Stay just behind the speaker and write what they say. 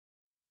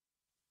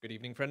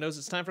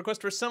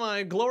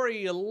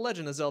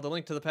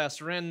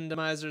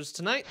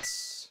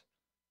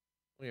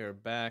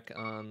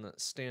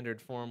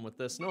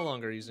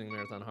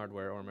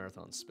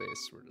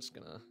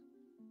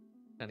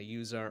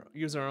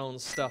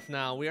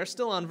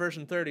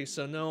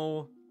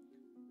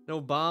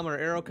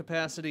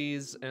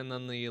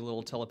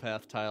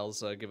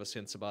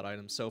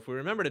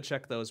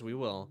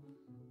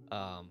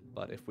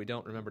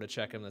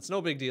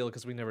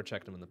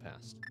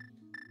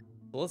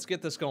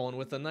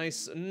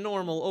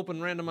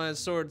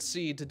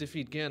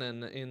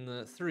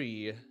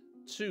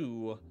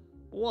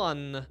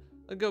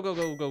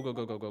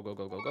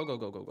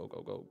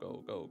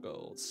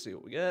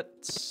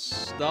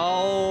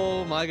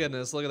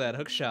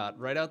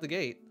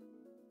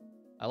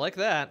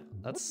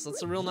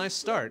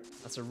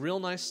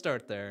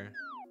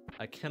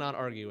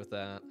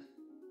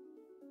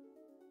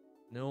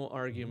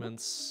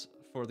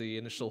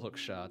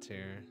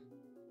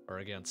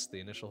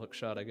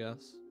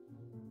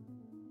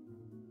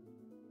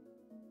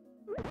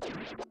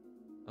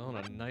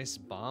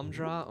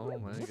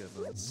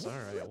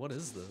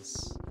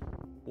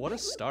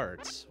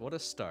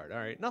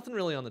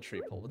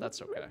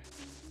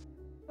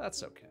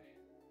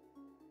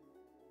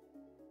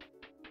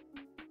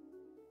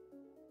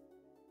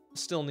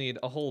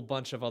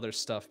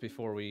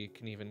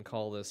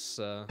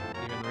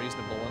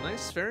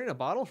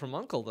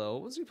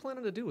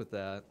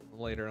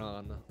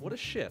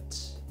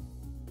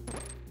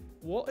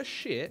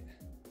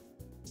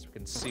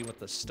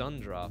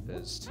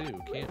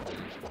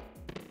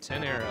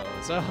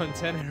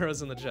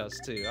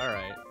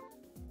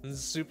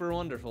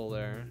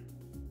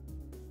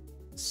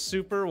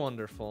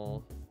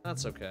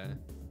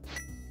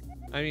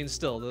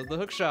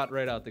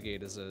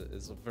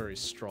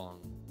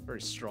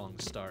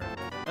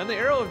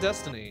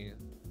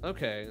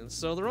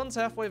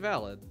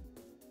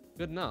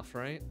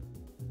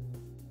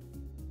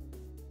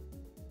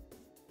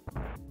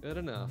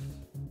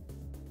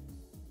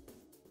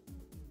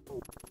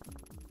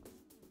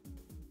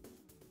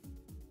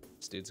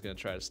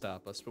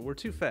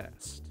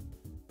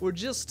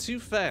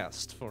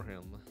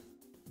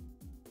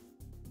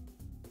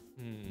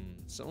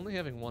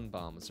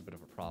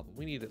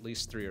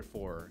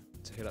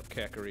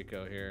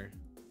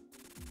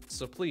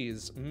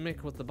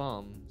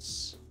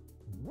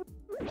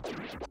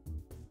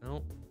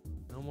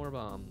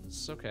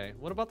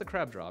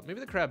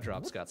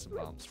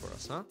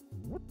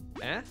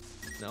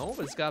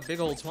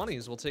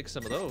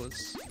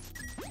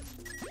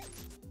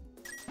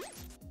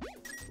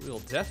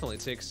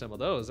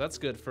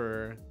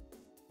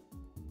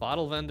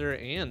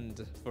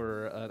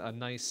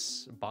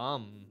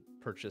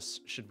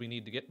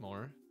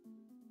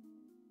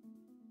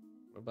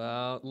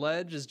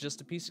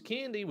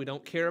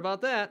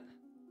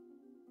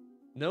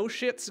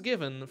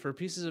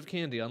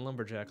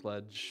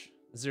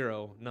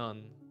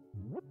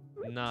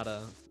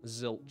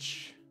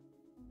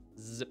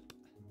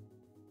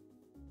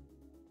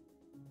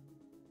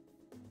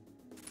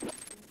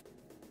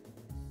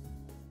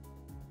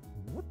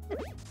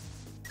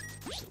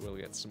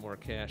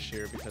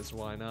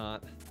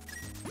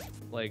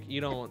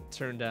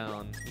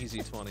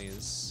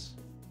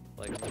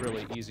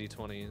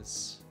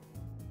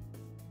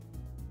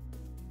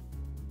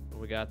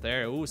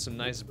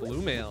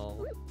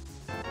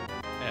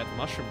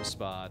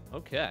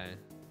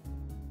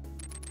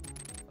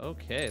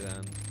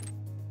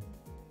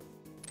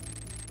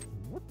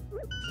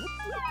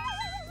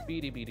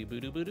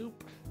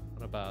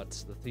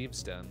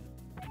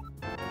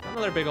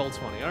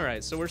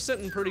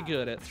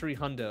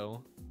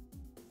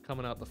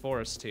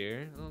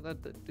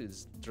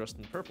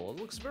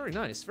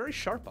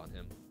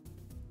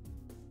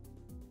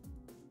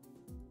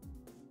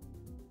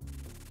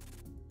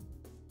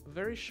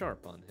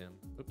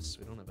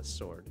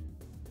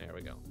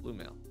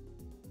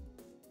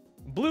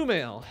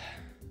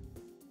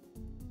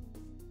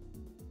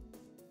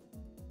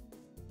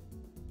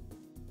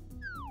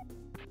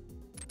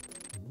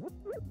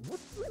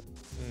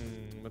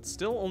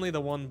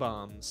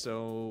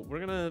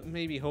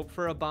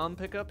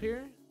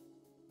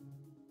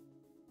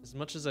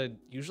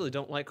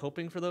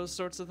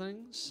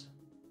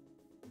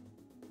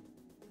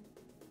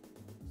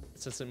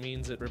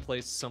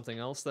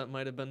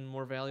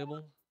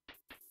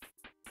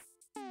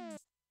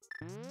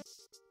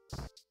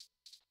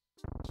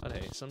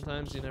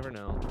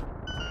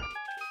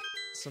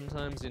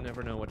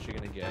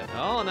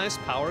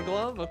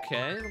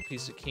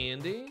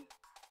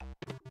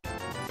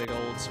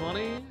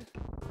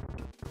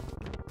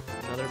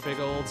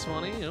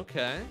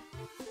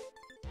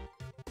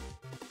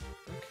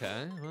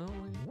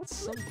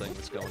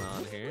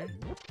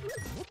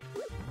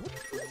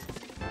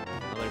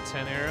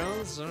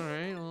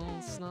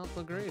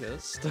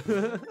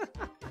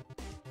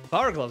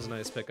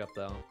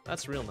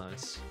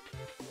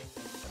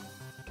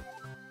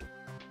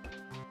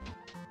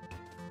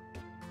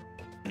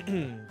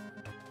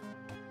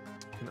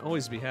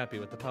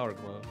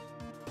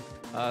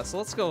So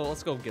let's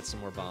go get some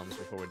more bombs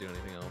before we do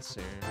anything else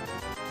here.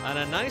 And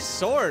a nice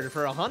sword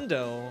for a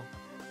hundo.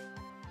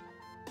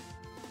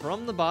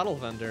 From the bottle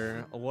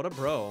vendor. What a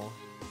bro.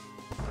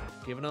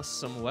 Giving us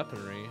some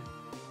weaponry.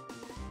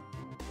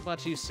 What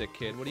about you, sick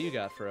kid? What do you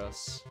got for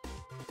us?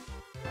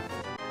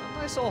 A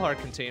nice old heart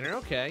container.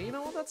 Okay, you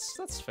know what?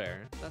 That's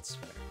fair. That's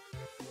fair.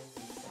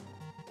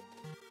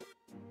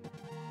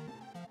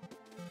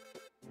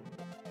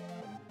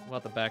 What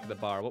about the back of the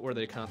bar? What were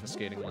they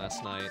confiscating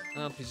last night?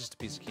 Oh, just a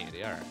piece of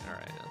candy. All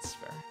right, that's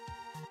fair.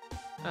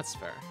 That's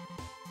fair.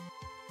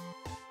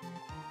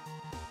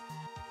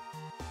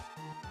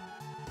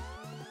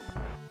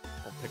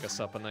 We'll pick us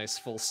up a nice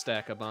full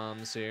stack of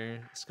bombs here,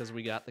 just because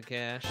we got the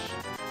cash.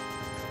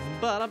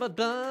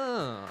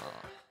 Ba-da-ba-da!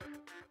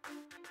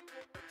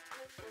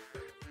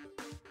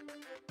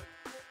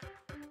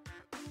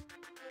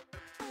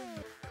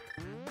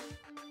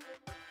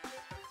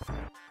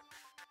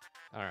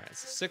 Alright,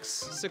 so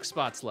six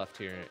spots left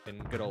here in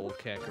good old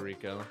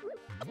Kakariko.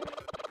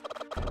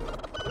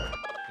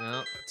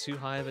 No, too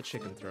high of a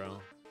chicken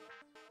throw.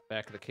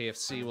 Back at the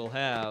KFC, we'll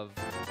have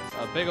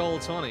a big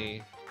old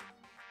 20.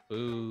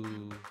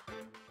 Ooh.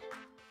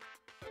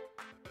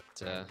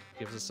 It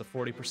gives us a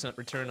 40%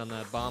 return on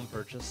that bomb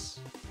purchase,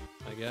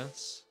 I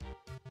guess.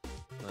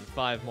 And then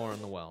 5 more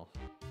in the well.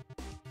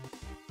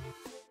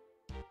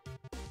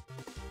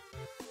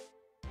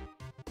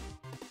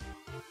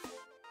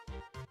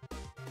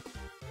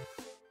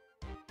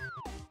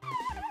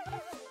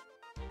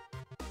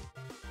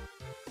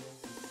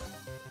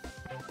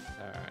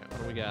 Alright,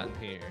 what do we got in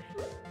here?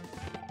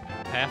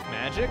 Half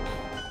magic?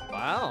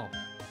 Wow.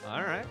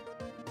 Alright.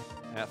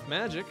 Half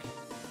magic.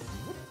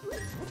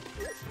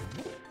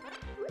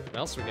 What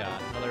else we got?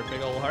 Another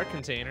big old heart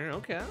container.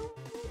 Okay.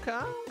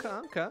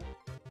 Okay.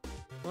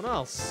 What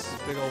else?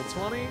 Big old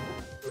 20.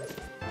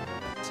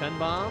 10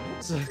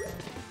 bombs.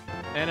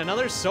 And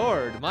another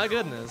sword. My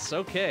goodness.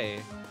 Okay.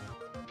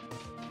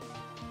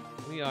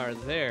 We are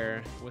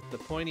there with the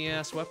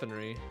pointy-ass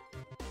weaponry.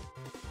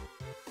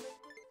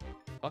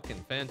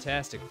 Fucking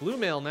fantastic. Blue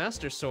Mail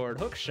Master Sword,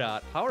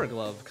 Hookshot, Power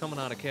Glove coming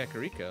out of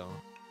Kakariko.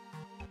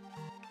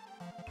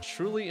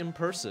 Truly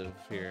impressive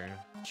here.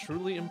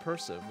 Truly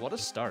impressive. What a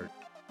start.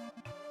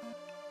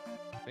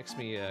 Makes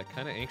me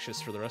kind of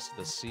anxious for the rest of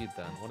the seed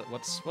then.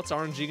 What's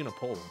RNG gonna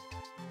pull?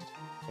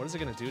 What is it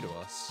gonna do to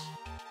us?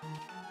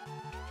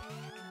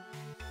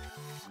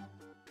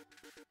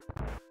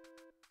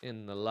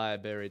 In the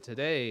library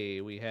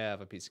today, we have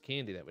a piece of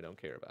candy that we don't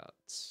care about.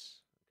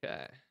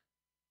 Okay.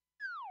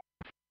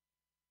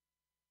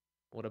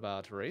 What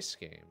about race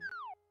game?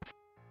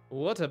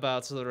 What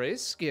about the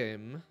race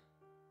game?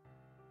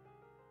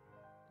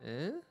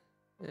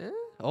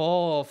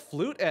 Oh,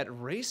 flute at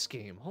race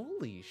game.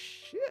 Holy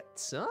shit,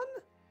 son.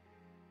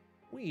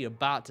 We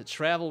about to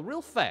travel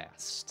real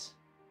fast.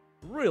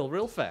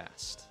 Real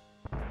fast.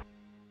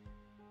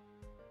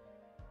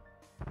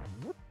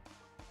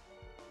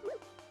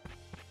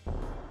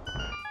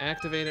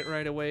 Activate it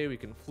right away. We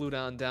can flute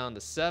on down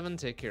to 7,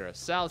 take care of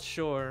South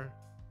Shore.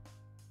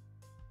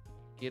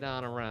 Get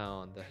on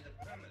around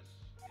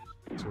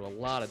to a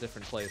lot of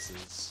different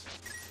places.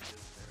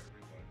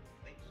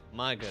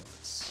 My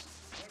goodness.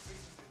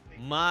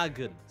 My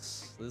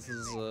goodness. This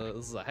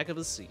is a heck of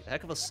a seed,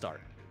 heck of a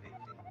start.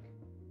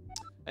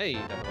 Hey,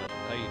 Double Legend,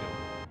 how you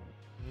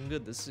doing?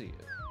 Good to see you.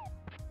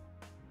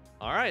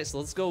 All right, so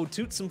let's go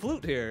toot some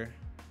flute here.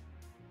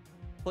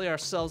 Play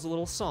ourselves a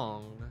little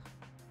song.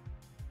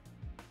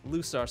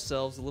 Loose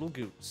ourselves a little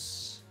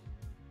goose.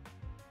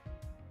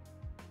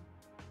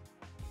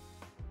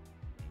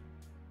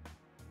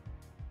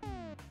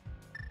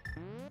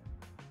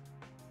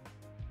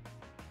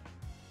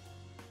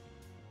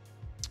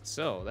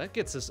 So that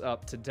gets us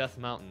up to Death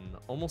Mountain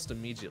almost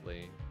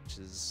immediately, which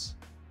is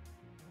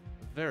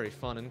very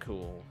fun and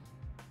cool.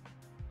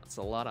 That's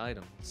a lot of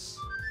items.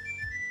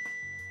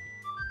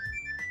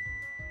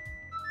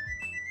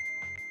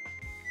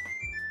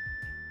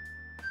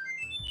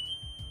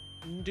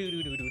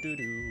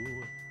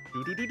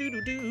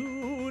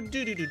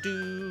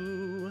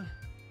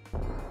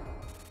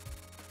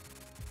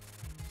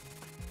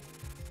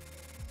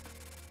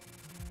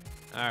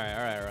 All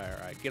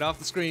right. Get off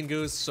the screen,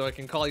 Goose, so I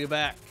can call you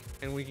back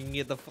and we can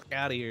get the fuck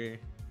out of here.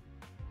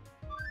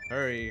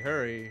 Hurry.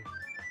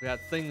 We got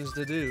things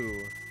to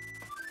do.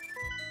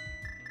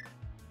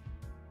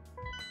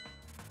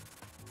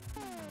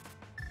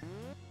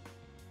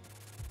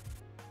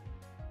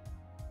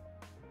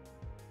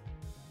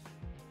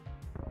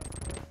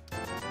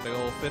 Big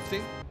ol'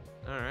 50.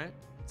 All right,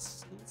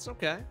 it's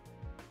okay.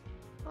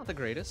 Not the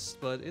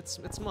greatest, but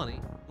it's money.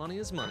 Money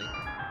is money.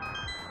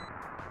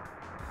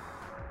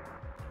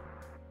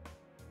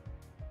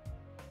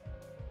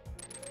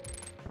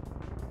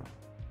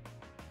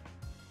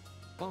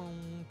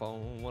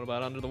 Boom. What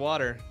about under the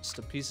water? Just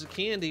a piece of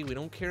candy. We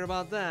don't care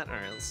about that. All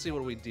right, let's see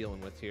what we're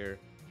dealing with here.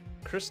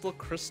 Crystal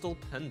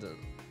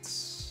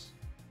pendants.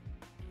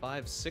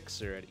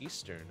 5/6er at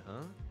Eastern,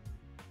 huh?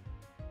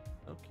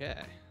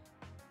 Okay.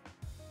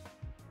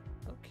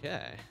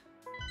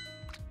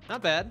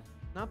 Not bad.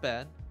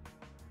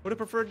 Would have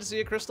preferred to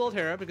see a Crystal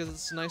Altera because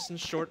it's nice and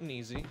short and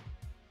easy.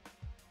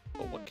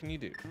 But what can you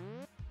do?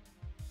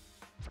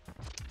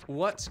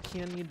 What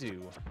can you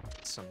do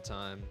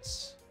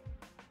sometimes?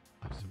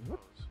 I suppose.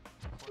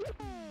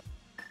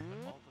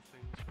 All the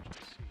things which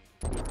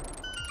I see.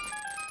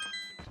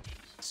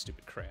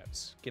 Stupid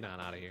crabs. Get on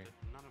out of here.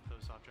 None of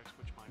those objects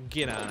which my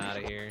Get on out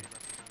of here. represents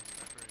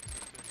ever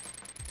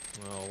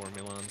existed. Oh,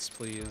 Wormulons,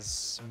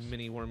 please.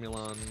 Mini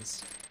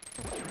Wormulons.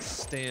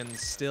 Stand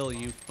still,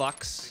 you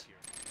fucks. Figure,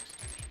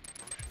 extension,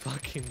 motion.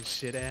 Fucking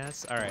shit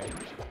ass. Alright.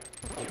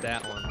 With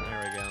that one.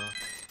 There we go.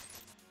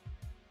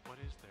 What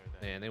is there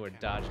that Man, they were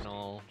cannot dodging stand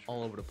all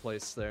control? over the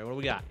place there. What do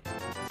we got?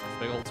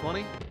 Big old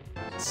 20.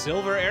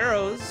 Silver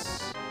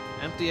arrows.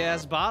 Empty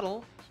ass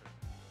bottle.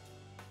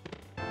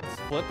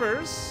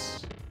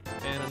 Flippers.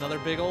 And another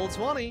big old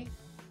 20.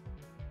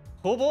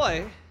 Oh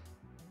boy.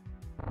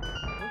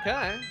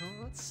 Okay.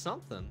 Well, that's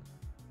something.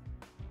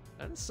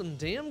 That is some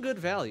damn good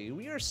value.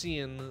 We are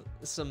seeing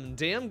some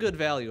damn good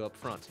value up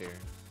front here.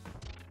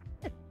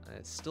 I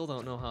still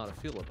don't know how to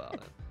feel about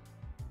it.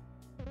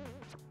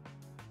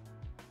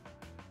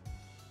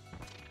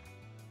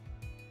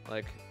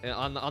 Like,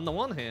 on the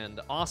one hand,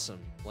 awesome.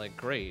 Like,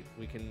 great.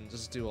 We can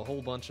just do a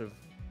whole bunch of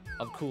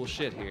cool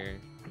shit here.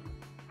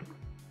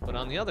 But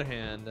on the other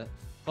hand,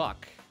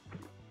 fuck.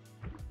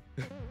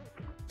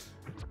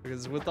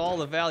 Because with all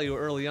the value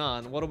early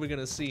on, what are we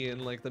gonna see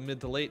in like the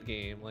mid to late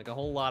game? Like a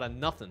whole lot of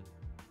nothing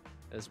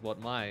is what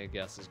my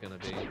guess is gonna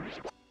be.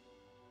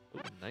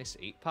 Ooh, nice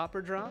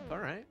 8-popper drop,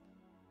 alright.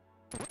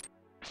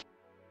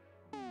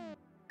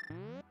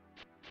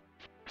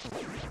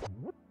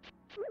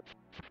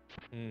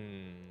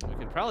 We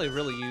could probably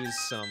really use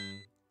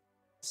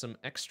some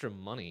extra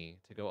money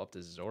to go up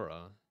to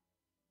Zora.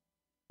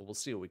 But we'll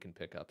see what we can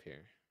pick up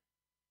here.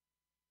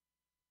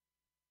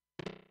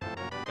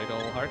 Big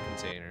ol' heart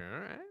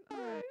container.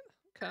 Alright,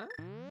 okay.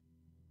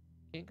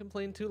 Can't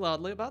complain too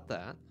loudly about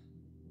that.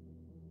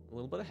 A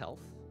little bit of health.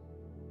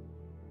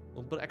 A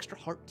little bit of extra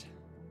heart.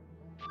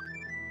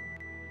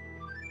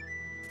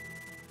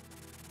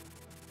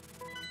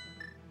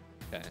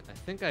 Okay, I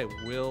think I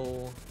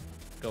will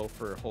go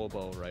for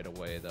Hobo right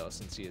away, though,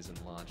 since he is in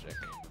logic.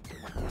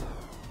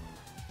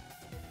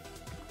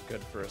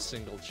 Good for a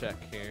single check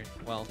here.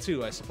 Well,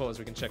 2, I suppose.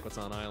 We can check what's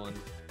on island.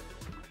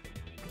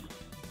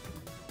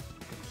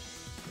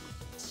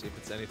 See if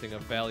it's anything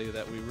of value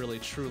that we really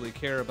truly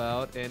care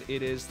about, and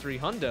it is 3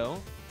 hundo,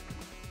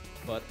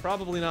 but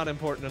probably not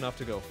important enough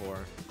to go for.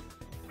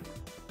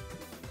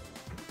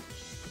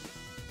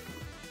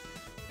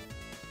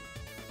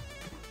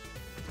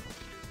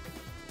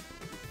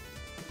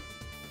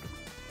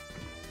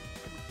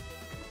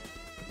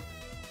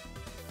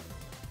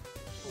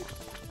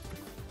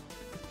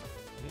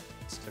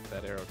 Let's took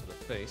that arrow to the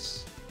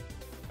face.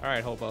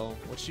 Alright, Hobo,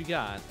 what you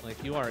got?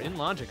 Like, you are in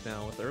logic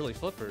now with early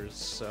flippers,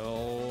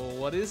 so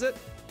what is it?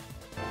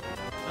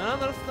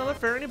 Another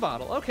Fairy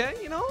bottle. Okay,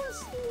 you know,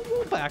 it's a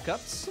little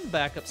backups, some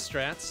backup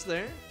strats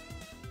there.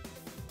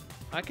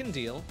 I can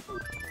deal.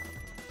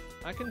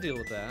 I can deal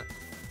with that.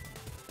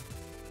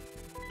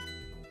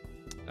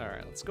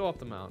 Alright, let's go up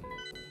the mountain.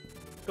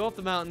 Go up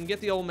the mountain,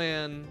 get the old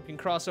man, we can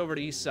cross over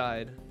to east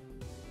side.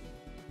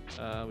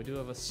 We do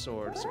have a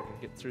sword, so we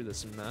can get through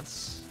this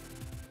mess.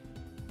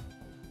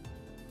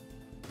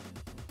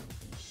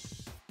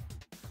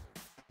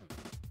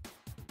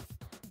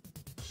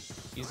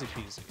 Easy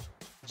peasy.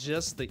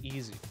 Just the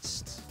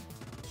easiest.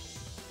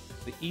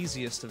 The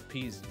easiest of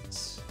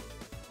peasies.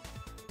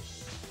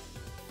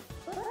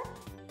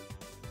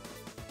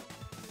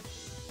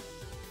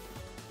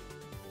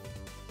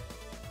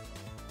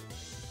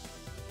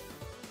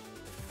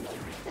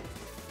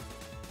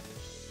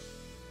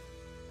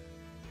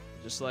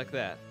 Just like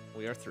that,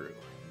 we are through.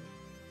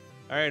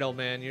 Alright, old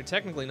man, you're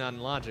technically not in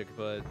logic,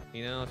 but,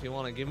 you know, if you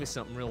want to give me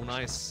something real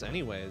nice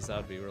anyways, that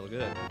would be real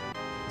good.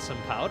 Some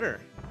powder.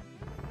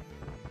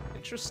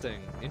 Interesting.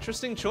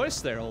 Interesting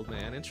choice there, old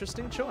man.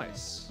 Interesting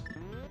choice.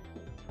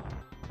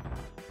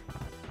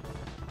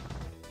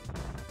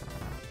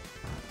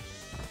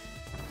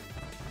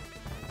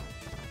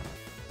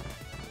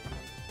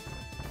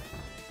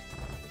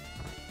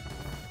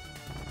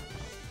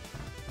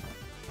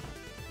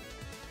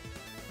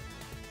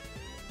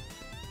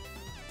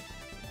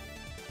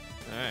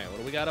 Alright, what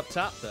do we got up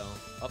top, though?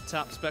 Up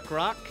top, Spec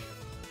Rock.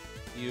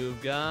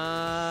 You've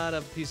got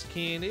a piece of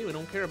candy. We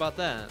don't care about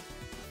that.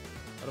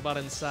 What about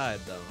inside,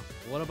 though?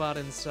 What about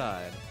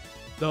inside?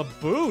 The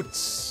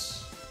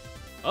boots!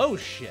 Oh,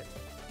 shit.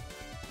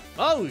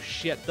 Oh,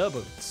 shit, the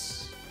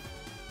boots.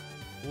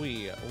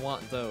 We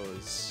want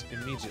those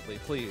immediately,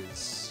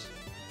 please.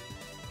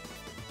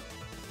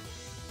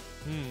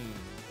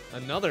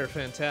 Another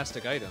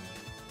fantastic item.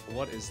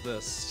 What is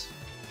this?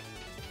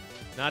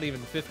 Not even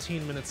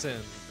 15 minutes in,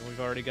 and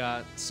we've already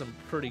got some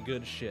pretty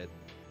good shit.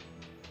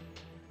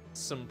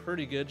 Some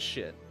pretty good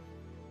shit.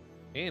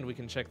 And we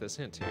can check this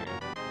hint here.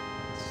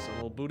 Some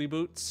little booty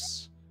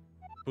boots.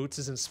 Boots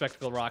is in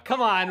Spectacle Rock. Come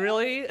on,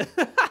 really?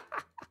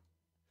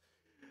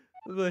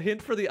 The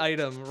hint for the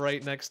item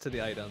right next to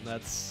the item.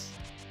 That's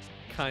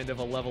kind of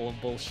a level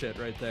of bullshit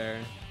right there.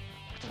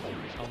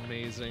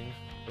 Amazing.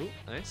 Ooh,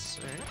 nice.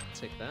 All right,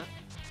 take that.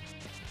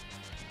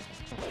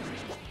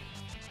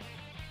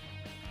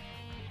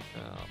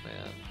 Oh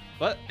man.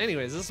 But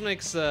anyways, this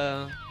makes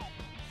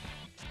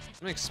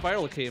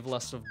Spiral Cave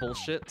less of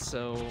bullshit.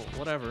 So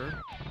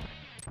whatever.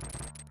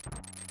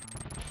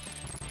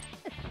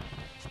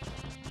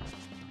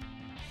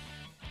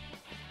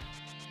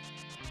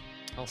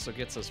 Also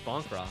gets us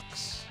bonk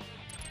rocks.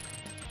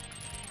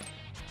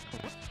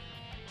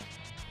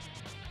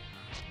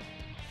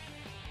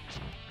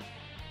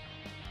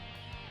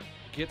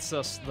 Gets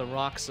us the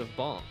rocks of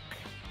bonk.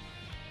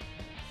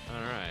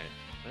 Alright.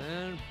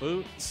 And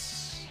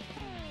boots.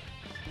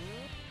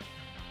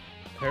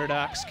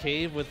 Paradox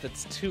Cave with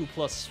its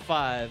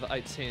 2+5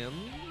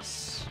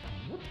 items.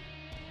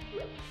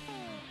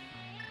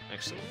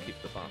 Actually, we'll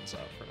keep the bombs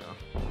out for now.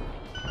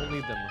 We'll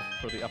need them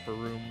for the upper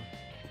room.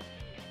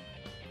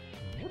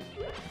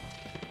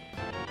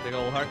 Big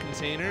ol' heart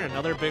container,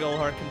 another big ol'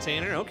 heart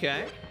container,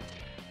 okay.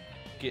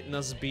 Getting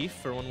us beef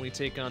for when we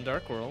take on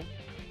Dark World.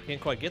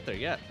 Can't quite get there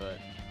yet, but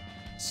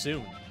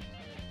soon.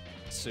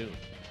 Soon.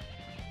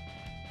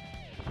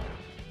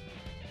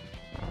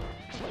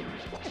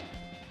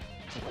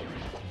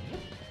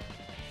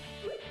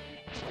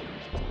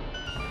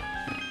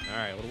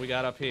 Alright, what do we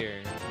got up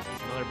here?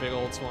 Another big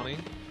old 20.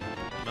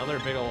 Another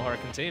big old heart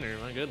container,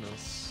 my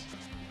goodness.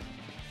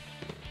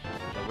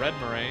 The red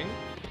meringue.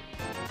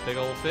 Big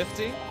old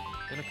 50.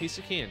 And a piece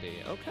of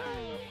candy. Okay.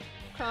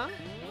 Okay.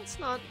 That's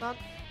not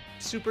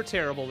super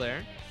terrible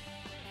there.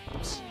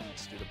 Oops.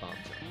 Let's do the bomb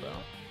jump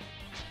though.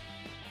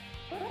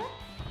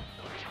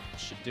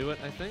 Should do it,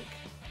 I think.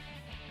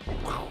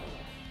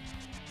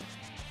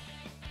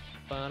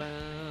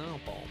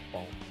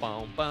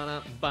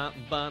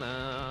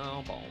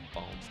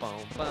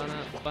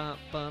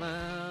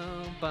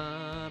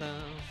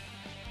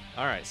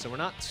 Alright, so we're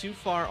not too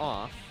far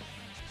off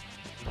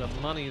the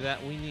money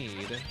that we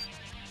need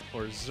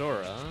for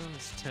Zora.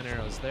 There's 10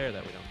 arrows there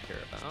that we don't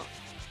care about.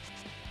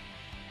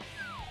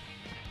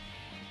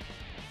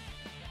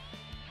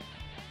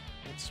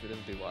 Oops, we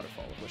didn't do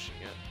Waterfall of Wishing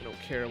yet. We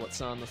don't care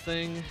what's on the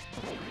thing.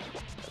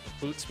 Got the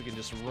boots, we can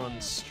just run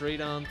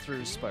straight on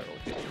through Spiral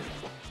Cave.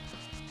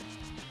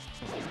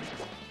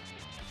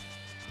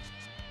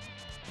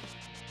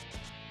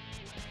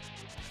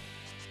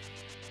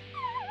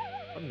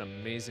 What an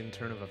amazing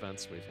turn of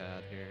events we've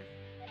had here.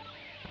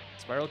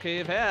 Spiral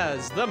Cave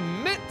has the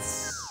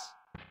mitts!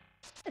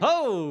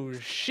 Oh,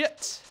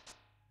 shit!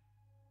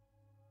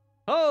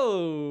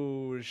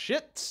 Oh,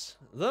 shit!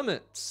 The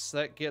mitts.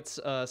 That gets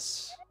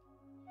us...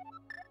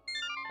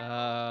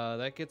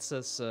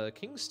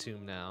 King's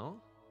Tomb now.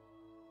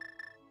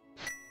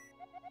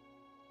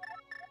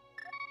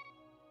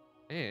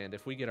 And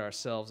if we get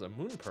ourselves a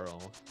Moon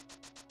Pearl,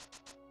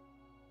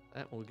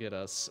 that will get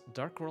us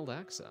Dark World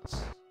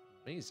access.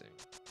 Amazing.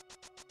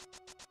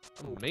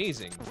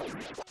 Amazing.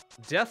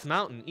 Death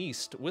Mountain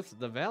East with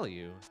the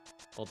value.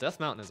 Well, Death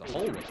Mountain as a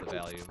whole with the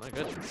value. My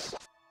goodness.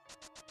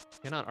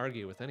 Cannot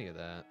argue with any of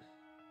that.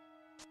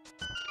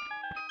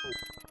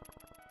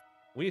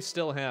 We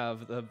still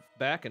have the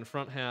back and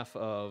front half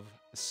of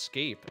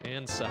Escape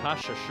and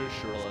Sahasha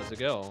Shushurala to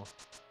go.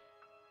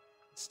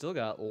 Still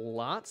got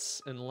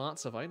lots and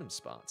lots of item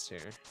spots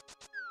here.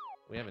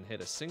 We haven't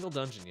hit a single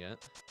dungeon yet.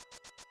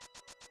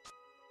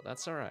 But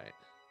that's alright.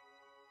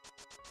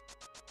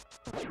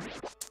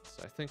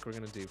 So I think we're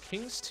gonna do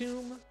King's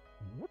Tomb.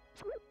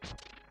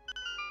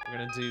 We're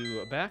gonna do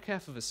a back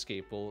half of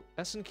Escape. We'll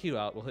S and Q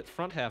out. We'll hit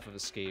front half of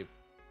Escape.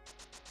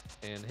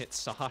 And hit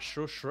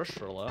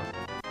Sahasrashrala.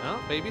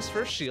 Oh, baby's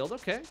first shield.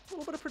 Okay, a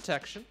little bit of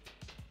protection.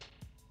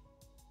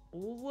 A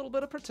little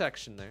bit of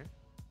protection there.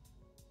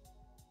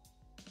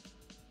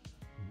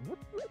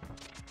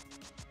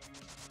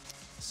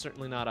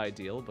 Certainly not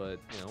ideal, but,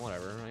 you know,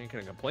 whatever. I ain't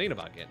gonna complain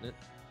about getting it.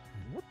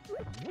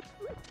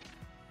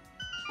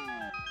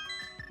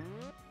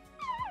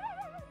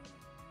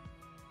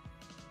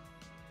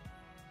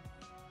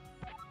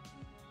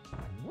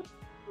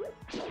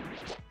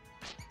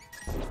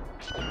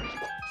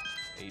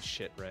 Eat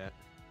shit, rat.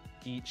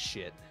 Eat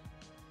shit.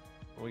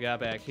 What we got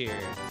back here?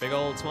 Big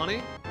old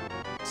 20.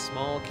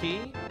 Small key.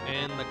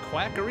 And the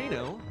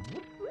Quackarino.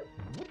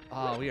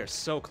 Oh, we are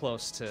so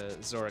close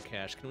to Zora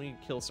cash. Can we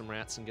kill some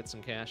rats and get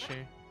some cash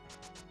here?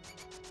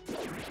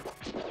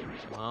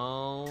 Come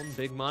on,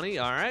 big money.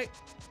 All right.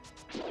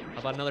 How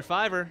about another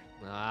 $5?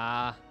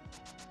 Ah.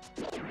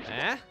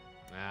 Eh?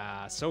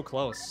 Ah, so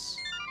close.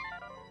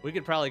 We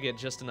could probably get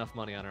just enough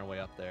money on our way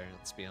up there,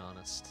 let's be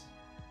honest.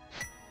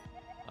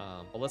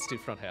 But let's do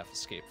front half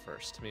Escape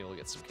first. Maybe we'll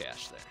get some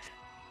cash there.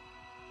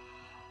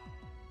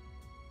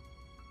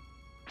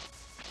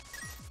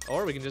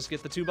 Or we can just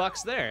get the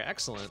 $2 there.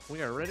 Excellent.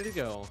 We are ready to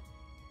go.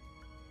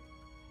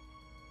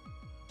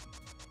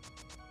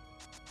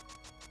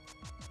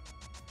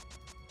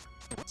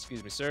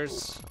 Excuse me,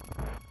 sirs.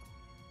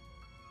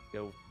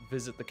 Go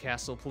visit the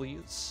castle,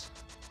 please.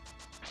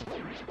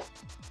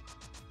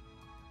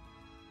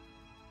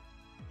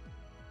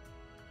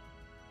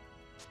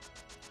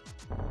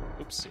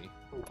 Oopsie.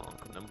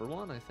 Bonk number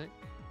 1, I think.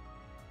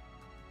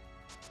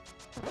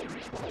 Look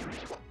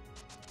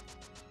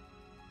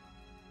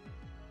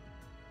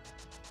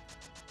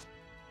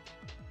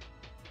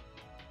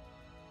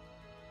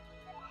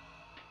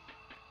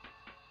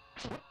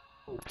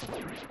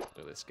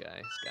at this guy.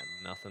 He's got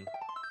nothing.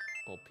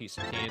 Little piece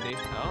of candy.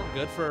 Oh,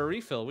 good for a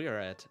refill. We are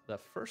at the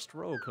first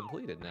row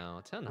completed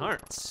now. 10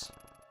 hearts.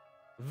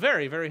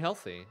 Very, very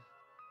healthy.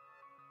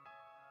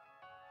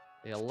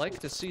 You like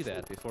to see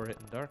that before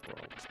hitting Dark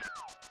World.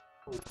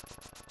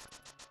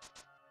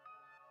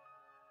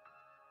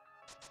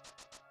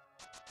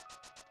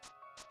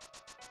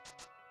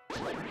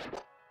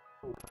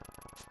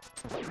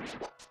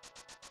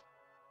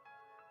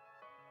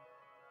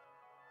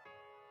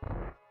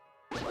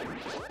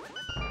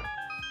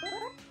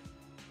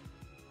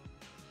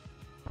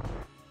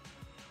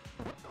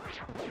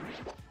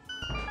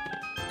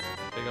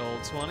 Big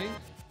old 20.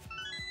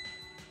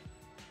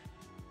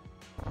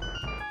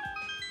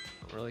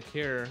 Don't really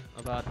care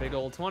about big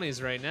old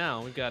 20s right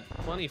now. We've got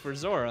plenty for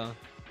Zora.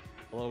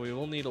 Although we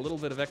will need a little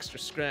bit of extra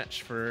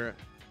scratch for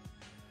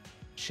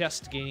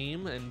chest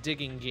game and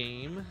digging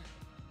game.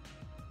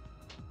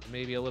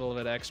 Maybe a little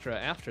bit extra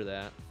after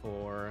that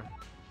for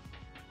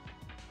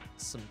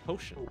some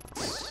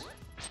potions.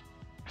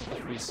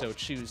 If we so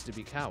choose to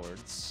be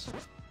cowards.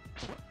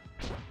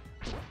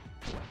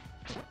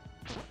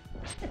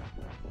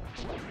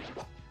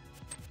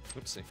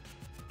 Oopsie.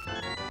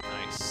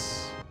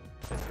 Nice.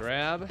 Good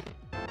grab.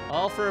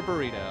 All for a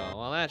burrito.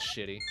 Well, that's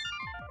shitty.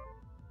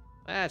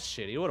 That's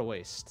shitty. What a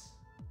waste.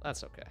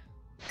 That's okay.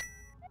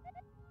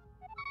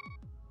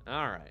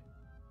 Alright.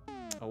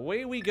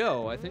 Away we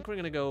go. I think we're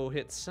gonna go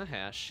hit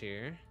Sahash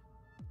here.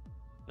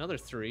 Another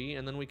 3,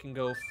 and then we can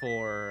go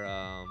for,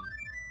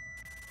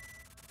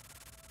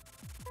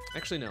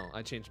 Actually, no.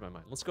 I changed my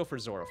mind. Let's go for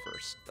Zora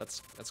first.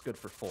 That's good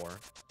for 4.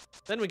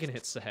 Then we can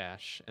hit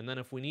Sahash, and then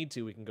if we need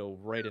to, we can go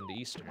right into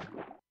Eastern.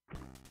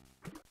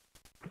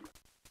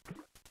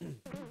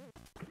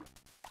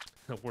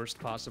 The worst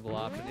possible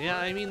option. Yeah,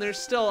 I mean, there's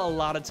still a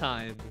lot of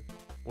time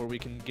where we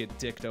can get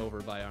dicked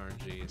over by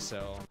RNG,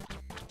 so...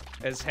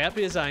 As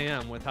happy as I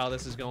am with how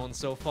this is going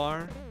so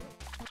far,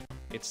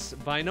 it's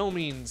by no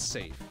means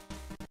safe.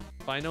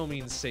 By no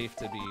means safe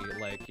to be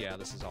like, yeah,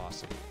 this is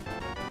awesome.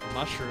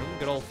 Mushroom,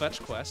 good old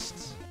fetch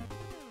quest.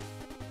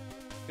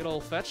 Good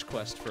old fetch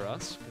quest for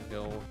us. We can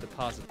go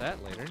deposit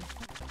that later.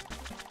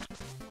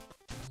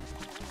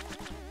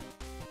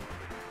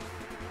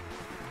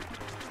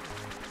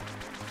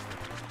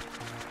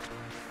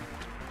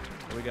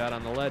 What we got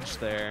on the ledge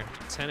there?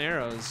 10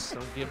 arrows.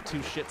 Don't give 2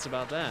 shits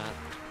about that.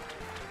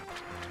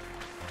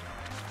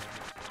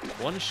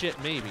 1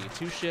 shit maybe.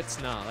 2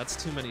 shits? No, that's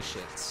too many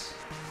shits.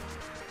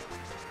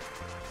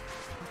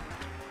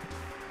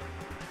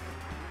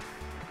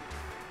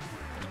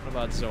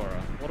 What about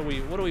Zora? What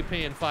are we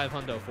paying 5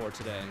 hundo for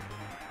today?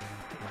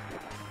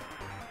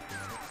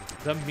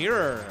 The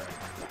mirror.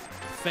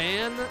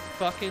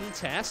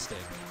 Fan-fucking-tastic.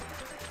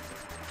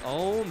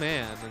 Oh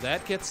man,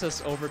 that gets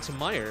us over to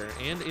Mire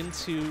and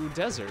into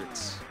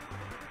Desert.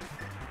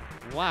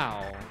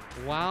 Wow.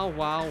 Wow,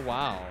 wow,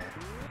 wow.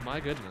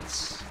 My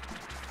goodness.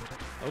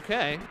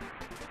 Okay.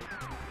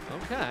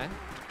 Okay.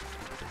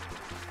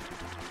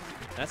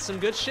 That's some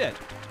good shit.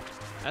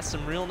 That's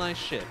some real nice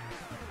shit.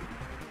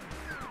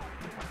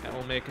 That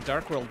will make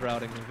Dark World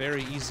routing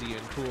very easy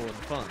and cool and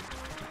fun.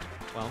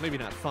 Well, maybe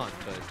not fun,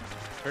 but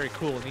very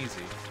cool and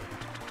easy.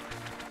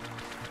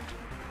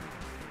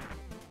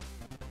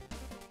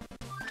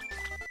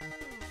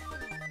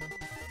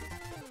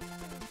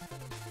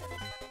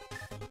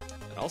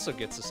 It also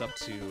gets us up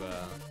to,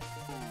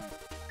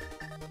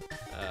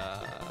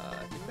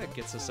 I think that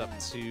gets us up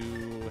to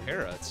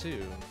Hera,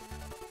 too.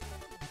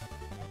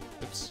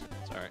 Oops,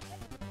 sorry.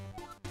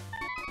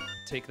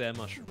 Take that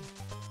mushroom.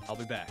 I'll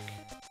be back.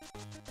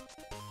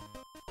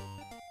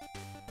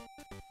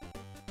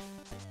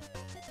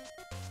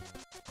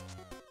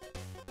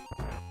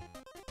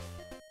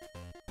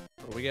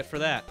 What do we get for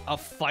that? A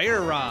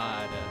fire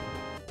rod!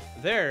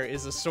 There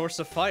is a source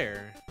of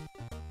fire.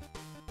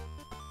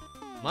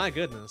 My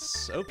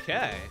goodness,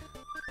 okay.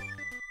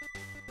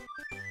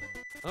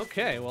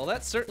 Okay, well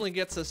that certainly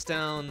gets us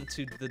down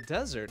to the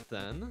desert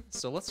then.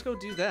 So let's go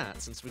do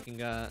that since we can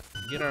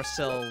get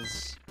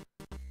ourselves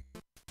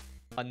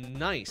a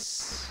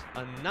nice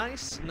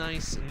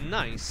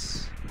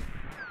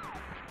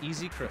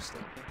easy crystal.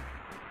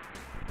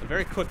 A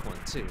very quick one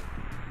too.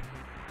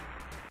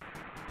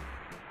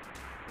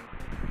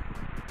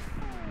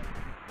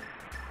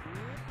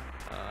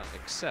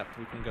 Except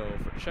we can go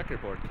for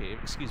Checkerboard Cave.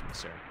 Excuse me,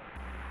 sir.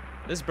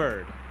 This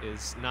bird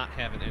is not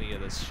having any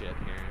of this shit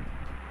here.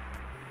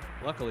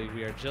 Luckily,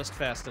 we are just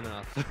fast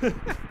enough.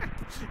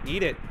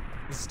 Eat it,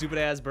 you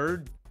stupid-ass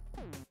bird.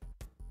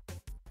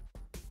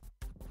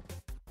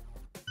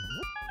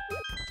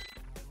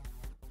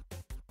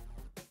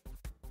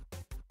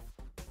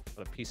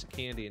 What a piece of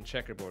candy in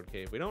Checkerboard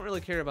Cave. We don't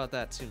really care about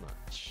that too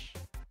much.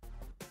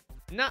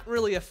 Not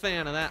really a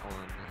fan of that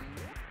one.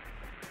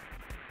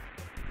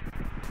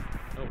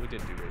 Oh, we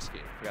did do race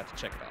game. Forgot to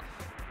check it off.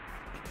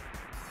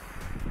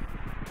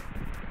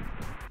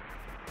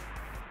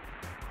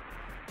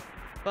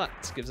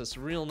 But gives us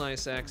real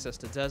nice access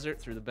to desert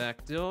through the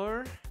back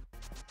door.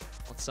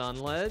 What's on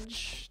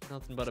ledge?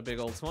 Nothing but a big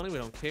old 20, we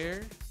don't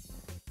care.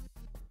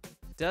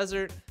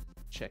 Desert,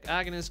 check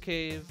Agnes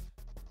Cave.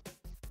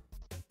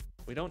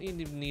 We don't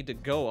even need to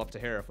go up to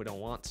here if we don't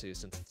want to,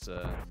 since it's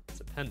a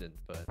pendant,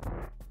 but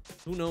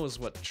who knows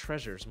what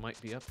treasures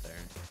might be up there.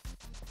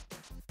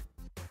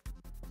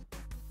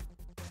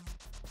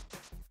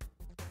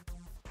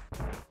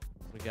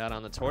 We got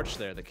on the torch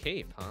there, the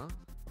cape, huh?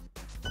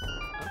 Okay,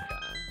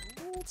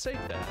 we'll take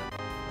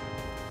that.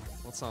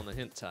 What's on the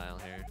hint tile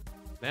here?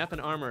 Map and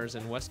armor is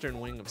in western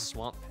wing of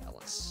Swamp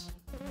Palace.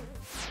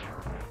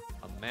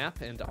 A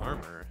map and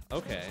armor.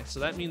 Okay, so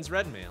that means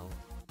red mail.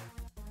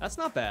 That's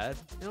not bad.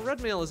 You know,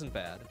 red mail isn't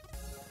bad.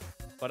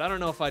 But I don't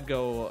know if I'd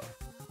go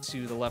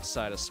to the left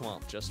side of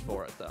Swamp just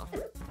for it, though.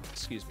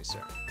 Excuse me,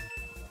 sir.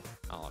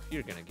 Oh, if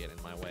you're gonna get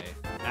in my way.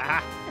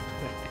 Ah!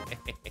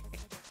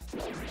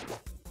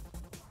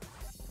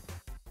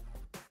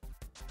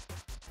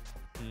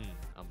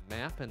 A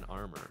map and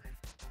armor.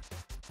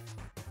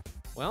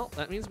 Well,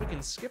 that means we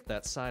can skip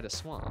that side of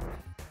Swamp.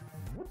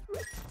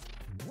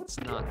 It's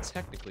not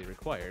technically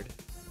required.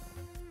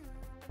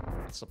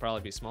 This will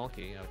probably be small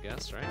key, I would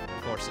guess, right?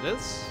 Of course it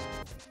is.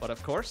 But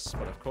of course,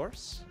 but of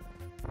course.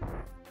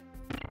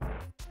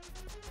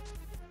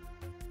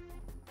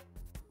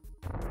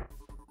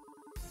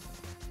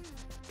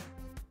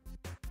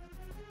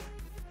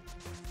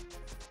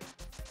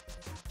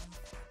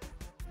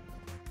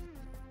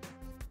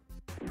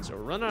 So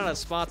we're running out of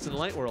spots in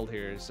Light World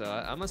here, so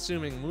I'm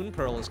assuming Moon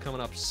Pearl is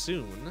coming up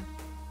soon.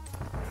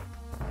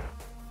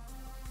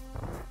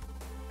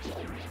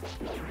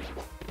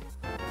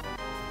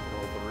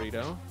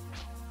 Burrito.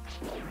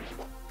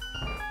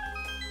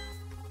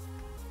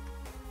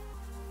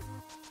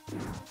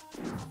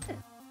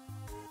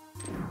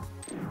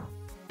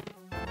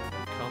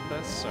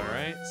 Compass,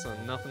 alright, so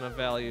nothing of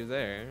value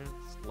there.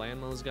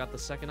 Landmo's got the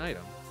second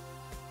item.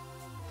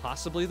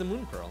 Possibly the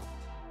Moon Pearl.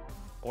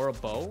 Or a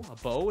bow. A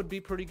bow would be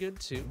pretty good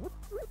too.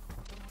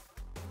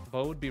 A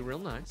bow would be real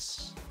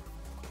nice.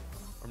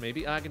 Or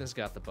maybe Agnes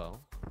got the bow.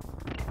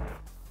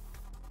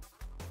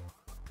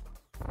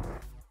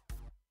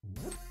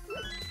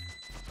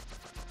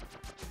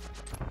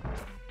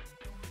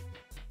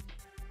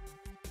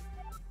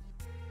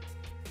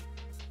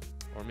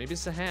 Or maybe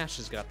Sahash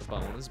has got the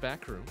bow in his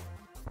back room.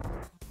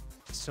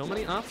 So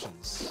many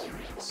options.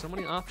 So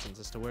many options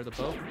as to where the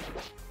bow could be.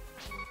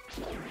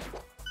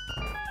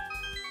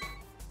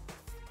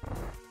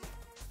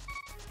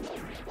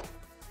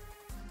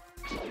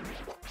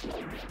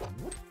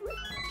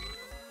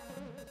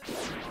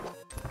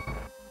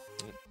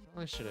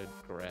 I should have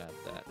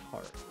grabbed that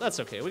heart. That's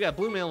okay. We got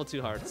blue mail with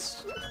 2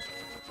 hearts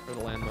for the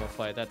Landmo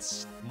fight.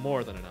 That's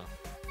more than enough.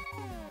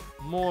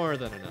 More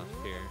than enough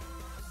here.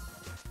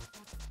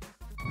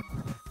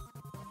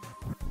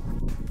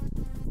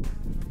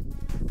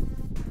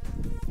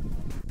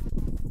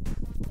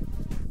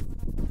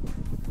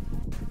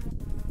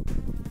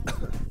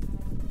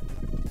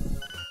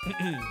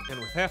 And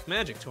with half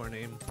magic to our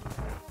name,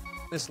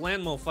 this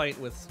Landmo fight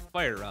with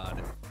Fire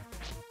Rod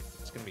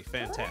is going to be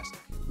fantastic.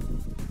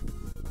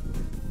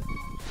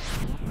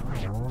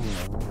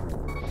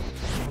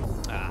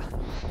 Ah,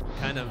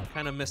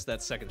 kind of missed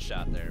that second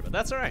shot there, but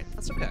that's all right.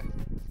 That's okay.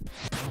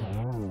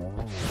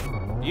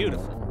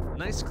 Beautiful,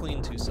 nice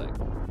clean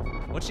 2-cycle.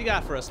 What you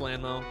got for us,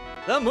 Landmo?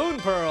 The Moon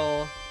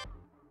Pearl.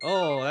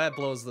 Oh, that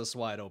blows this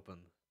wide open.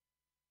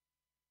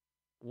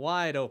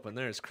 Wide open.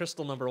 There's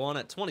crystal number 1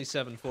 at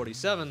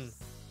 2747.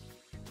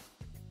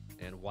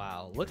 And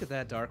wow, look at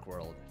that Dark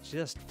World.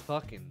 Just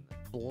fucking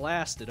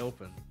blasted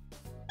open.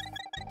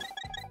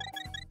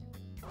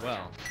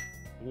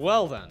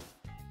 Well then.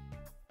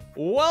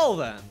 Well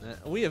then,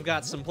 we have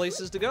got some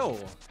places to go.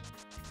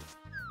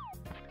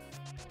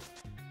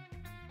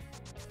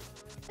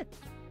 There's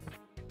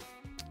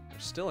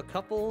still a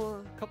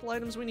couple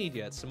items we need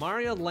yet.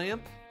 Samaria,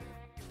 lamp,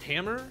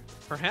 hammer,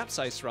 perhaps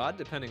ice rod,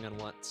 depending on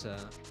what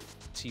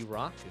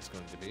T-Rock is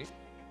going to be.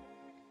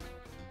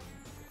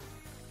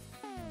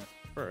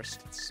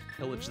 First, let's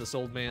pillage this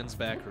old man's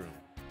back room.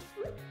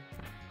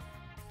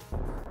 We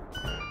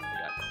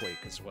got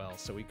Quake as well,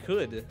 so we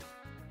could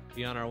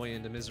be on our way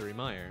into Misery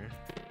Mire.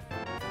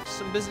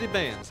 Some busy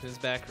bands in his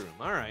back room.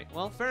 All right,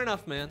 well, fair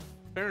enough, man.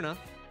 Fair enough.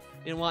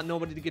 You didn't want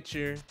nobody to get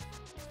your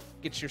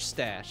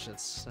stash.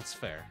 That's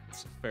fair.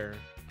 It's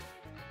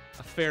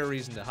a fair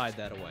reason to hide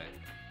that away.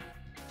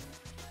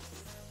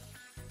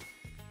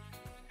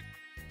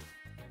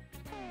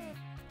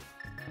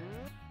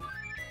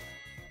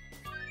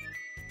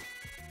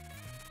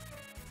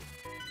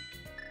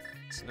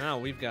 So now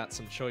we've got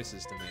some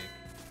choices to make.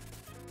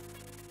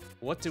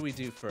 What do we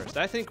do first?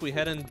 I think we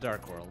head into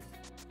Dark World.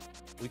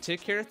 We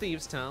take care of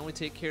Thieves Town. We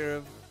take care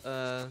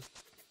of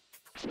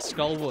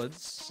Skull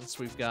Woods, since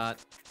we've got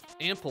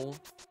ample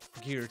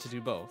gear to do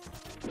both.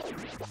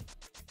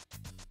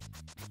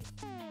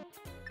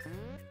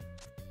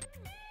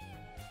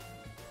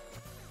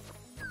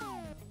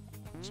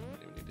 So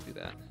we need to do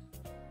that.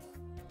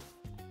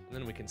 And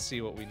then we can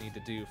see what we need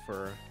to do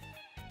for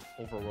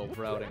overworld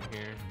routing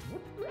here.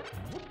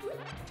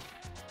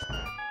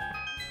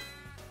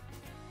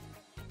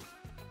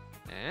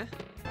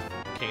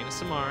 Kane of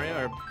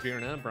Samaria, or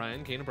Birna,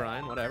 Brian, Kane of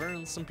Brian, whatever,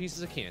 and some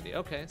pieces of candy.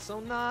 Okay,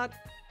 so not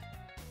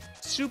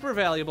super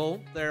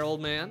valuable there,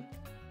 old man.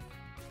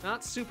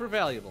 Not super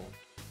valuable.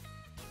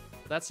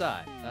 That's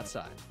I. That's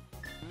I.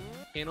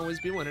 Can't always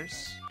be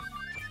winners.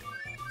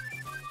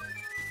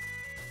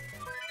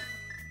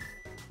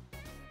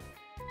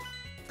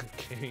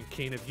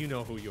 Kane, if you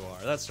know who you are.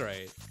 That's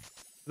right.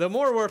 The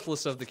more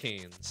worthless of the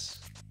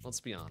Canes. Let's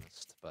be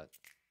honest, but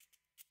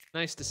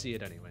nice to see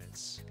it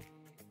anyways.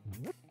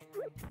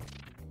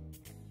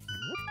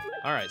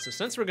 Alright, so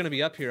since we're going to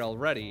be up here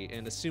already,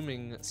 and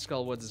assuming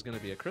Skullwoods is going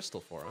to be a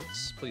crystal for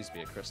us, please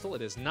be a crystal.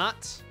 It is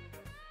not.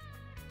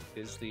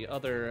 It is the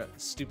other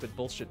stupid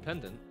bullshit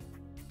pendant.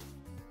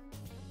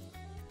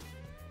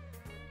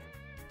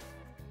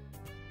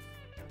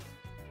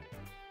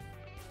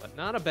 But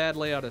not a bad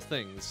layout of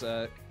things.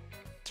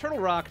 Turtle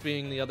Rock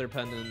being the other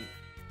pendant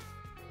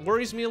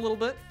worries me a little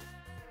bit.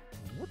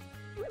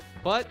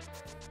 But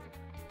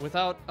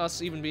without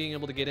us even being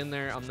able to get in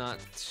there, I'm not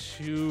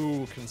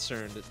too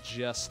concerned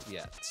just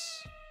yet.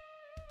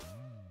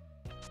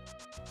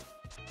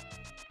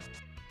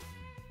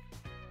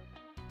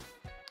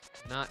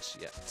 Not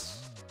yet.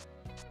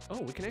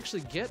 Oh, we can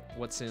actually get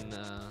what's in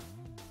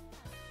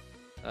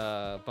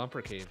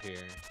Bumper Cave here.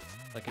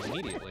 Like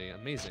immediately.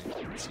 Amazing.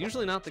 It's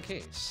usually not the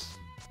case.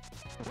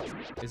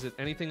 Is it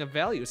anything of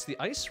value? It's the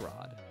Ice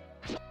Rod.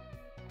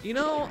 You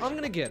know, I'm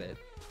gonna get it.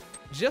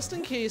 Just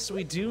in case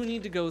we do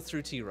need to go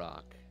through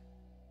T-Rock.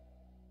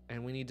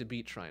 And we need to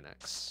beat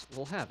Trinex.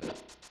 We'll have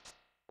it.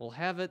 We'll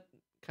have it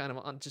kind of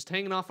on, just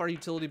hanging off our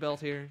utility belt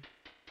here.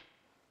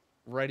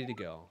 Ready to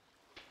go.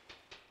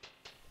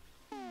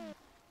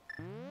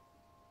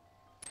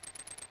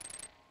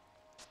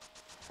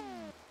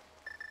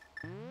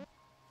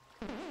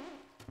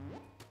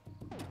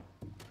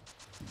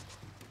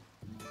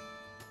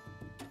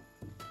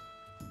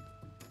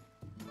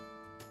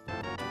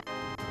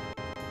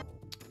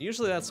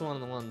 Usually that's one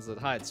of the ones that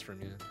hides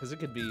from you, because it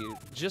could be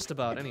just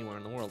about anywhere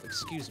in the world.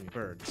 Excuse me,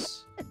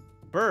 birds.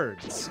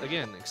 Birds!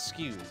 Again,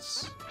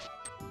 excuse.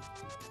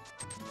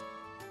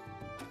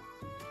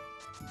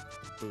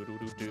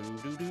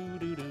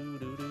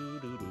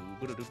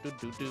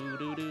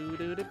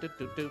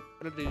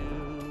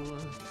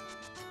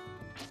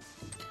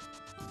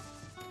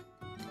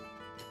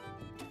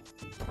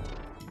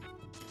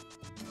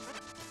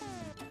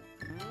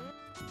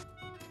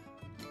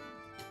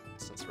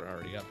 Since we're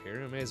already up here,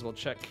 we may as well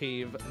check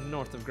cave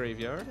north of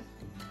Graveyard.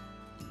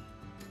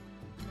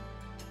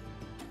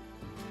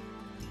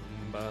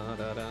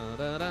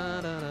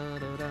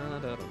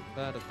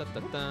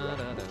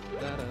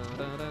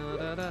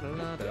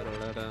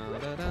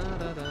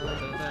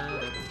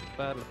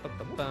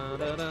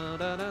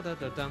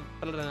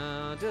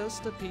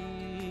 Just a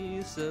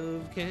piece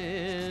of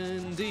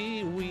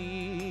candy,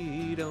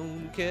 we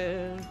don't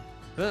care.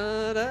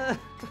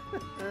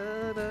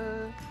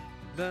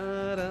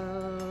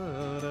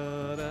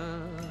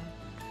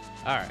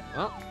 Alright,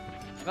 well,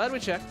 glad we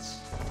checked.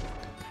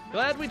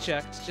 Glad we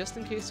checked, just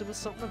in case it was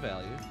something of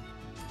value.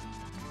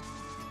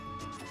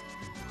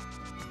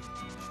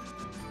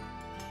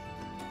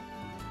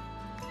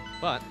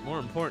 But, more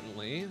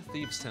importantly,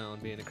 Thieves Town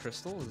being a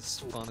crystal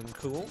is fun and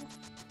cool.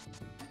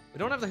 We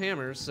don't have the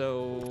hammer,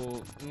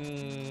 so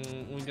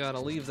we gotta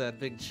leave that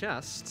big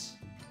chest.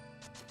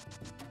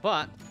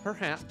 But,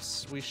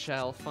 perhaps we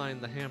shall find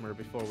the hammer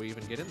before we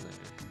even get in there.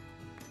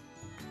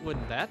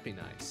 Wouldn't that be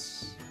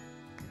nice?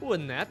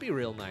 Wouldn't that be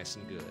real nice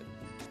and good?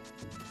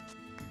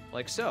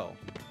 Like so.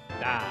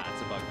 Ah,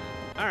 it's a bug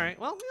now. Alright,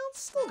 well,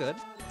 it's still good.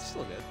 It's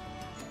still good.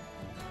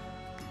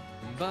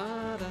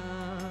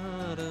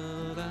 Ba-da-da-da.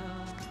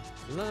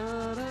 La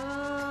da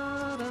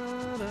da da,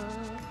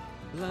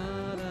 la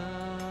da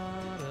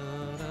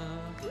da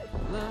da,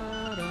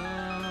 la da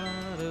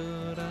da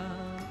da,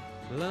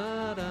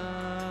 la da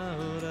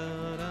da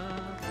da,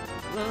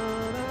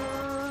 la da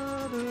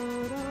da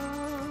da.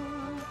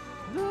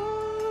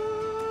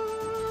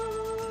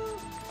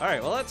 All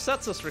right, well that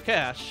sets us for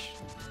cash.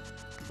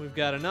 We've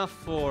got enough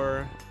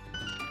for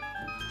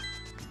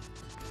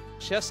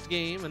chest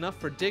game, enough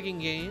for digging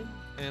game,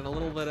 and a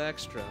little bit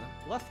extra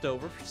left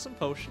over for some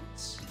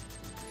potions.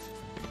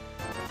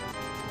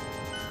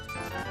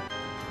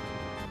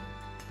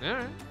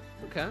 Alright,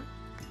 okay.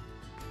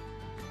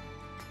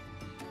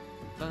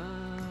 Ba,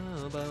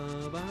 ba,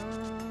 ba.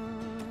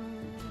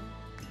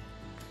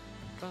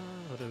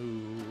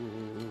 Ba-doo.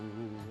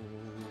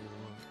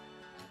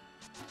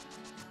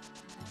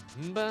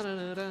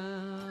 Ba-da-da-da.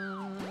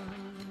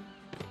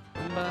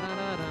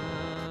 Ba-da-da-da.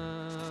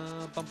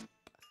 Bump.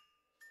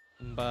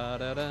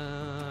 Ba-da-da.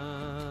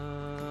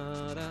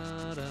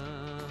 Da-da.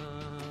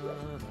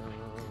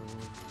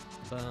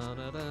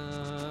 Ba-da-da.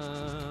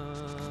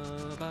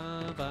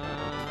 Ba-ba.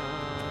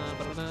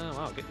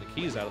 Wow, getting the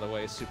keys out of the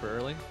way super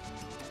early.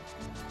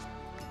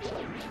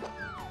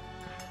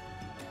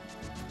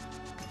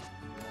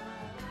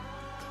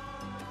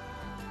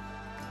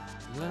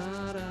 La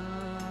da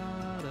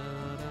da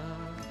da.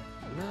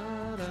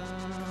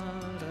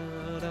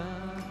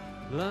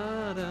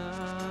 La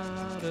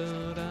da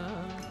da da.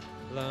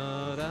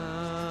 La da.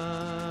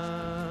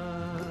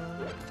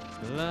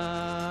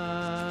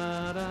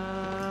 La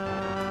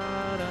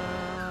da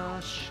da.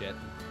 Shit.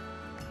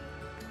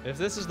 If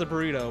this is the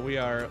burrito, we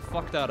are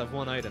fucked out of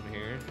one item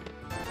here.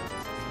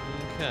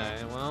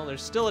 Okay, well,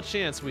 there's still a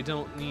chance we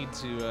don't need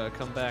to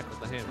come back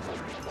with the hammer.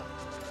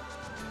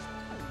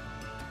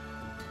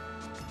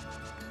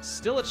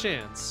 Still a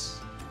chance.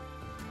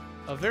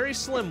 A very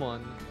slim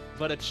one,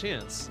 but a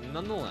chance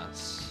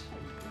nonetheless.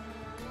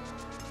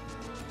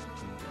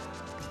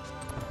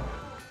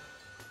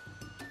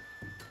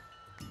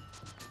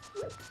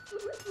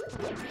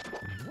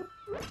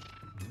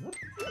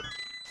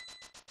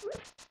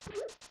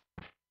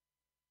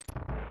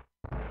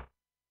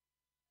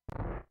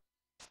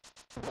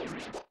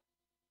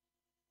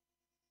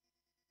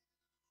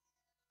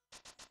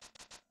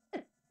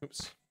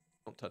 Oops.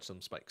 Don't touch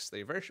them spikes.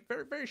 They're very,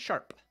 very, very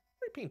sharp.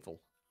 Very painful.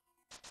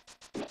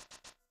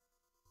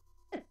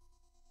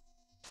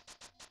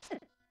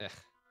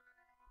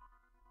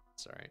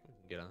 It's alright. We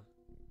can get a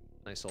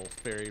nice old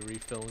fairy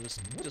refill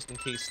just in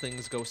case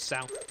things go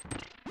south.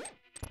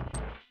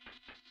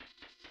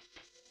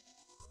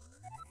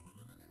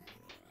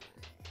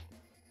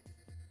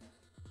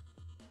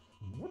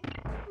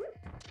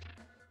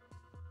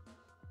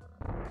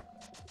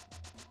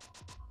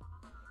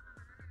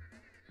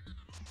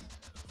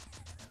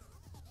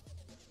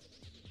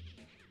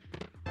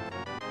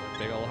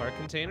 Big old heart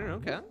container.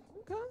 Okay.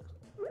 Okay.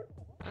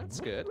 That's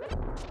good.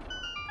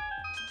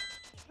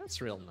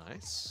 That's real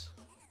nice.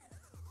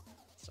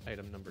 That's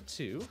item number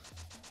 2.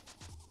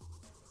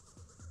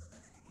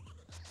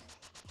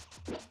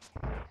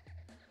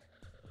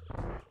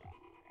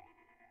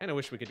 Kinda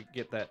wish we could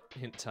get that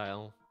hint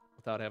tile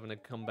without having to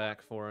come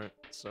back for it.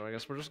 So I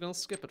guess we're just gonna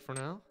skip it for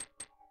now.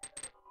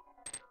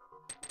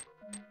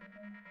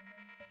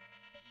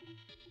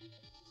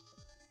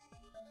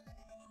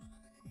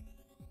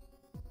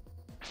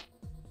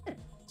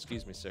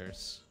 Excuse me,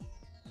 sirs.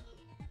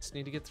 Just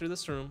need to get through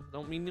this room.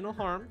 Don't mean you no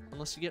harm,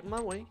 unless you get in my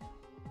way.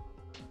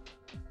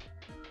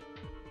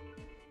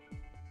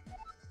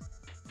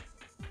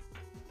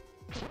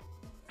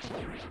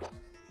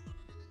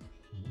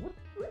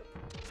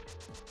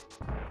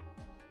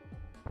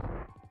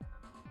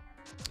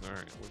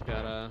 Alright, we've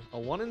got a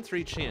 1 in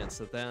 3 chance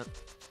that that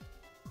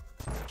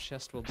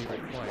chest will be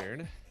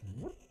required.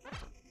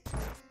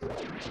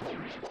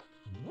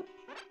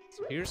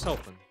 So here's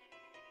hoping.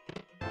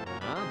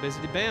 Ah, busy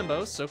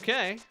bambos,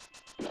 okay.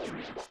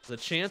 The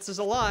chance is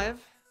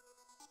alive.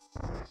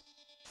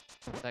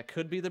 That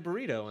could be the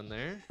burrito in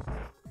there.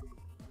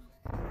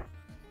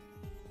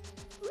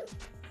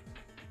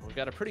 We've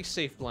got a pretty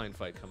safe blind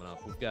fight coming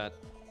up. We've got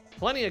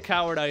plenty of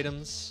coward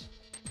items,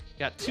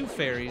 got 2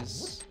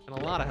 fairies, and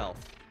a lot of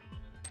health.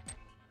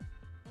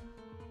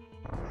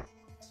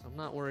 So I'm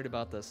not worried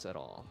about this at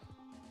all.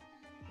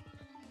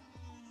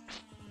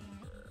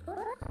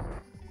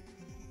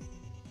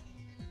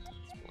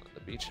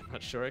 Beach. I'm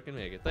not sure I can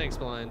make it. Thanks,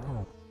 Blind.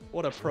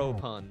 What a pro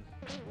pun.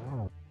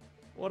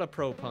 What a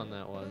pro pun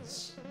that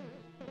was.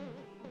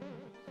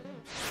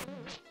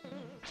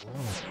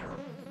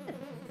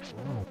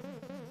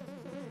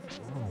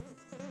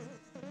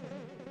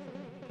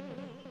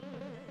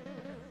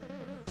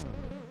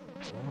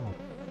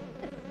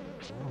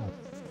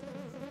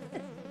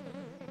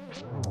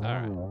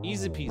 Alright,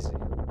 easy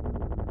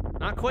peasy.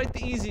 Not quite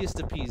the easiest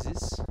of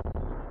peasies,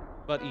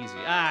 but easy.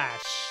 Ah,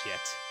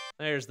 shit.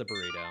 There's the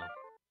burrito.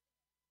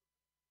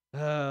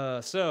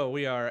 So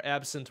we are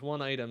absent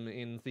 1 item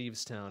in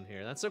Thieves Town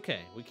here. That's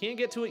okay. We can't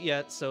get to it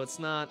yet, so it's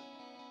not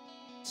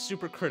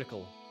super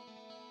critical.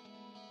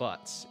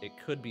 But it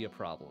could be a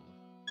problem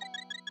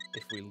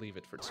if we leave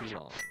it for too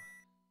long.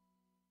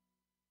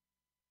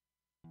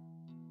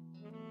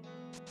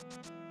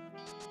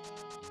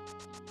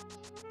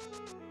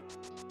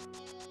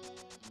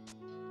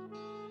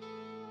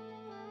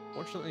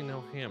 Fortunately,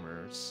 no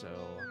hammer, so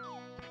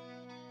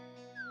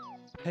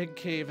Peg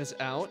Cave is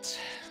out.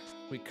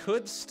 We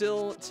could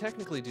still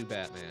technically do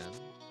Batman.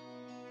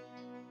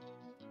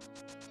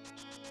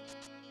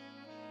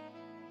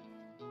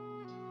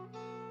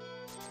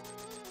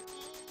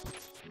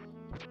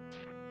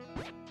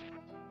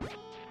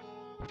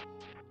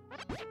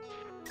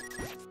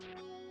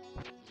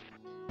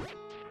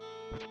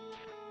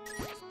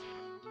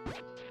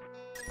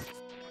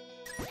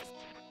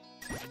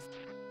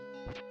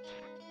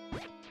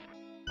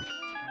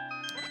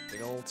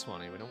 Big old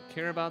 20. We don't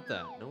care about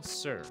that. No,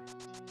 sir.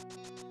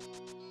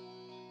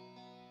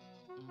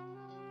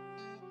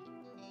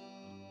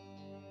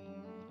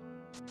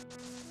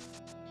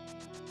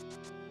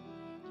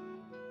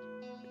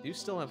 We do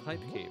still have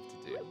Hype Cave to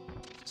do.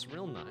 It's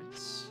real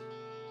nice.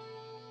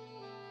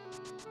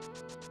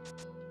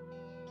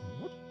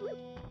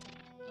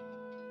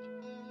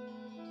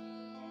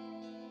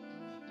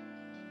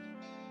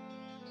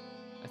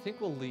 I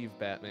think we'll leave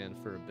Batman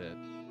for a bit,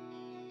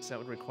 because that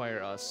would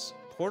require us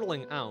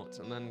portaling out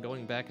and then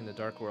going back into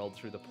Dark World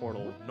through the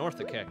portal north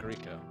of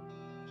Kakariko.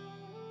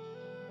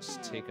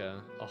 Just take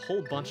a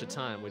whole bunch of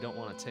time we don't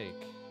want to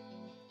take.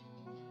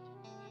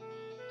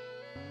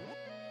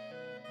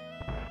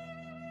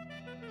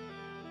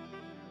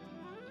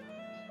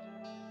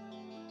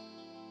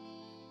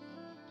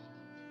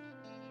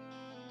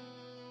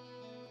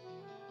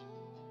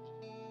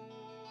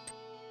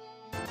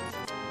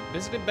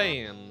 Visited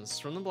bands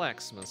from the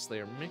blacksmiths. They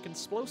are making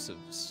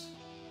explosives.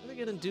 What are they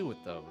gonna do with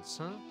those,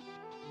 huh?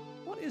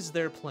 What is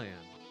their plan?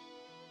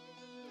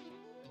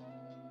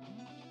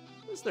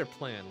 What is their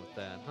plan with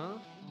that, huh?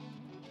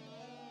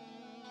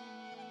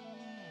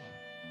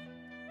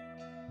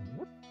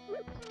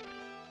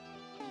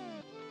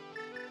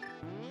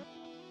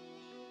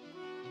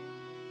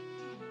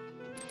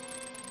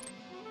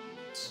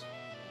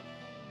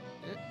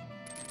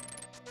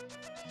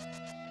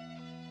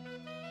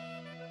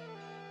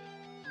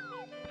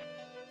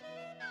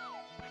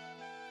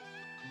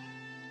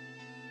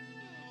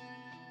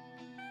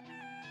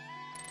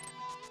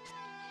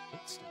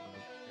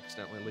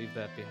 Accidentally leave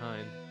that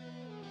behind.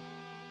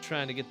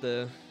 Trying to get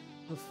the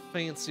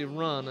fancy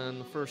run on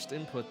the first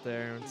input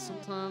there, and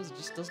sometimes it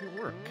just doesn't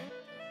work.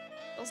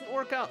 Doesn't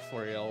work out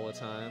for you all the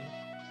time.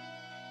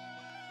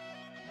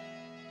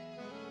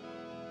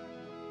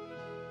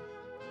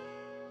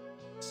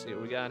 Let's see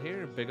what we got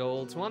here. Big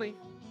old 20.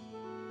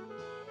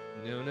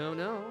 No, no,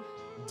 no.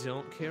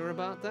 Don't care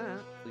about that.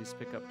 Please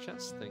pick up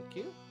chest. Thank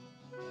you.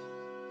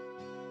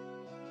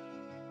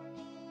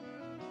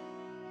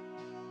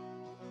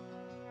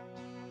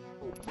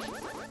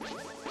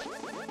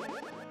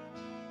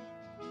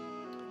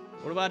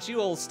 What about you,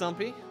 old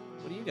Stumpy?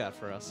 What do you got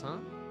for us, huh?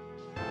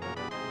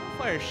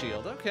 Fire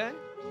shield, okay.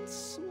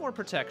 Some more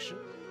protection.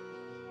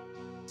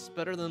 It's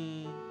better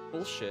than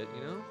bullshit,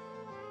 you know?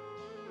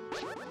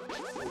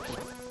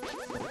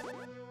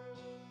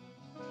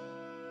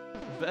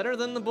 Better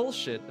than the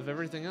bullshit of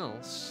everything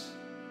else.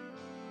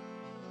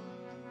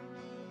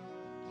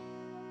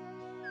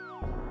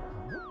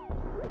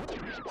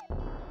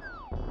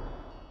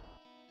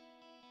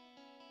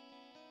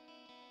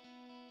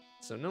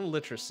 So no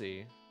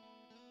literacy.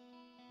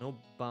 No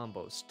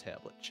Bombos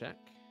tablet check.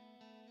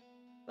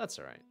 That's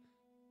all right.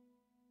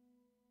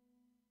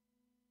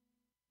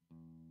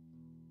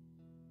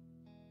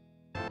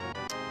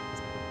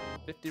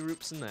 $50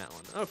 rupees in that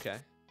one. Okay.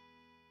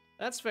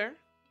 That's fair.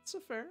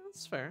 That's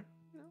fair.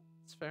 Yeah,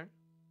 that's fair.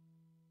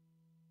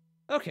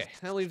 Okay,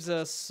 that leaves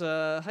us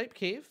Hype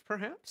Cave,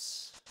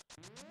 perhaps.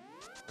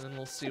 And then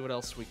we'll see what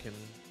else we can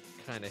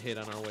kind of hit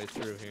on our way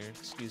through here.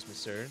 Excuse me,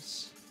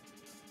 sirs.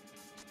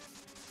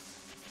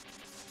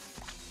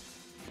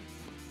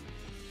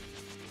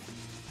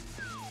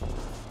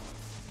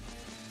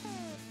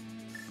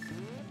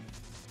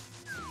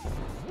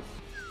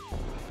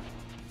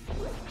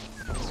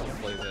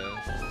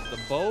 The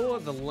bow,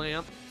 the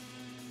lamp,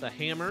 the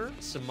hammer,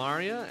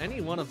 Samaria,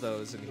 any one of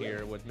those in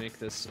here would make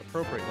this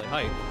appropriately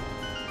hype.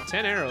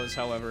 10 arrows,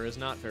 however, is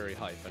not very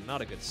hype and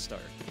not a good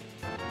start.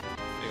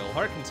 Big old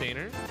heart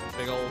container,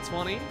 big old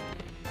 20,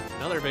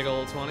 another big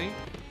old 20,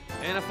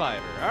 and a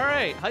 5er. All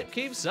right, Hype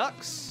Cave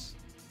sucks.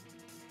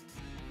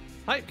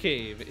 Hype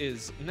Cave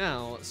is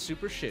now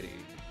super shitty.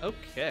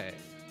 Okay.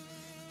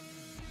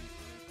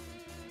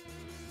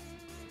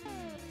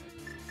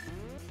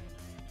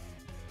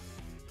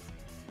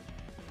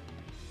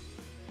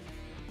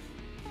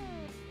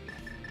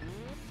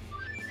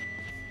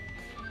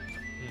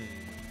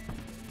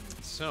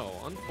 So,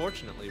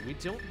 unfortunately, we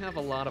don't have a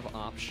lot of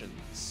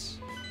options.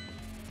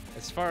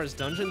 As far as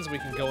dungeons we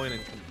can go in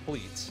and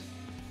complete,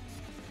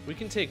 we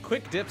can take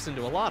quick dips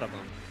into a lot of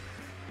them.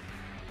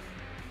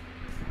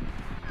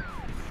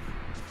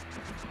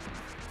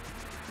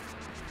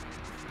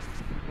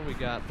 What we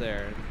got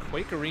there?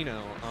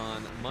 Quakerino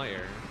on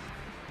Meyer.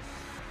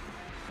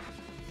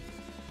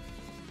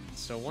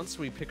 So once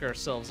we pick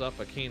ourselves up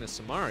a Cane of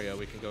Samaria,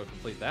 we can go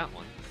complete that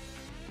one.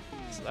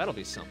 So that'll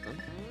be something.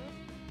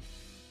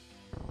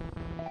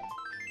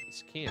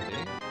 Candy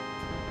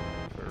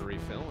for a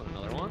refill and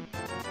another one.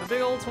 A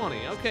big old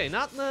 20. Okay,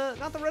 not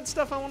the red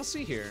stuff I want to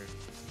see here.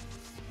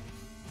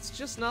 It's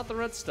just not the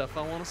red stuff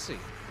I want to see.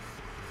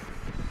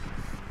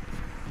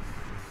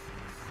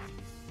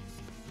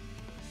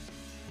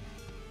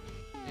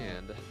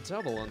 And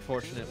double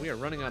unfortunate, we are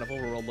running out of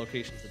overworld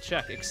locations to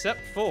check,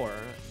 except for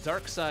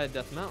Darkside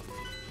Death Mountain.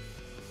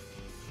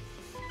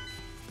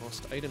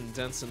 Most item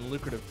dense and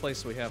lucrative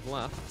place we have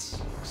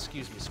left.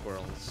 Excuse me,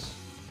 squirrels.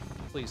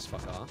 Please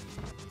fuck off.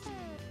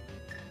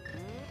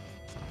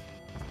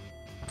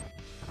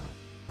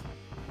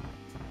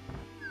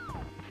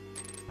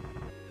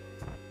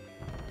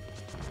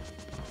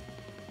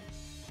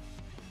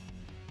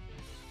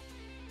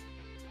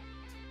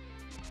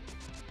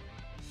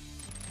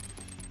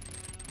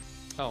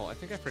 Oh, I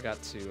think I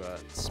forgot to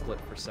split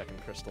for second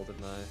crystal,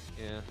 didn't I?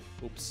 Yeah,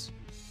 oops.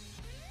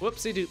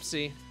 Whoopsie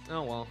doopsie.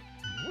 Oh well.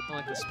 Not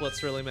like the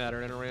splits really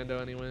matter in a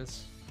rando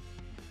anyways.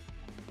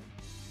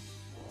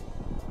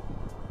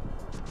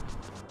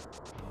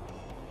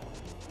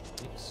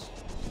 Oops.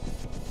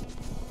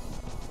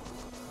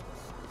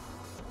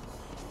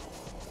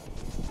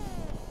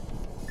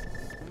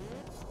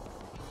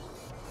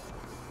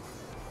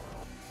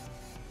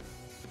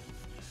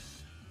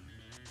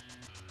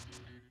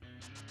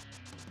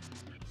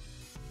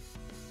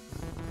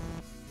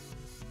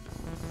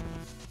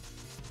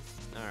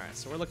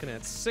 So we're looking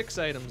at 6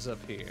 items up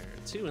here.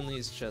 2 in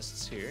these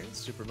chests here,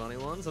 Super Bunny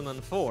ones, and then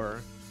 4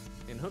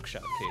 in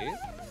Hookshot Cave.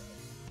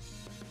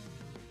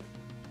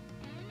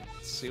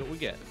 see what we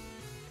get.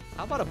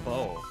 How about a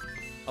bow?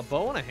 A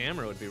bow and a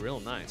hammer would be real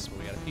nice. But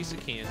we got a piece of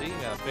candy,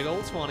 we got a big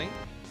old 20.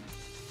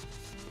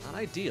 Not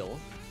ideal.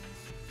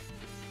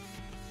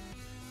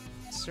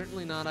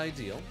 Certainly not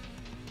ideal.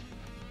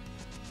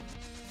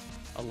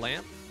 A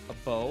lamp, a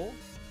bow,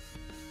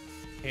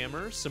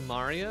 hammer,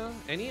 Samaria,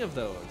 any of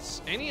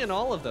those. Any and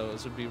all of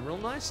those would be real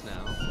nice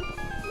now.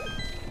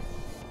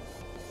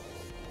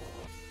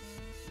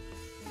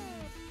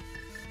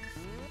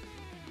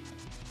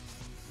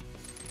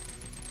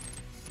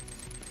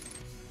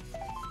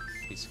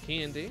 Piece of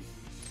candy.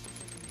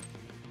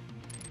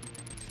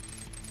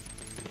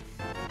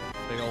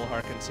 Big old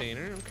heart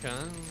container, okay,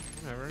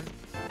 whatever.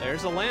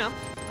 There's a lamp,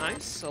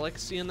 nice, I like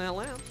seeing that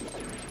lamp.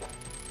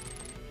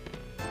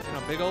 And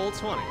a big old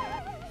 20.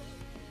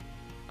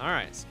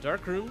 Alright, so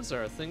dark rooms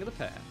are a thing of the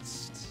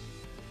past.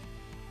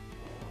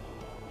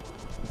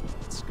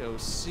 Let's go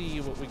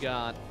see what we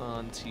got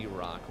on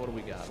T-Rock. What do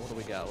we got? What do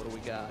we got? What do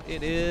we got?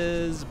 It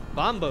is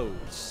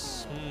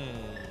Bombos.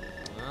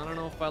 I don't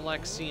know if I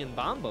like seeing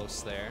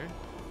Bombos there.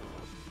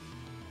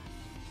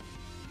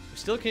 We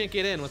still can't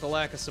get in with a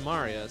lack of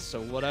Samaria,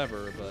 so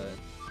whatever, but...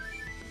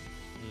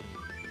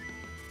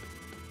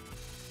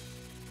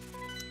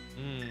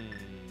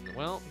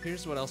 Well,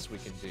 here's what else we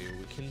can do.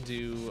 We can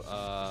do, we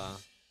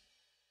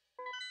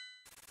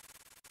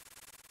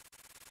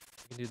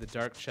can do the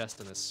dark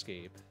chest and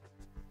escape.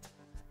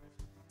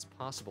 It's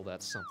possible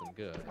that's something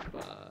good,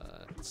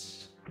 but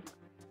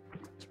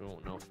we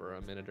won't know for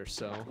a minute or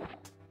so.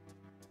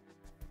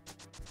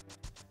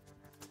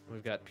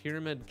 We've got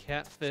Pyramid,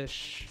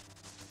 Catfish,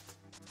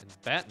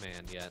 and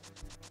Batman yet.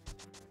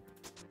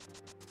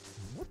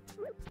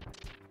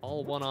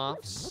 All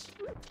one-offs.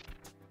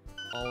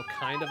 All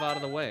kind of out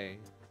of the way.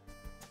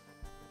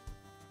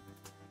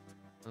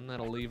 And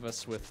that'll leave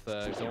us with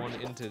going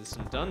into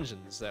some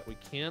dungeons that we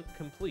can't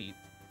complete.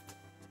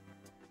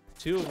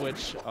 2 of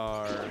which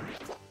are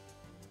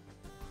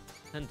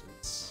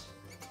pendants.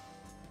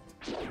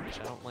 Which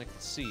I don't like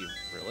to see,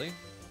 really.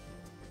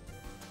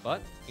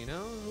 But, you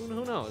know,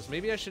 who knows?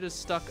 Maybe I should have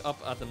stuck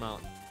up at the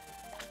mountain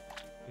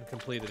and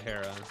completed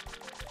Hera,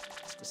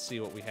 just to see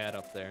what we had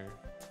up there.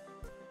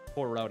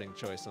 Poor routing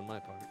choice on my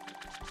part.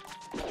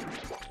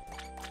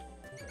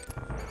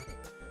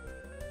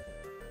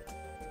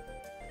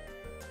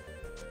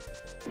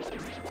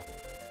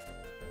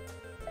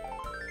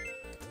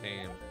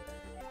 Damn.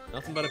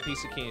 Nothing but a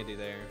piece of candy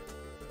there.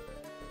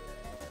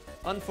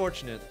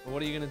 Unfortunate, but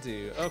what are you gonna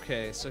do?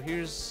 Okay, so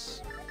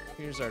here's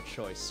our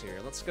choice here.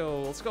 Let's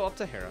go up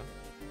to Hera.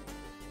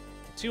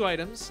 2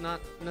 items, not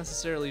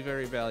necessarily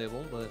very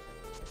valuable, but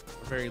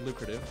very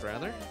lucrative,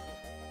 rather.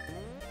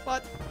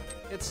 But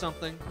it's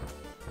something.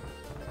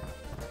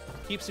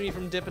 Keeps me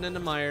from dipping into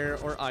mire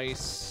or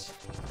ice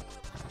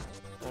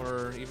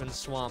or even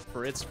swamp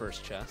for its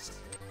first chest.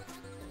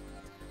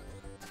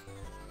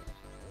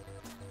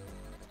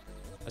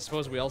 I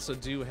suppose we also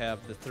do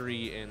have the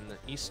 3 in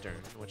Eastern,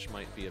 which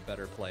might be a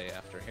better play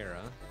after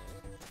Hera.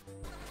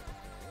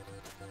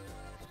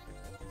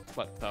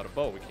 But without a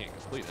bow, we can't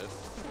complete it.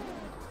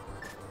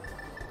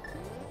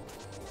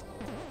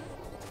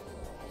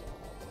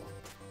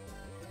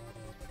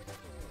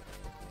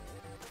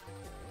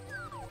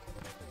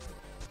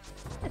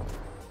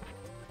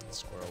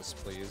 Squirrels,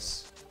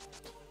 please.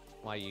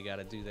 Why you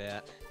gotta do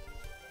that?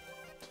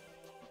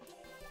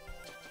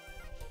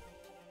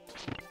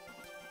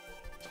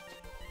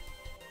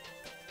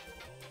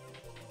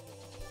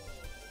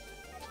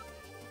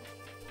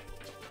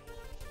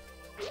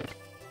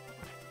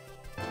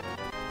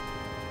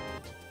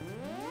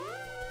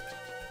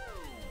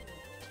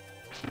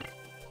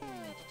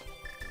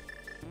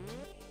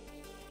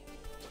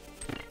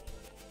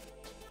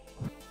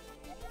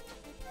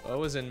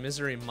 Bo is in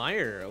Misery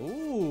Mire.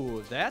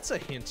 Ooh, that's a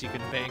hint you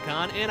can bank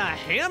on. And a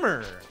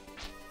hammer!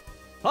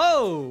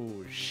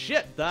 Oh,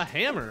 shit, the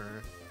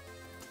hammer.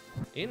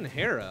 In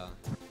Hera,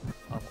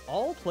 of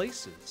all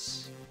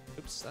places.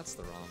 Oops, that's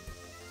the wrong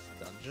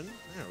dungeon.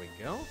 There we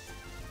go.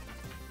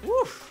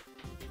 Woof!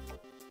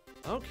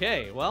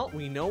 Okay, well,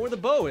 we know where the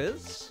bow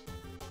is.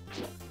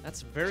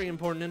 That's very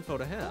important info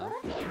to have.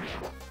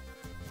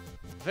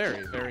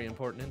 Very, very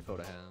important info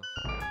to have.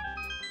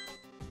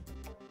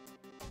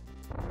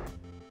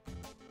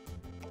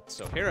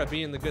 So Hera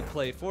being the good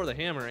play for the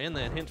hammer and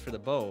that hint for the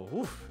bow.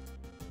 Oof.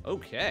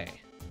 Okay.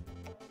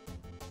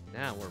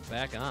 Now we're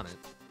back on it.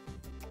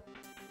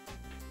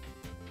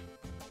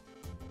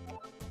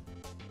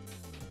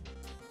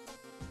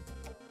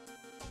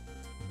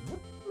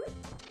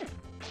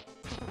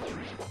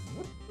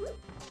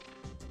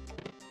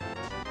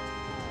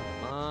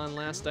 Come on,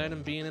 last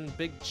item being in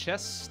big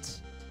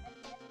chest.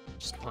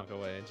 Just walk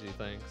away, gee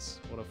thanks.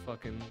 What a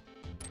fucking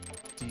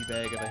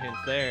D-bag of a hint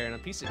there, and a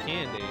piece of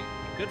candy.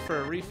 Good for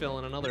a refill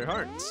and another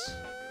heart.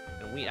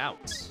 And we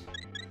out.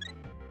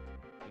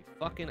 We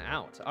fucking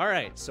out.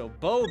 Alright, so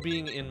bow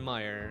being in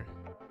mire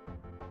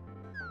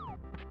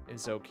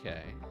is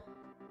okay.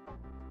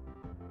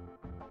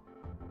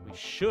 We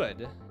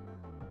should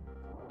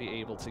be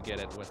able to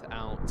get it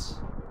without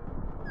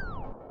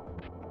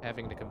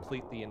having to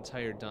complete the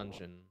entire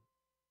dungeon.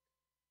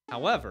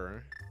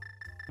 However,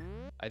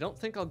 I don't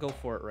think I'll go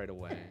for it right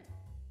away.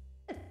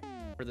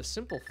 For the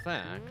simple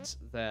fact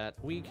that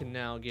we can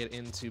now get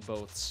into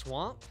both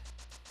swamp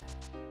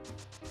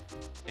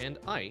and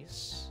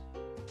ice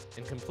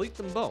and complete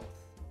them both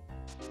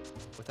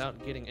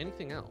without getting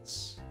anything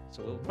else.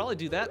 So we'll probably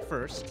do that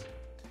first.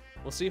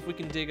 We'll see if we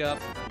can dig up,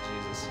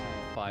 oh Jesus,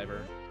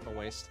 fiber, a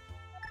waste.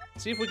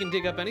 See if we can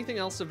dig up anything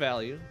else of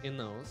value in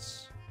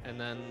those, and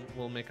then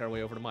we'll make our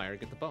way over to Mire,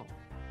 get the bow.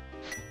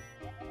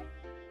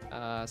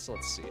 So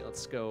let's see,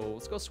 let's go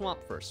swamp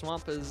first.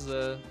 Swamp is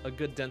a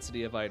good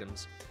density of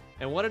items.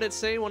 And what did it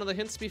say, one of the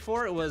hints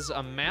before? It was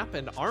a map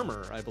and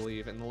armor, I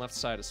believe, in the left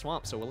side of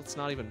swamp, so let's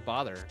not even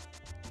bother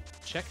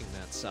checking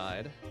that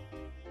side.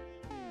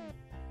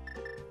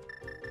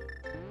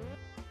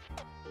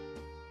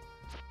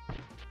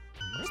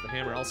 The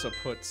hammer also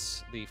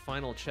puts the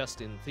final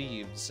chest in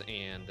Thieves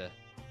and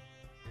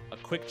a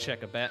quick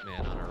check of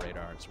Batman on our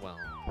radar as well.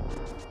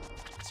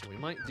 So we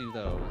might do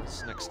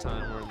those next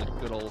time we're in the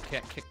good old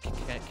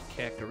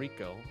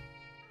Kakariko.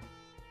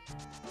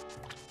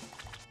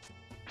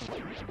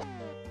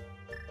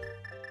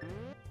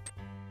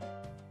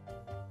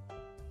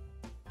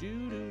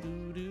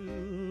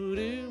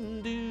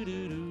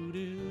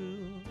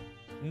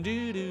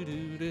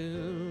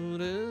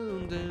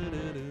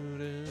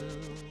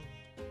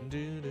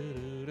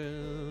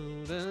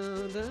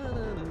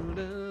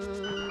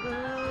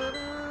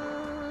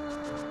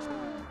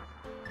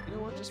 You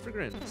know what, just for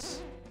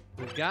grins.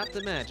 We've got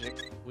the magic.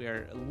 We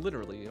are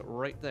literally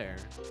right there.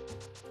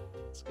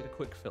 Let's get a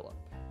quick fill up.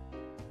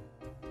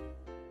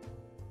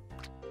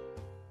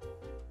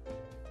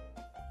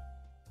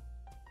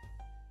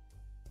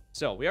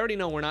 So, we already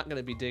know we're not going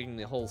to be digging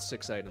the whole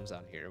 6 items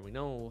out here. We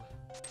know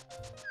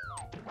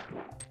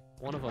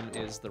one of them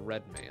is the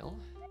red mail.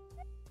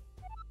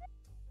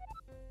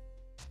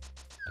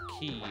 A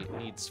key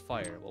needs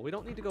fire. Well, we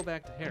don't need to go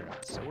back to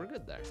Harrods, so we're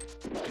good there.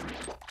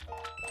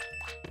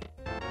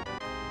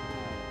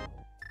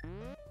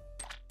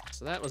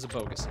 So that was a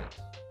bogus hint.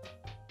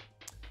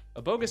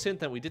 A bogus hint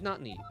that we did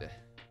not need.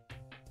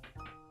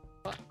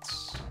 But,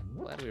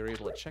 glad we were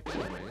able to check it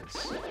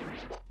anyways.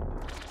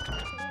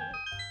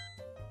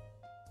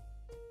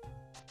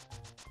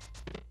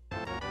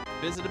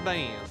 Visited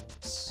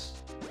bands.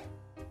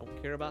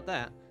 Don't care about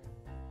that.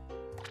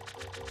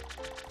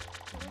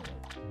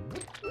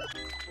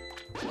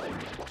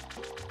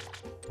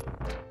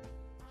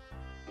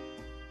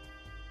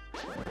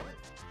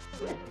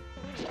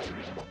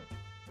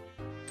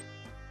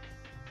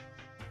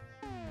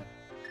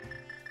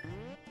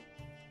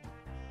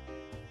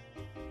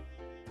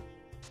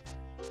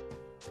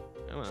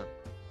 Come on.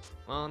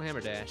 Come on, hammer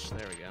dash.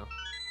 There we go.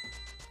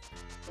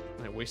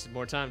 I wasted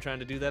more time trying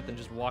to do that than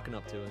just walking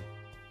up to it.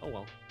 Oh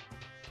well.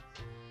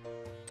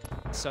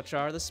 Such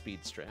are the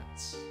speed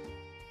strats.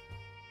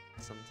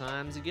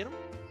 Sometimes you get them,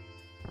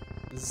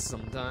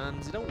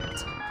 sometimes you don't.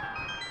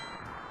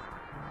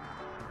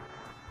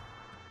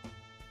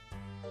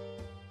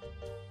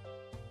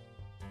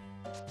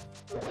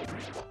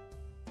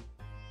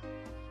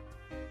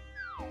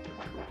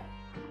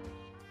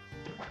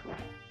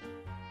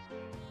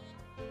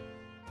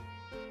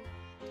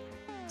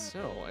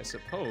 So, I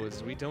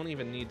suppose we don't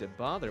even need to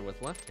bother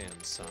with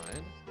left-hand side.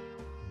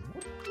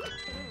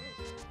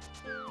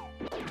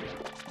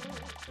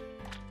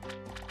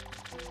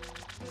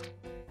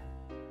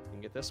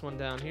 Get this one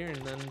down here and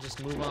then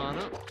just move on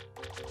up.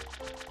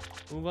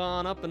 Move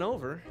on up and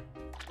over.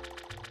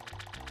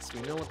 So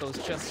we know what those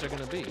chests are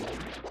gonna be. Big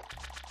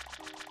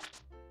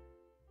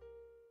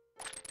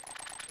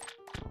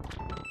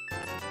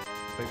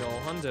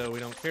ol' hundo we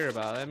don't care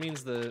about. That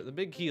means the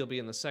big key will be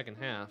in the second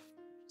half.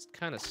 It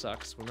kinda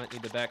sucks. We might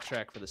need to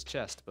backtrack for this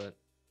chest, but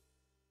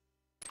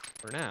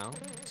for now,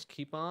 just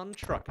keep on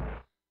trucking.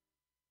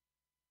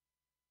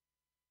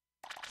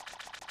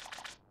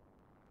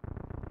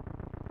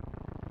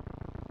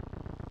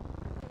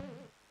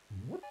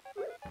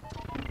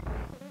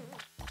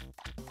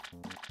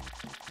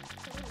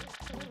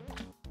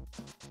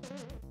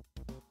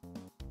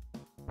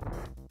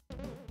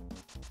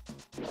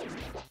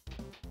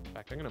 In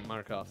fact, I'm gonna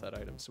mark off that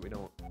item so we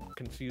don't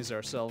confuse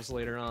ourselves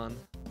later on.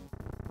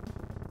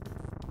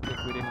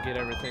 Think we didn't get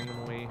everything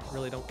and we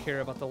really don't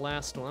care about the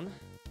last one.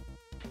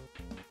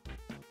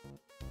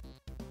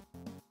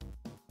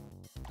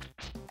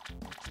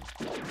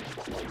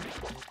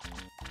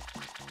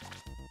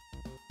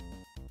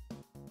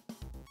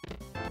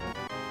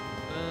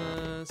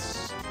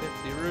 That's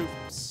 50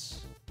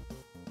 roots.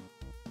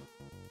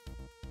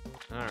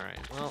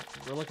 Alright, well,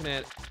 we're looking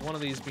at one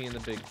of these being the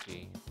big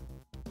key.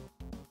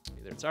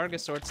 Either it's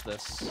Argus or it's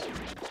this.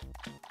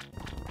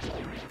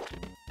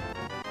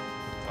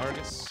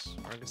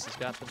 Argus has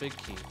got the big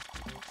key.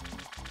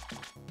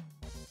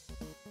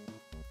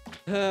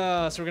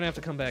 So we're gonna have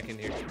to come back in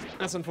here.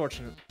 That's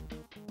unfortunate.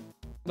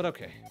 But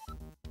okay.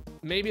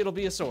 Maybe it'll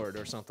be a sword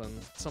or something.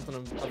 Something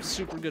of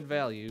super good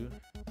value.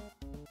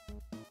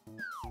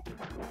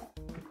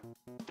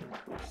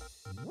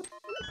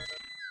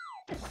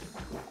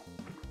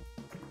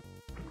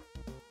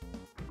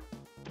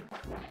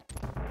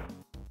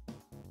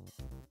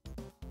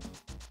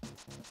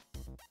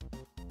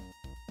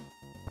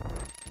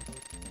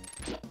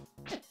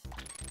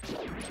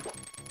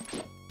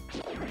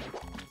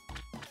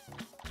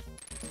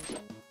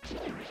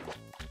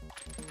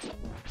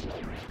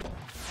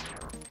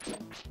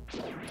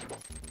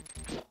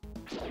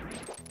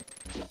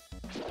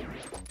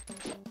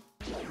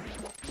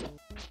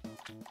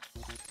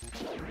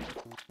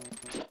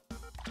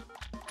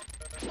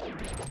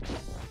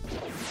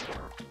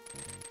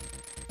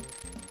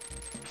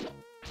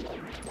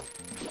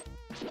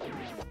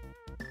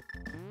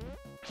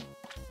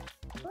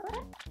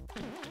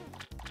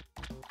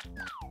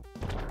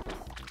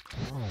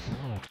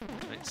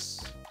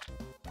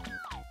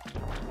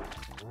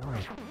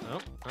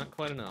 Not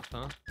quite enough,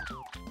 huh?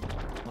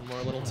 One more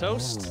little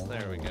toast.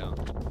 There we go.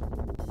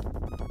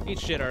 Eat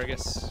shit,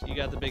 Argus. You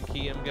got the big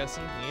key, I'm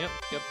guessing.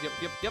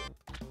 Yep.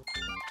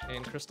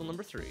 And crystal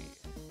number 3.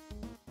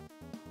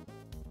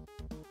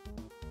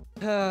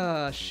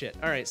 Ah, shit.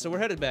 Alright, so we're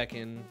headed back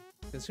in,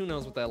 because who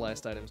knows what that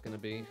last item's gonna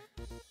be.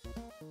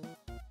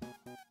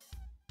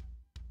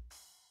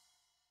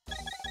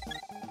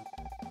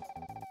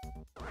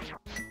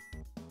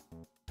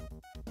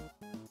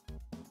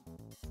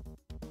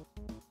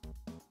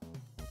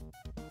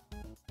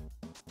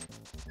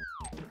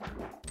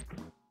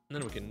 And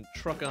then we can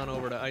truck on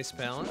over to Ice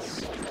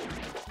Palace.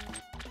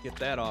 Get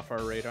that off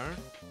our radar.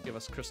 Give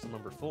us crystal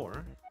number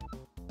 4.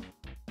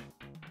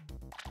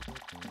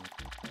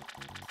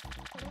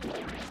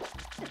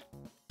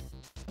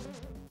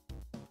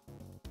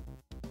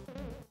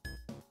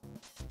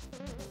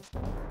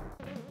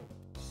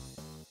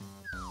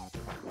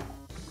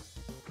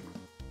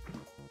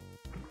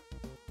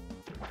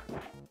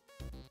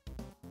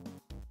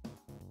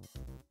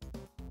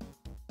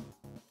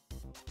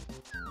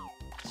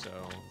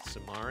 So,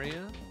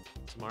 Samaria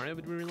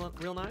would be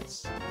real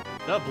nice.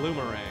 The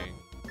Bloomerang.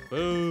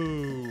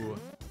 Boo!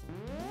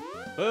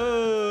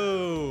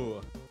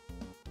 Boo!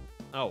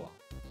 Oh well.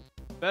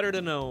 Better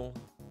to know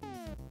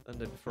than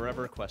to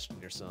forever question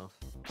yourself.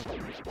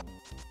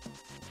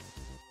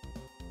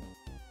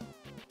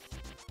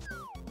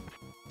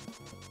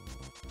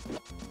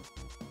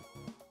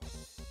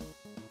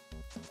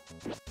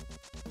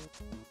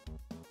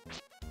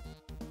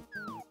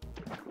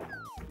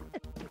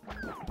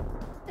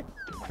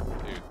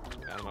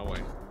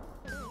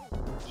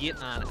 Get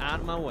on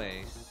out of my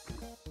way.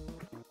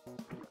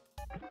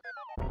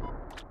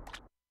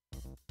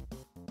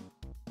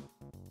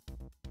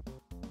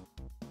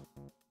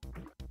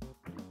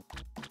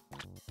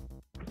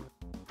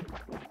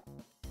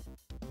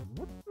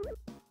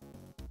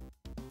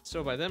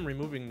 So by them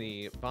removing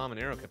the bomb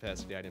and arrow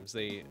capacity items,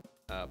 they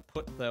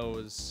put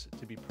those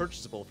to be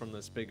purchasable from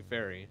this big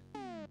ferry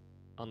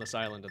on this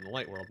island in the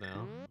light world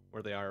now,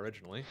 where they are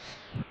originally.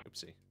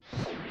 Oopsie.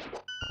 Maybe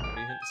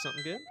hint to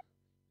something good?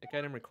 That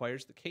item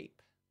requires the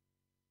cape.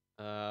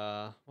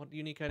 What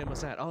unique item was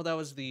that? Oh, that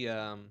was the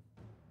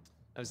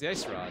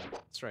ice rod.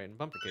 That's right, in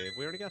Bumper Cave.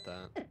 We already got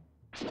that.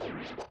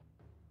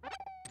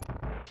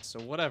 So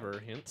whatever,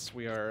 hints,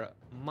 we are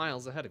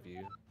miles ahead of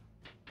you.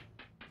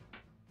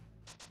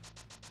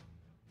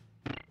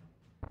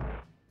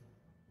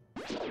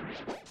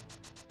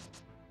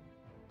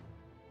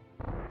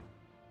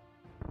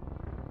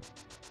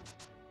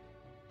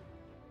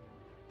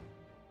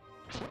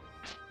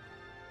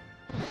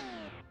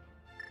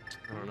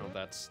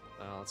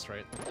 That's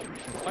right.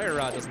 Fire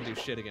Rod doesn't do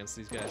shit against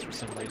these guys for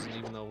some reason,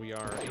 even though we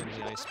are in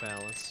the Ice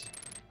Palace.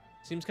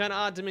 Seems kind of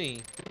odd to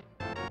me,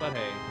 but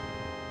hey.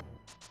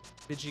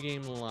 Video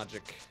game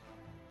logic.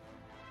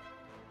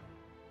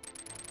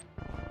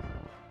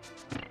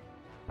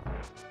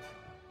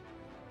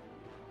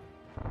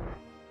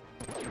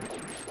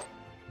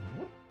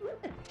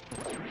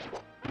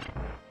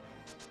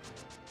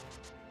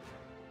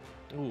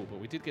 Ooh, but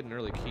we did get an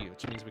early key,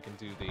 which means we can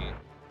do the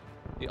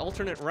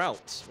alternate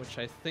route, which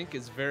I think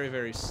is very,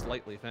 very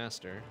slightly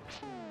faster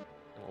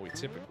than what we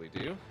typically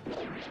do. I'm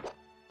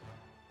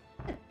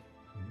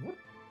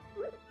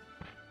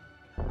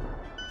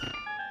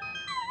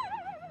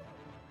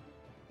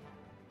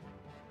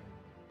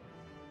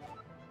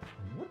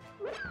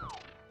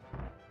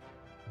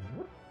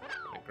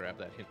gonna grab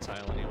that hint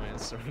tile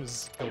anyways, so we'll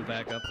just go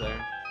back up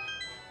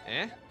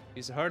there.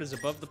 Piece of heart is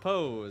above the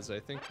pose. I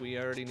think we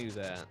already knew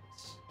that.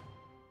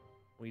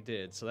 We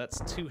did, so that's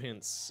 2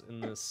 hints in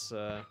this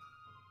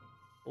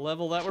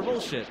level that were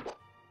bullshit.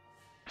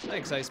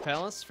 Thanks, Ice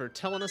Palace, for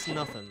telling us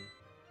nothing.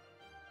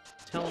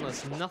 Telling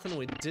us nothing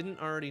we didn't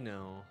already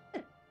know.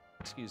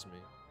 Excuse me.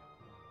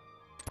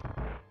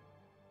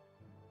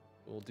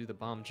 We'll do the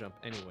bomb jump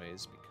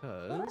anyways,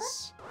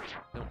 because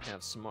I don't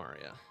have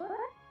Samaria.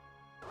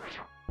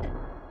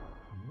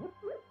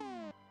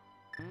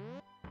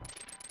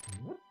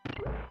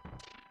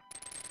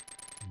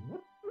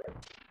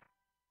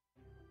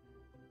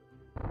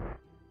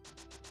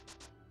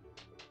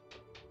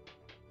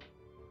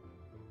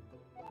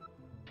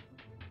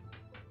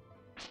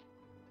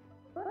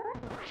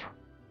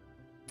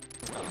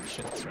 Oh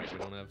shit, that's right, we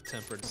don't have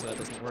tempered, so that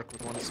doesn't work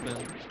with one spin.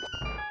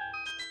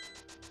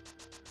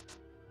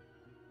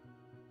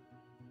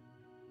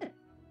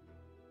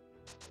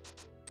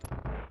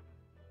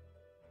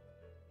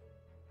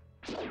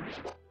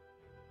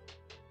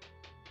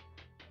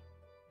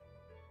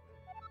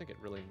 I think it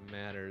really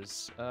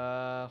matters.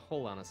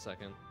 Hold on a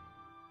second.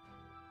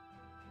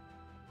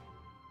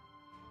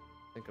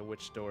 Think of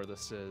which door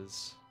this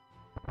is.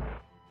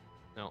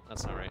 No,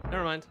 that's not right.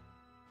 Never mind.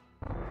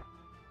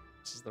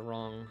 This is the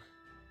wrong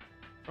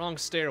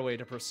stairway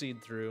to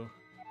proceed through.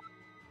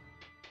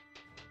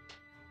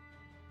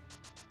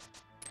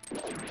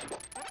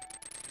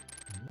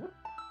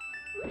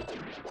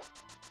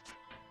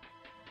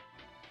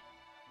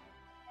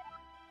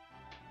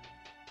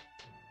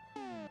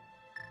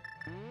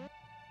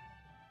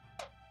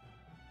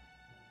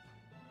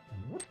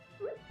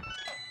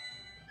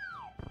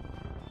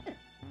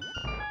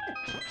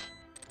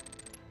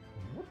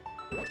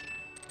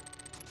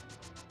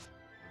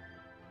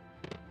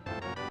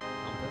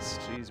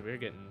 Jeez, we're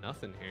getting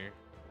nothing here.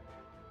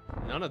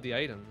 None of the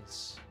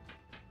items.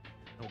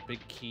 No big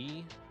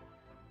key.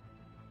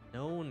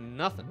 No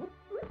nothing.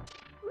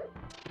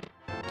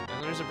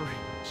 And there's a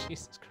burrito.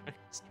 Jesus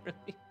Christ,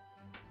 really?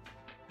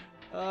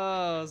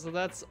 Oh, so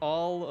that's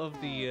all of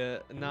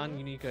the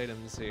non-unique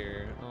items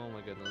here. Oh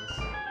my goodness.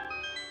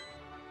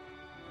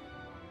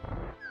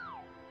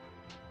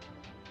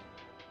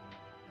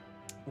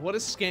 What a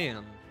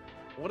scam.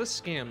 What a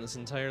scam this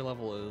entire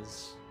level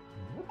is.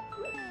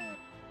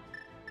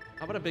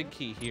 How about a big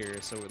key here,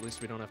 so at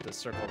least we don't have to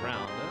circle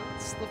around?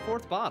 It's the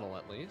 4th bottle,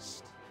 at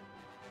least.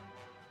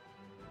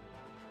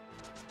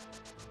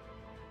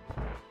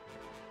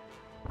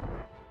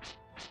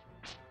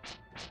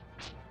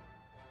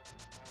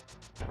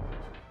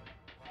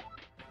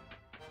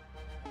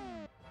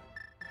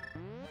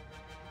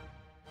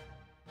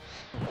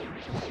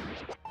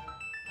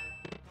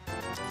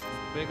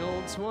 Big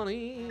old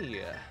 20.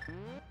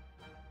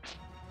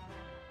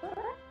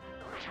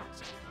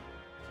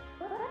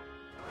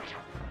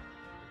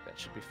 That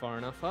should be far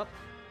enough up.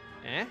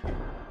 Eh?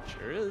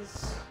 Sure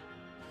is.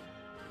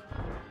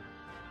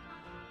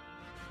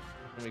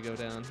 And we go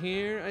down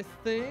here, I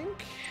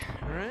think.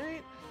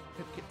 Right?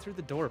 Get through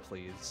the door,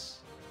 please.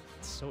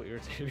 It's so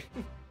irritating.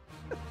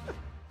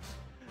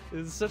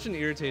 It's such an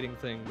irritating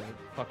thing,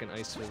 fucking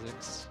ice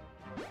physics.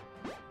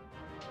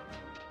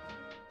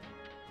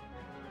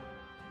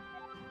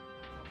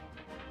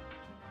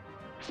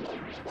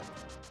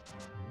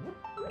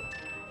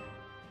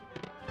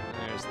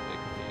 There's the big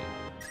key.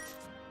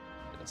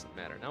 It doesn't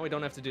matter. Now we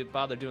don't have to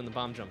bother doing the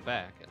bomb jump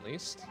back, at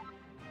least.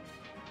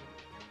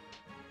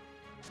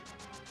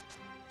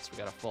 So we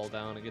gotta fall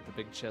down and get the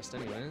big chest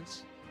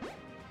anyways.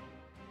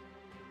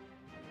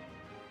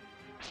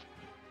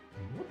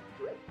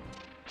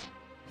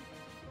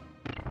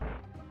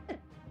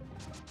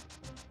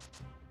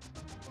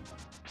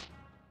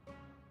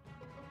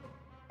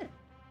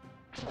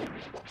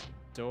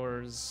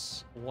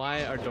 Doors.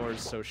 Why are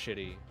doors so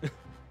shitty?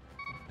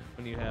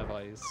 When you have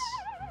ice.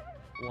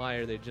 Why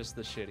are they just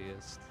the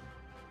shittiest?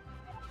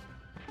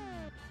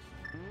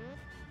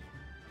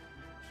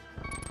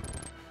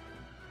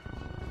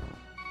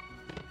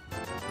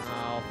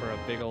 Oh, for a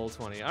big old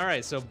 20.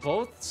 Alright, so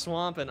both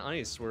swamp and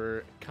ice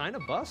were kind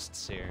of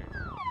busts here.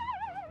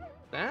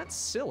 That's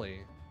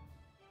silly.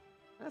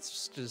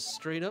 That's just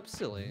straight up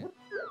silly.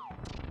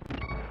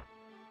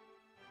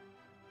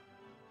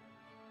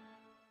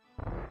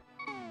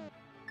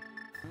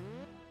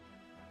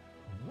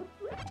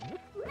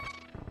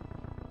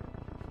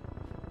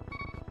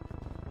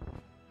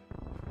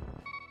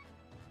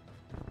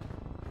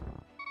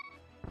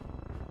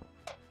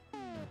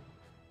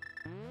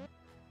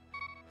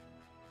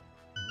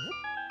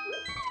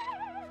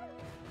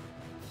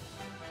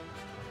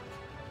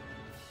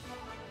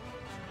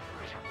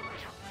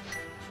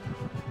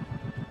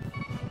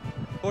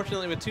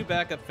 Fortunately, with 2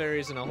 backup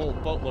fairies and a whole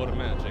boatload of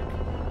magic,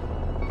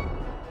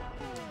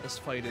 this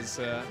fight is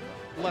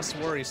less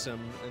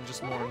worrisome and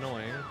just more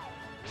annoying.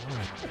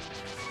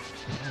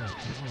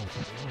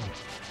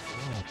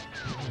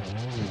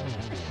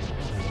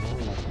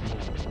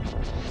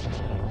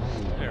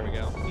 There we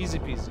go. Easy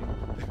peasy.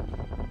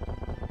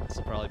 This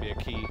will probably be a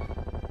key.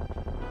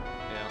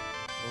 Yeah.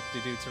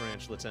 Whoop-de-doo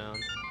Tarantula Town.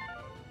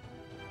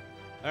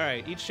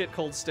 Alright, eat shit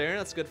cold stare.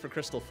 That's good for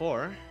Crystal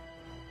 4.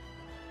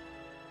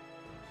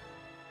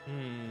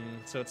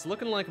 So it's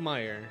looking like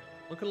Mire.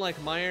 Looking like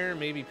Mire,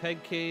 maybe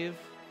Peg Cave.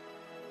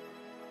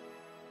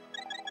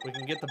 We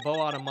can get the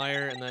bow out of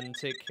Mire and then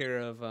take care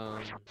of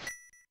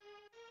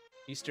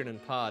Eastern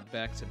and Pod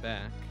back to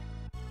back.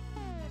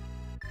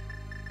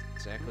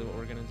 Exactly what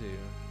we're gonna do.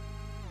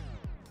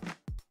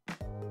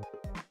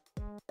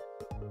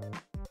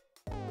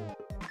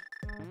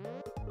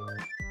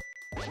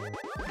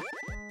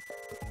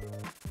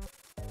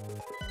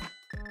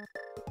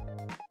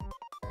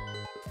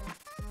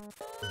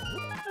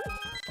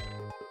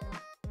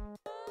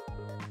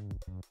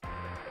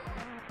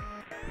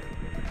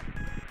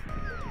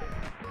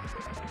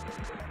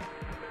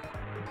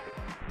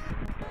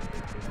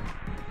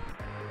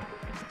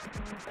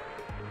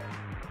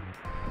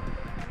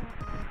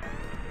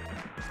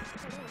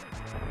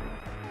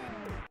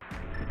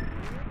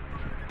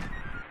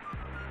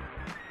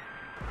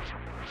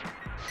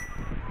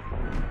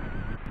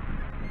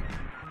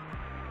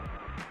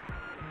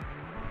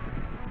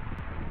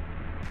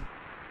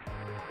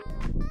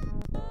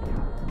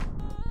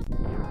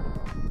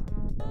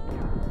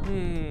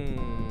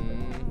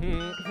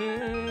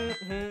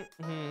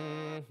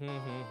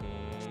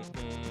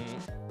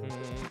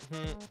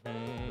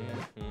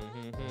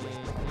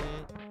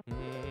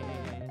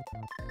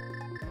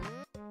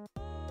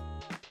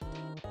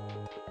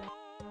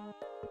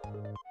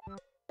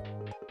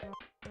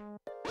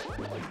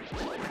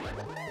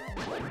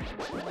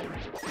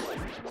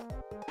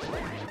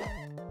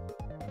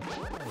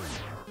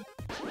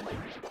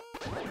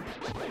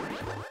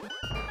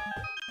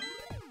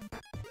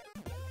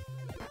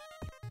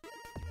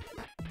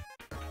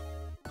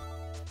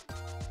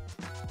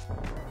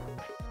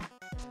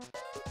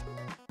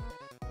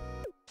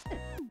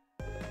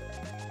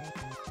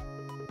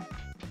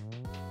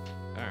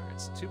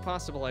 It's 2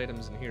 possible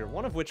items in here,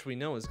 one of which we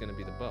know is going to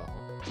be the bow.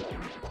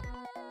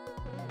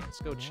 Let's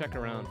go check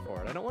around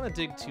for it. I don't want to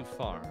dig too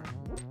far.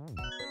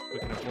 We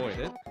can avoid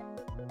it.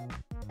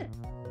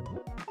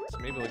 So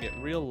maybe we'll get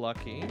real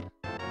lucky.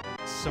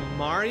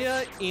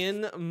 Samaria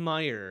in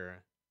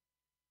Mire.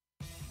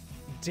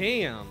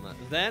 Damn,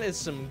 that is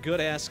some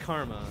good-ass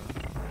karma.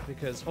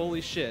 Because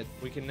holy shit,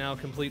 we can now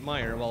complete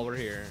Mire while we're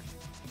here.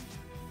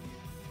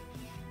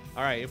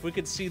 Alright, if we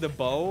could see the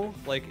bow,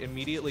 like,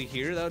 immediately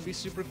here, that would be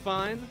super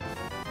fine.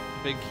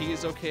 Big key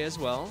is okay as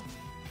well.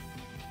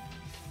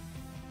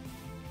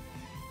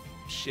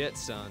 Shit,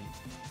 son.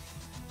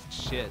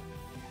 Shit.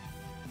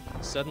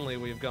 Suddenly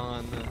we've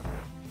gone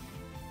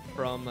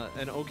from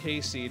an okay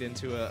seed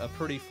into a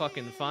pretty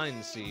fucking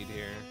fine seed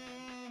here.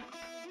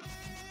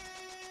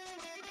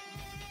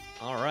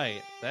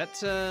 Alright, that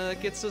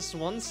gets us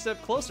 1 step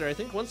closer. I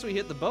think once we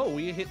hit the bow,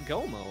 we hit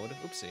go mode.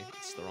 Oopsie,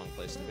 it's the wrong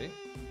place to be.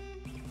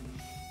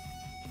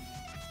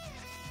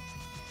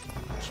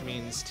 Which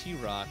means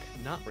T-Rock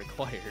not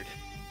required.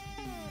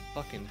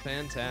 Fucking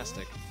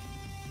fantastic.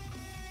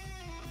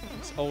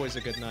 It's always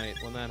a good night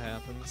when that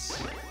happens.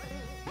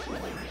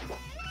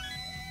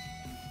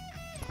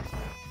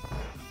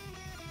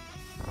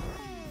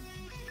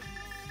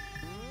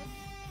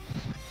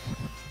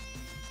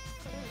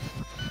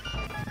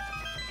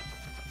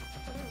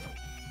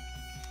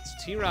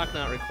 T-Rock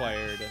not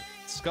required.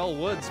 Skull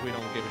Woods we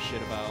don't give a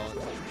shit about.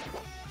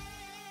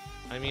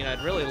 I mean,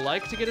 I'd really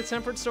like to get a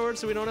Tempered Sword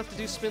so we don't have to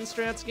do spin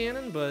strats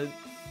Ganon, but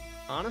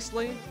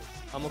honestly,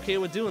 I'm okay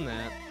with doing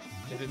that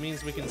if it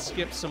means we can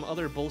skip some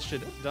other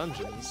bullshit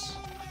dungeons.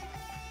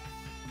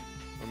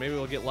 Or maybe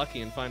we'll get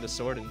lucky and find a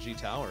sword in G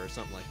Tower or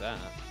something like that.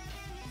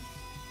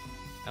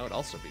 That would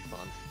also be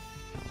fun.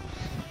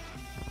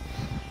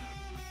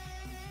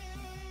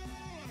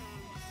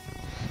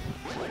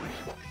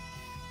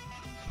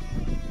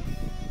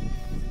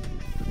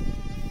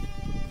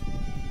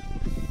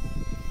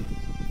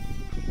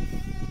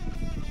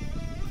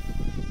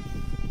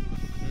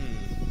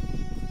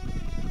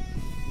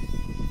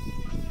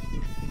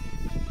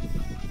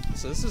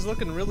 So this is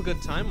looking real good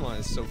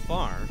time-wise so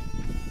far.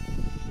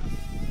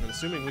 I'm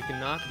assuming we can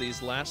knock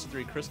these last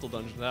 3 crystal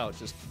dungeons out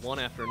just one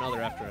after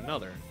another after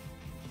another.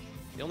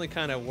 The only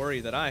kind of worry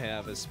that I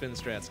have is spin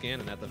strats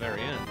Ganon at the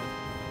very end.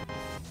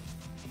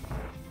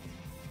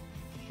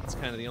 It's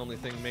kind of the only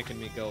thing making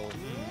me go,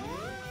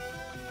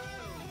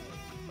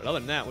 But other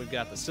than that, we've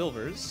got the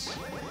silvers.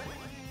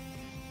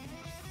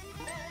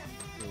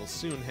 We will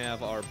soon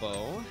have our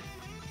bow.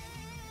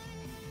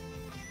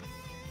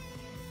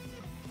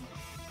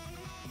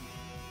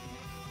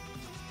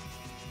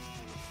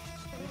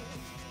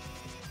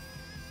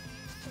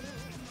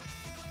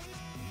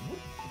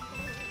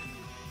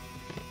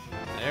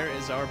 There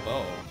is our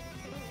bow.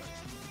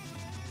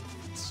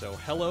 So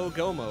hello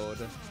go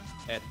mode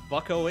at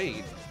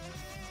 $1.08.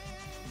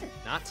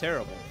 Not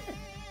terrible.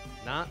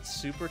 Not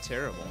super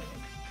terrible.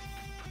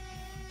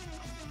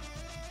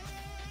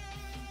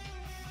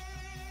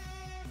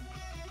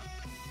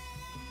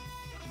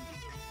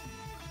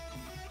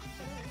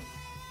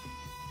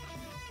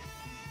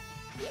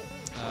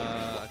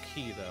 A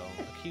key though.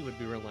 A key would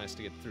be real nice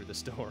to get through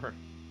this door.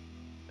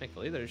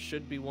 Thankfully there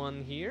should be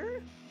one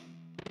here.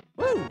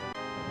 Woo!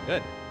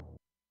 Good.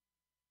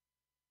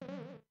 I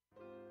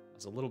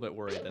was a little bit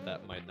worried that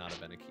that might not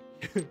have been a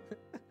key.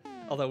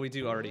 Although we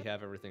do already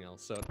have everything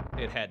else, so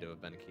it had to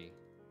have been a key.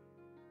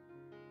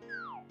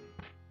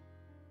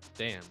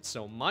 Damn,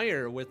 so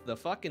Mire with the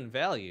fucking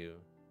value.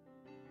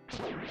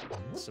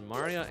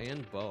 Samaria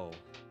and bow.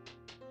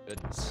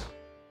 Goodness.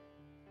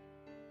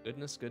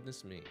 Goodness,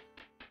 goodness me.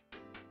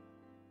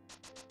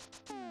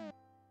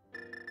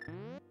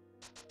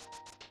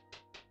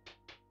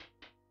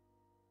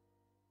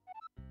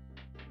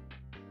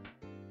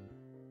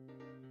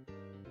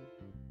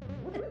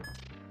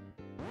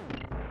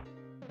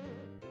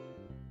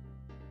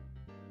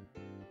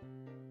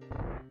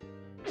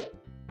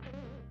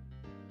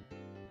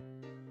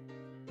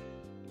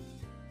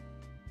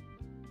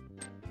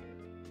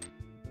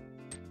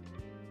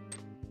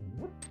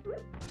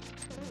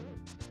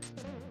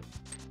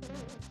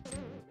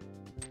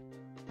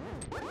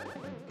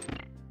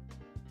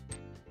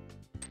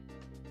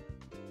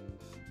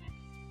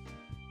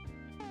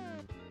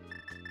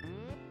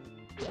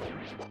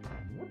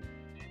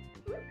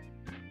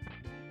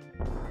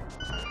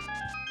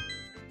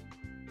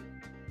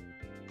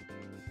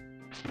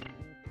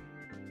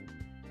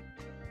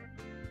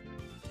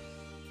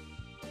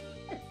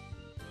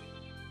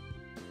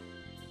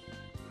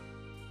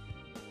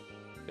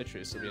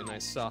 This will be a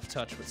nice soft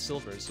touch with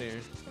silvers here.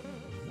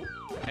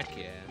 Heck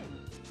yeah.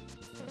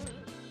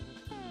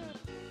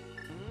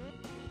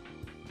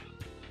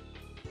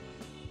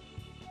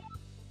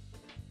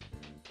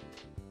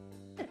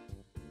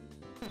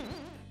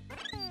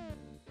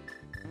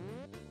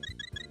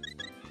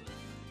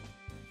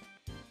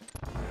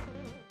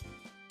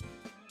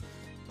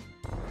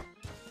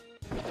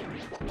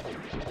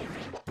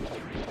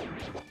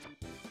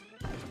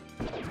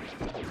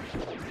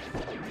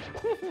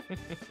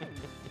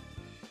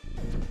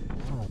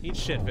 Eat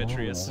shit,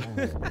 Vitreous.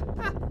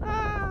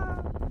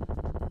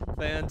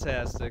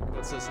 Fantastic.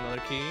 What's this?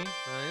 Another key?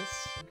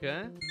 Nice.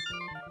 Okay.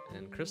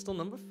 And crystal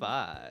number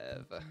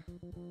 5.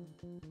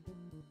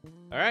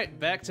 All right,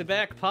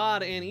 back-to-back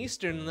pod and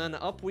Eastern, and then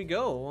up we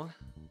go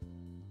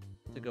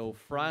to go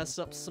fry us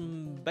up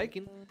some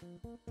bacon.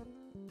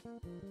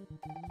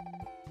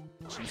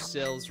 Get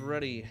yourselves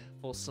ready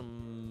for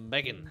some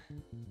bacon.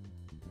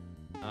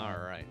 All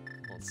right,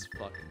 let's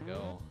fucking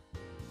go.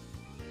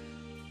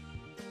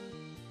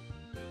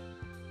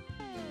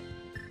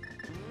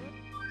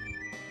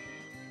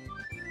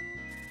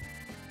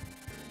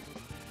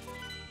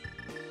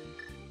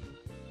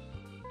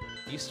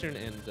 Eastern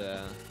and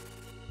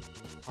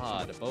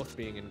Pod both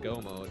being in go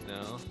mode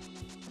now.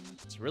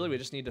 So really we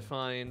just need to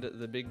find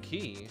the big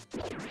key.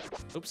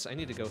 Oops, I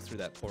need to go through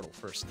that portal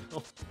first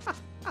though.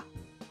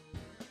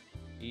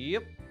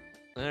 Yep.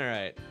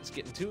 Alright, it's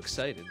getting too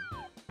excited.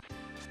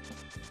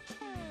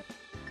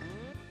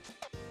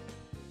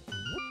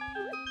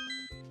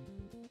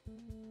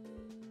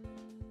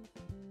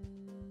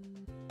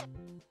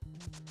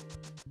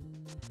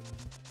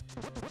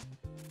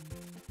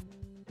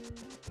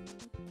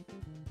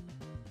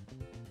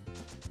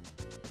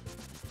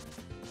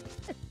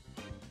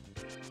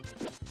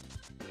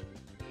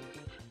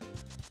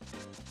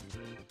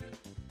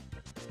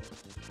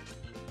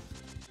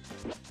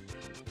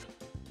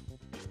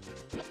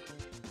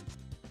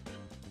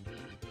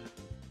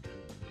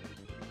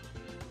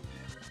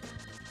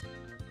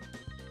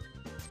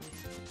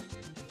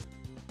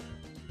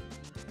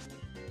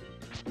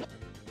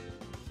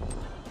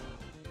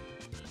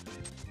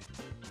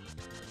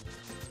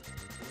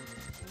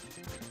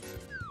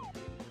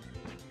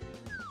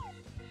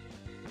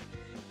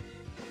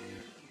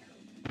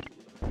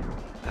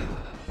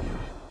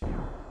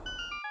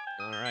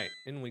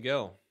 In we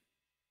go.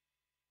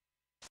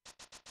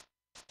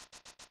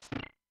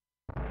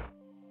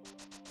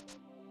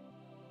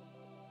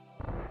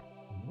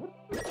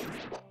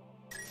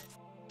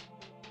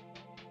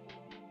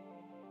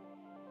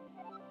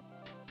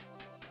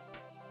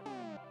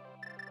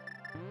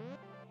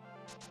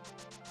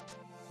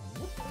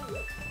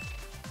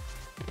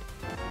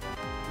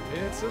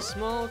 It's a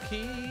small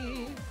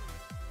key.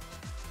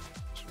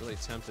 Just really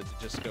tempted to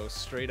just go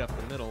straight up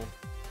the middle.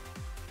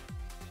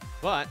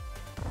 But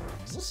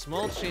there's a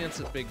small chance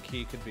that big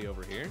key could be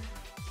over here.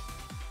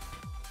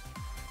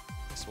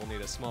 Guess we'll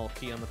need a small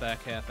key on the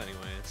back half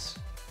anyways.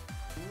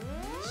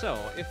 So,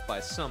 if by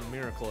some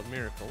miracle of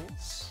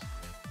miracles...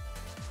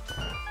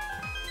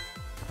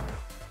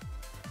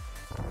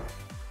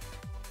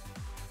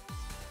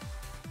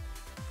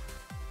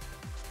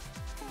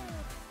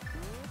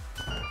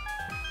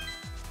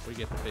 we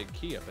get the big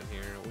key up in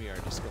here, we are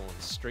just going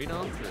straight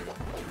on through.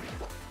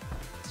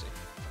 Let's see.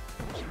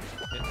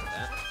 Hit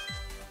that.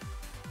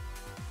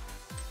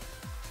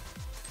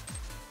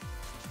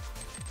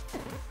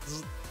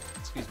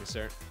 Excuse me,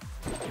 sir.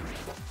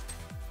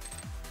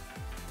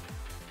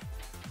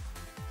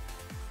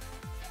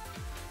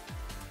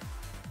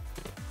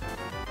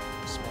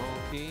 Small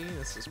key.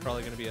 This is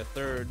probably going to be a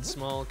third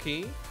small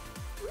key.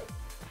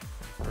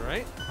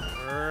 Right.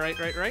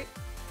 Right.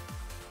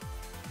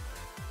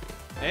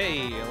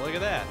 Hey, look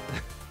at that.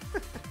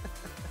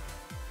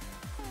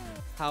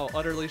 How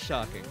utterly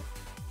shocking.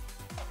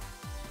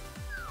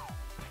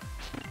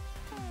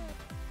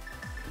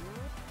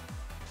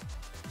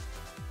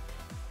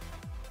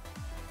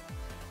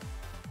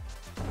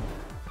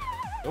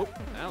 Oh,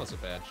 that was a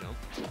bad jump.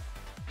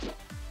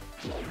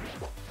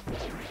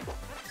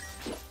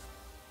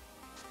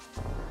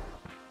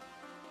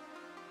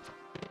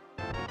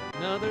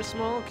 Another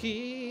small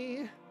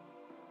key.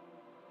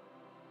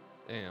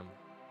 Damn.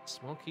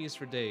 Small keys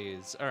for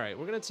days. Alright,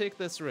 we're gonna take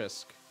this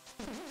risk.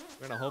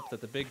 We're gonna hope that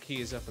the big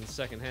key is up in the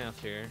second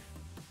half here.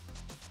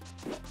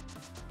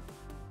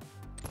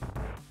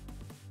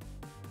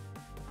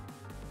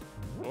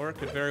 Or it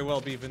could very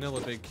well be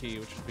vanilla big key,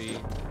 which would be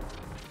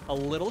a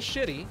little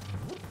shitty.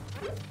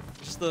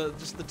 Just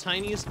the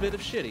tiniest bit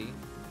of shitty.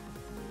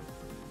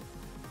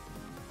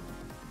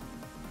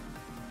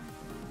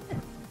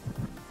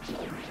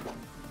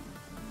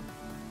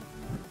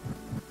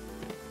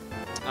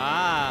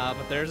 Ah,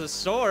 but there's a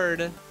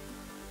sword.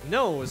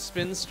 No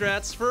spin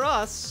strats for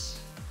us.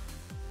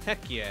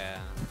 Heck yeah.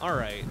 All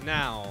right,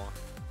 now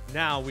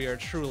we are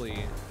truly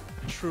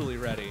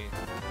ready.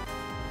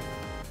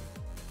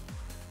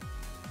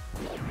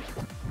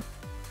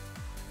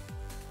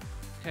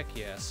 Heck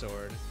yeah,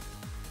 sword.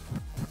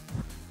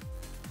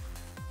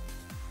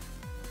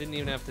 Didn't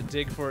even have to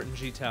dig for it in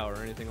G Tower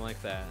or anything like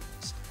that.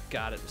 Just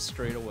got it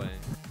straight away.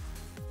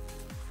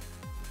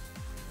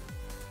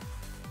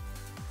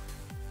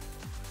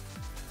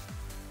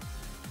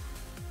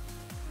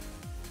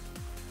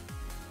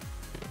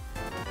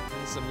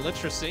 And some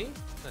literacy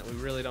that we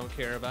really don't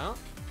care about.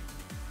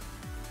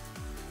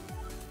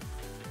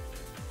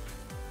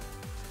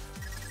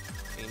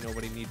 Ain't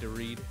nobody need to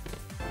read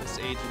this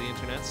age of the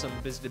internet. Some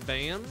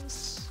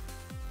bizdebams.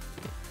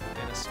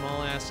 And a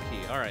small ass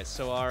key. Alright,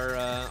 so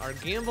our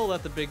gamble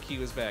that the big key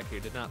was back here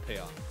did not pay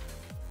off.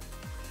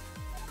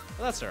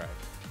 Well, that's alright.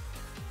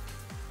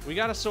 We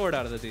got a sword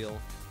out of the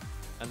deal,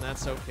 and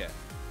that's okay.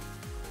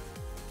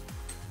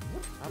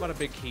 How about a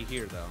big key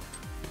here, though?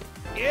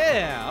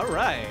 Yeah, all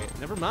right.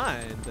 Never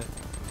mind.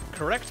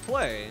 Correct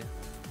play.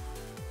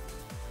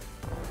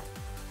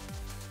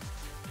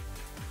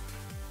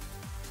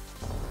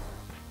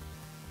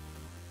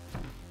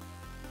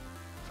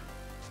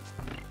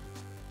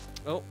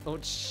 Oh,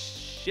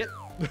 shit.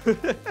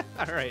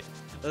 All right,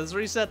 let's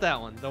reset that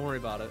one. Don't worry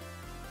about it.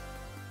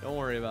 Don't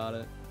worry about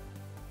it.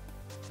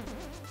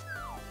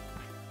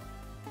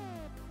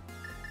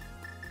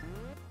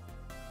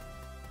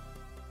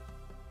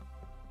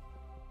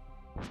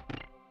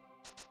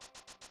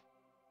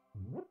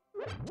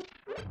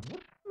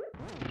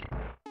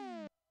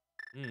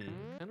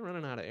 Kind of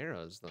running out of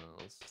arrows, though.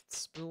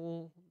 Let's be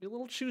a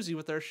little choosy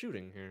with our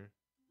shooting here.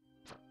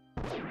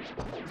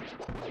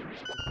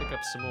 Pick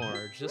up some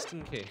more, just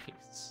in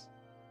case.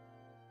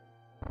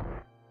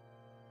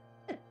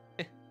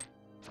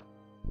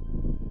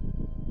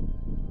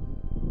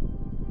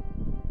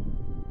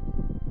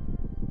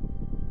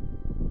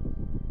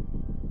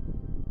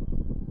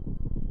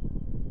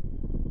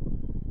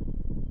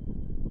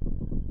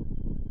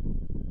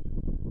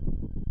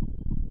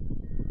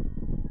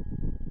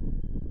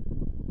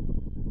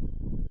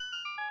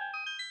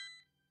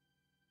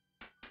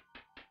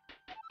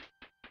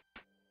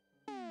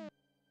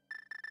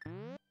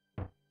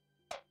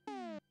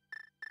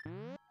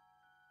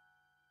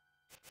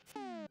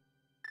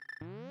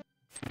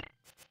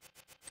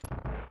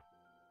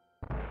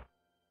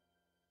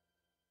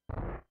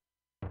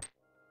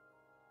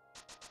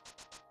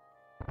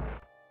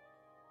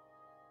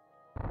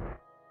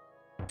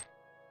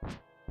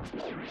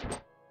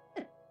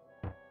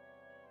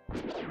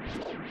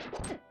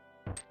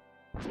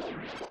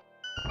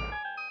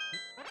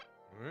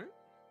 Alright.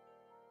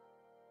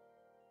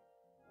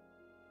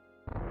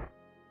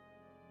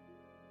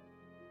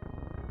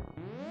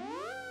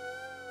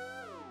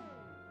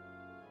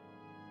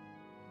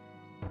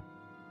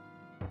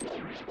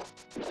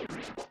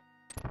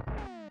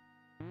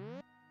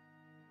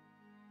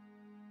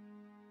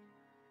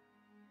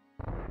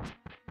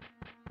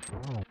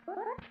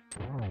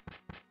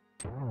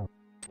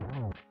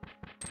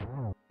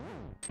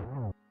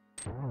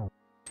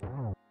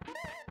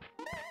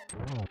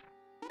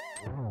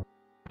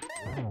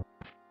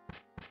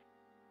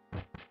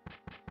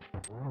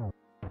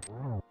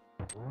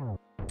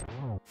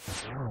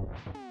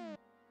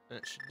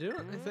 That should do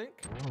it, I think.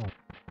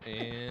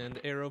 And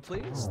arrow,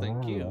 please.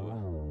 Thank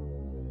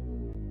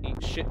you.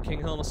 Eat shit,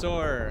 King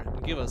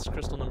Helmasaur. Give us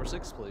crystal number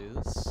 6,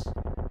 please.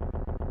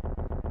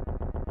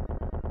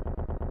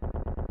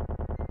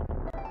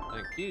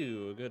 Thank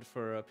you. Good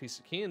for a piece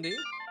of candy.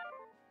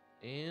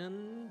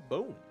 And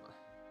boom.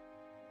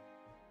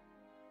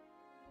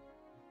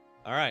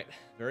 All right,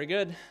 very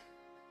good.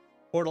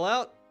 Portal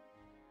out.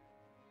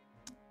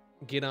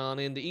 Get on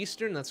into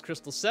Eastern, that's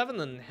Crystal 7,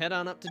 then head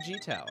on up to G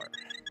Tower.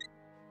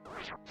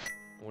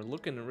 We're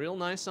looking real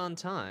nice on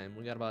time.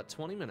 We got about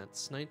 20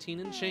 minutes, 19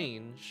 and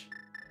change.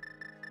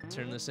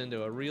 Turn this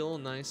into a real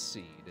nice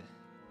seed.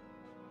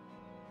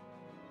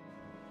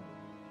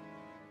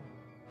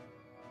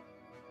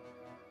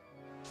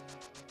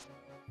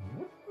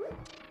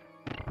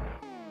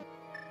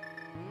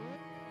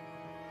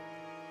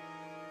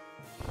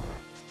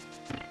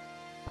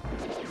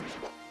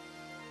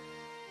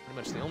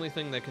 Pretty much the only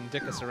thing that can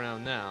dick us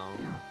around now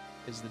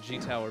is the G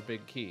Tower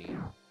big key.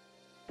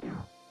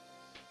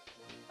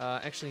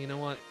 Actually, you know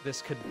what?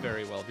 This could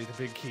very well be the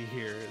big key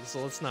here,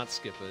 so let's not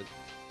skip it.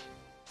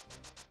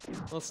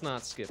 Let's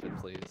not skip it,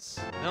 please.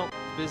 Nope,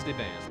 Bisdy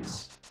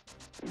Bams.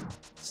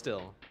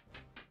 Still,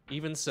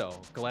 even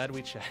so, glad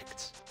we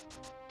checked.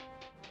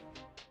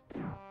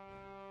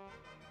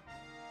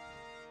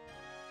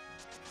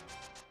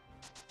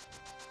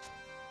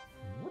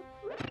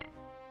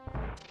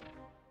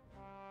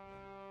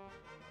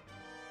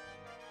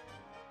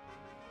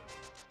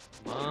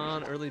 Come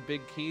on, early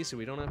big key so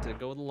we don't have to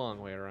go the long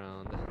way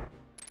around.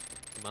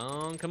 Come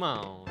on, come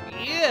on.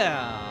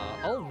 Yeah!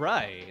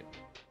 Alright.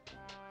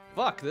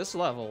 Fuck this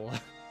level.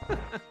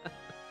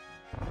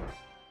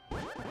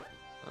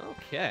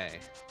 Okay.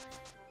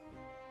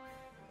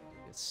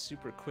 It's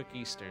super quick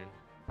Eastern.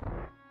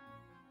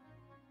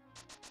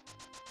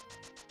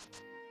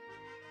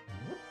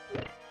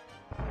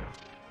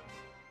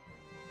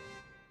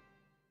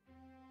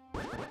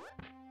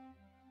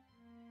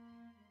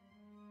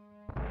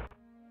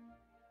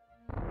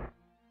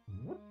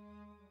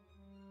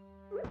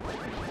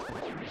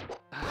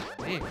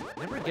 Dang,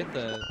 never get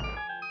the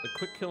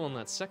quick kill on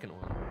that second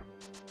one.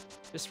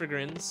 Just for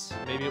grins.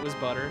 Maybe it was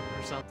butter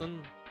or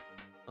something.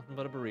 Nothing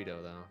but a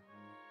burrito, though.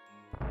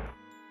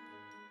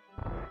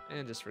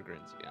 And just for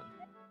grins again.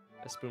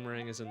 This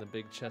boomerang is in the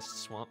Big Chest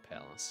Swamp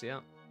Palace, yeah.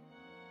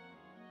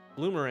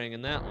 Bloomerang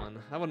in that one.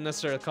 I wouldn't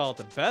necessarily call it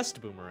the best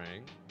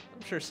boomerang.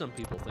 I'm sure some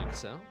people think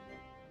so.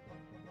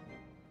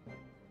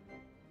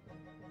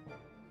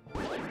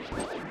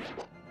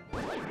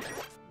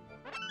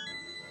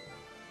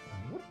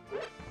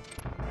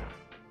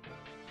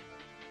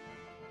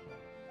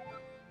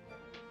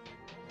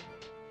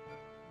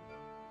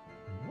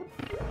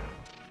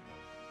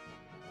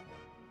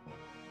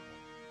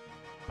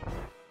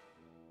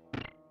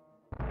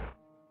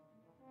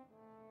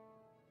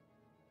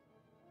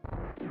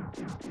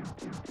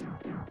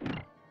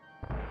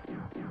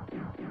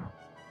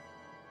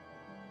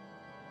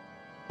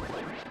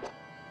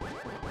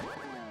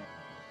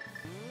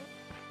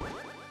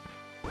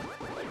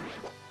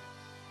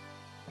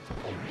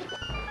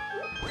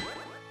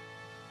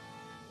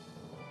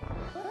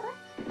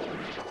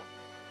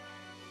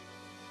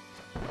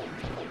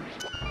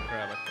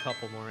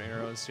 couple more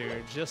arrows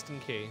here, just in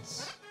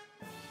case.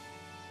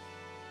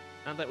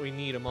 Not that we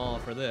need them all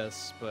for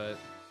this, but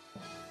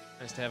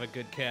nice to have a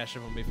good cache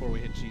of them before we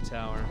hit G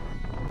Tower.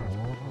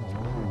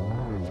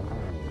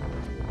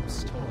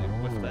 Just totally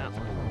whiffed that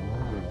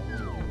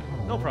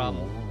one. No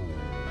problem.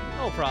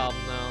 No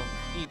problem, though.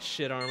 Eat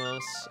shit,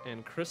 Armos.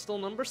 And crystal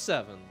number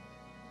 7.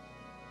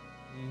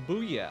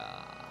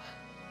 Booyah.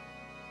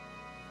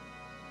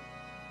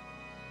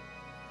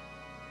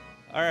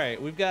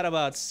 Alright, we've got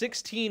about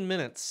 16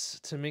 minutes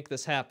to make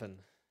this happen.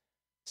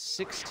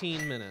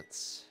 16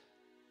 minutes.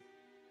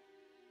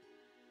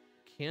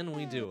 Can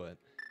we do it?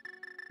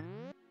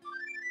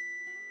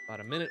 About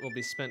a minute will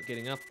be spent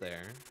getting up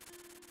there.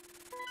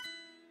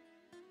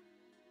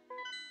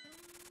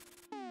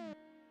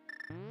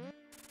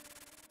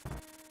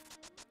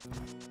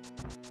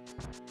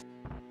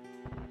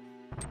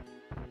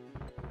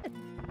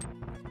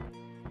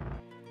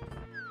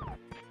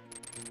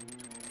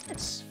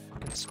 It's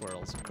fucking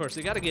squirrels. Of course,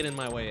 they gotta get in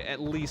my way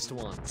at least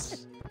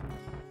once.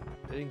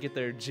 They didn't get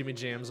their Jimmy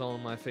Jams all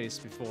in my face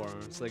before,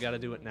 so they gotta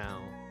do it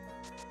now.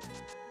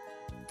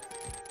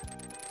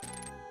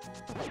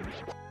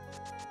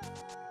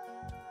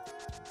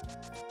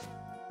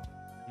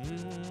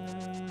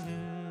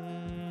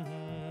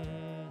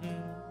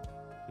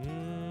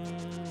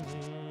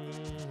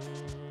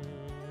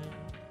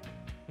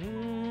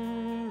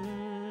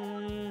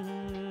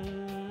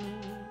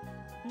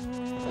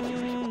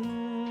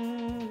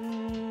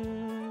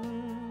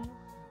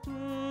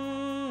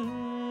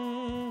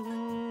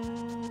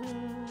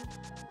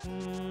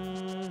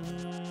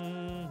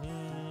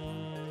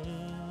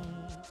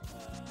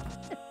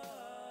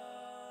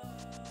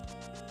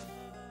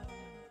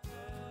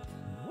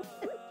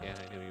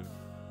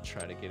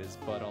 Try to get his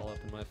butt all up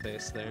in my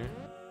face there.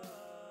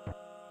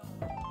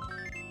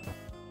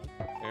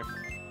 There.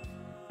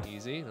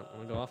 Easy. Don't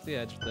want to go off the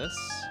edge with this.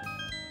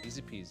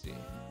 Easy peasy.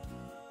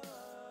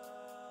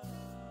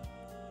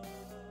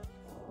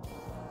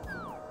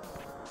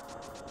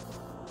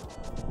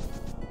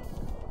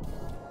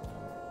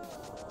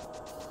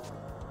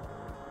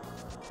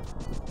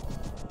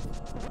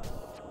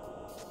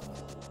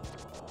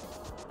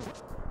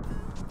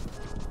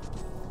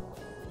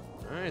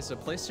 Alright, so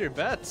place your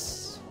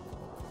bets.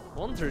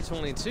 1 through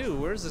 22,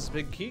 where's this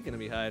big key gonna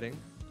be hiding?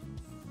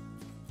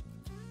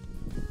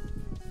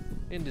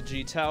 Into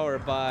G Tower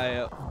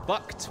by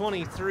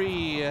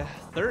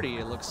 $1:23.30,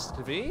 it looks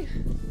to be.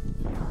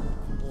 A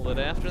little bit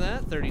after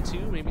that,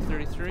 32, maybe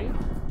 33.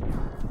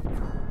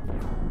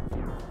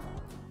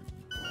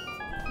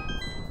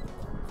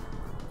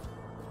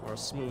 Or a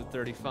smooth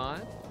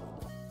 35.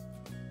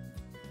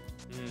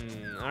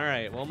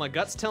 Alright, well my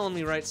gut's telling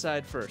me right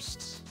side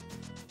first.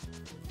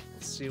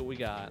 See what we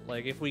got.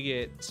 Like, if we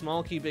get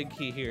small key, big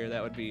key here,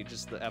 that would be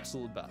just the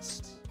absolute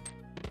best.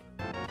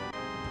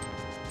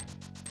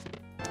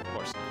 Of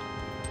course not.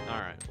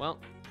 Alright, well,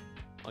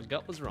 my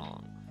gut was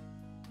wrong.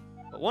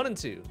 But 1 and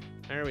 2,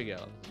 there we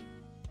go.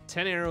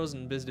 10 arrows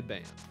and Bizded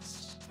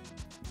bands.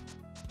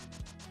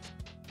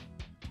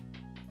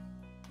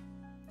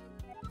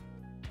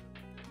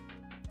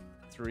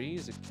 Three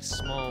is a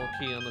small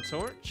key on the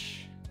torch.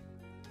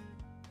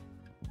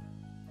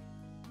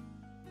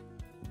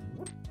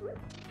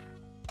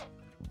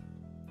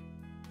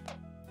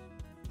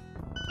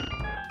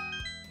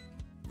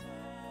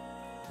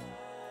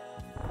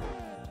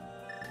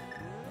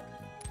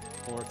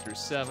 Through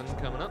 7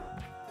 coming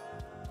up.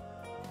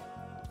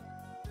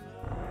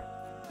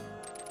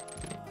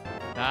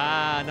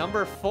 Ah,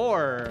 number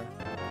 4.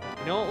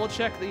 You know what? We'll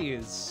check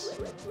these.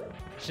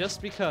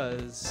 Just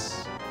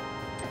because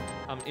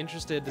I'm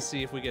interested to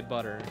see if we get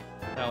butter.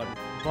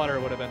 Butter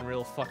would have been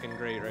real fucking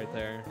great right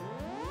there.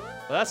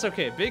 But that's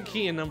okay. Big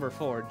key in number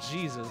 4.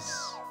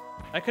 Jesus.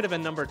 That could have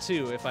been number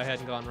 2 if I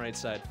hadn't gone right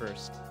side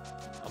first.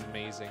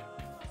 Amazing.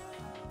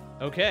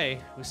 Okay,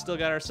 we still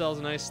got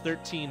ourselves a nice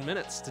 13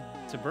 minutes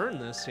to burn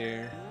this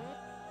here.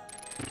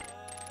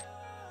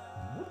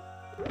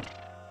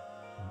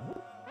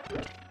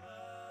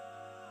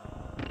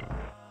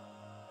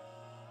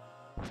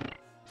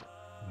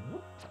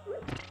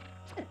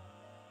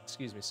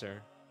 Excuse me, sir.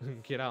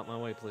 Get out my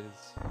way,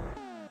 please.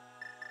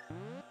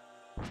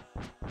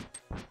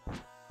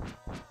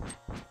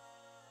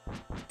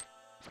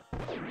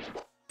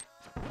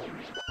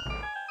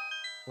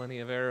 Plenty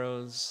of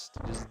arrows to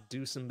just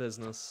do some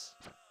business.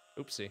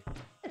 Oopsie.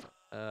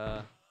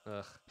 Ugh.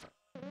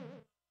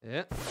 Yeah,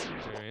 there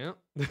we go.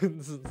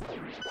 This is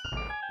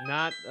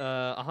not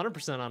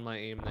 100% on my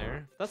aim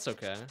there. That's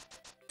okay.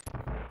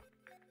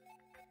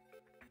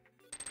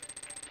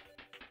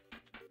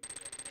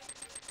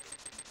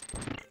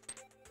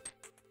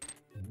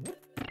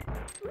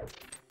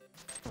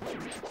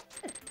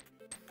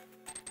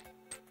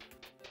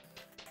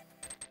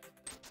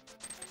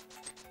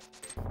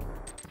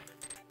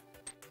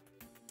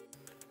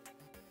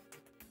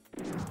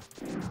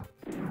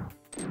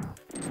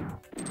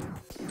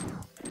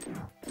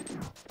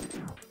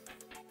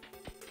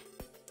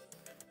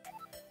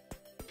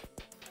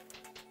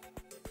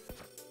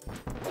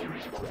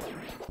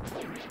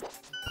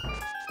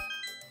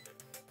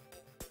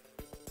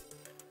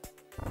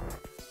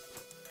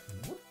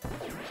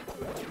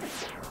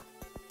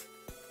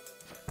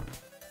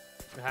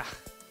 Ah,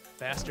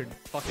 bastard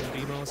fucking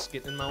Beamos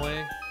getting in my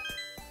way.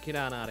 Get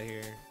on out of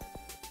here.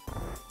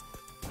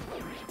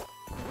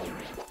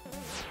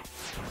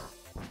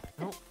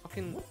 No,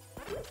 fucking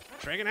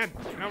Dragonhead,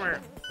 get over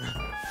here.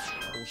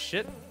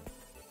 Bullshit.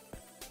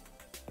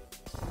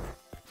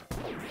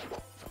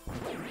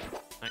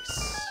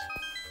 Nice.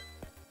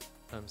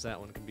 Sometimes that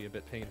one can be a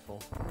bit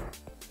painful.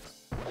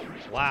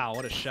 Wow,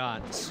 what a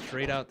shot.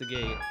 Straight out the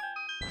gate.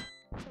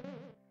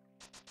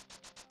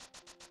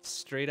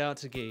 Straight out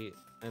to gate,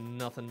 and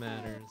nothing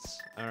matters.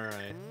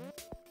 Alright.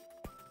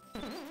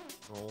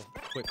 Little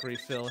quick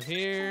refill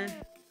here.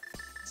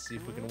 Let's see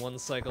if we can one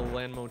cycle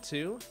Landmo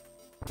 2.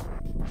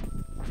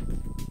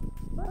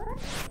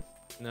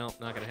 No,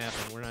 not gonna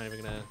happen. We're not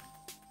even gonna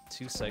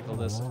two cycle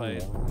this if I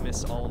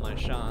miss all of my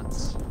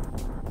shots.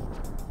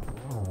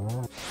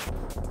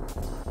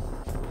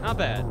 Not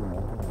bad.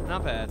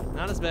 Not bad.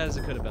 Not as bad as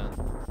it could have been.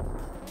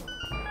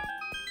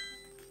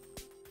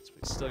 So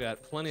we still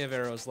got plenty of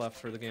arrows left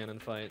for the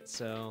Ganon fight,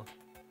 so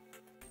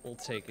we'll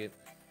take it.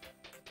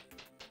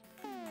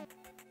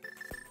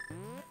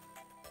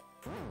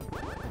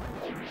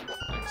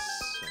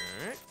 Nice.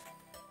 Alright.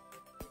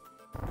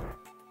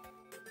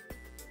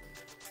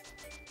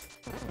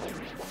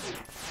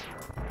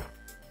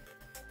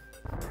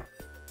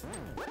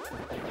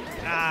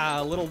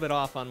 Ah, a little bit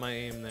off on my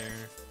aim there.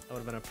 That would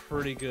have been a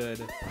pretty good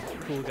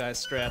cool guy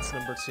strats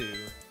number 2.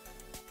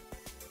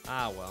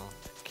 Ah, well.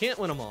 Can't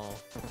win them all.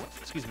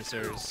 Excuse me,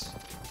 sirs.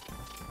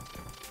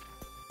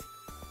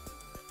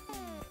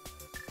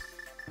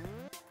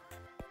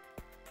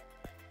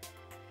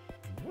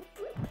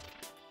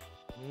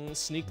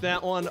 Sneak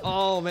that one.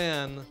 Oh,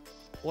 man.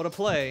 What a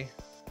play.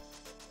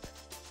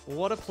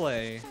 What a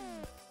play.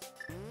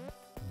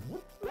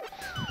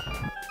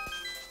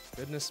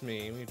 Goodness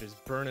me, we're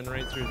just burning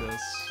right through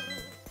this.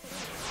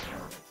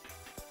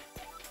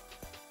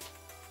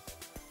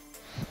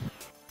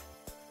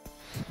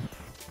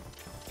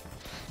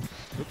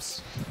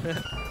 Oops.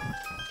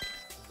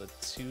 But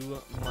too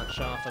much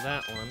off of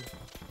that one.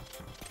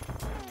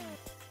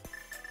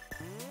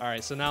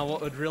 Alright, so now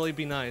what would really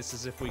be nice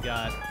is if we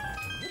got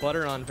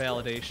butter on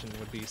validation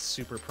would be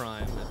super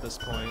prime at this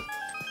point.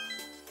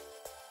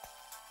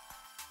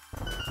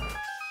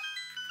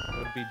 It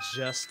would be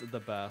just the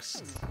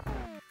best.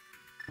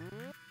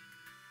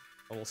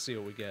 But we'll see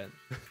what we get.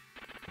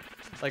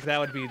 Like, that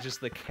would be just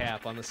the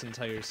cap on this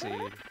entire seed.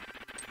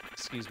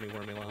 Excuse me,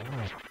 Wormulon.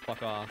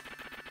 Fuck off.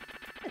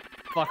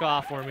 Fuck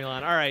off,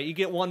 Wormulon. Alright, you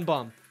get one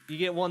bump. You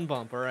get one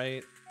bump,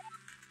 alright?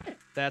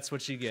 That's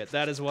what you get.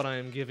 That is what I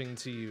am giving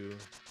to you.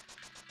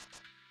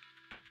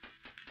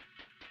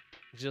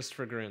 Just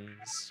for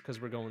grins,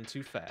 because we're going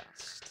too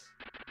fast.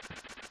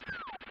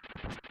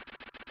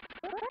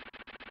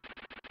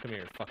 Come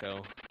here,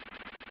 fucko.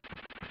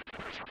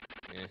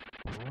 Yeah.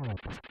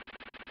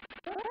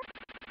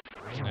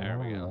 There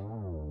we go.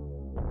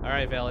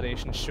 Alright,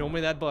 validation. Show me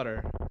that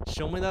butter.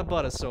 Show me that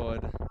butter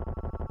sword.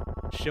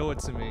 Show it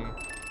to me.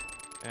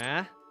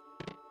 Ah?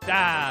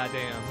 Ah,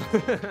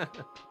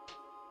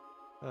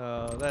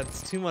 damn.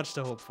 That's too much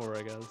to hope for,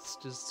 I guess.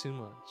 Just too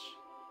much.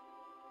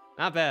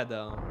 Not bad,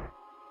 though.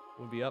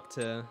 We'll be up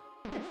to...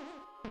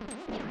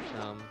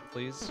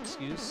 please,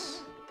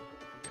 excuse?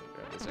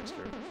 Grab this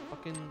extra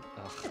fucking...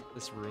 Ugh,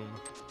 this room.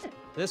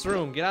 This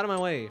room, get out of my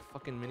way!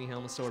 Fucking mini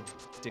Helmasaur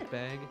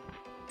dickbag.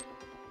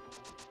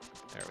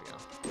 There we go.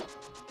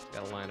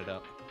 Gotta line it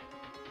up.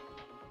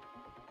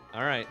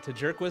 Alright, to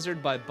Jerk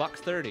Wizard by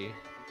 $1.30.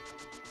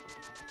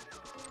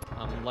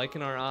 I'm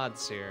liking our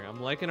odds here. I'm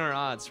liking our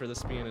odds for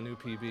this being a new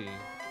PB.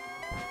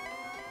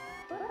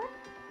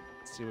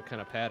 Let's see what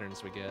kind of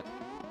patterns we get.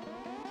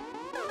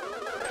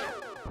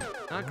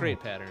 Not great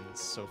patterns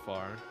so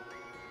far.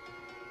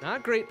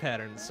 Not great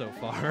patterns so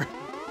far.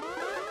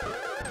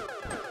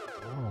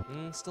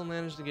 Still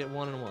managed to get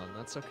 1 and 1.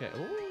 That's okay.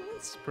 Ooh,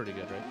 that's pretty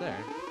good right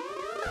there.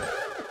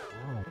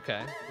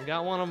 Okay, we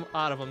got one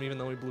out of them even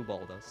though he blue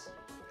balled us.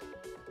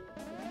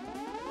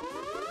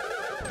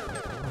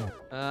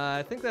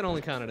 I think that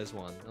only counted as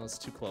 1. That was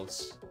too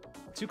close.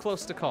 Too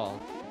close to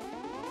call.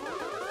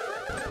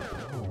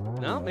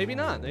 No, maybe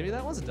not. Maybe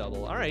that was a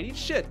double. Alright, eat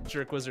shit,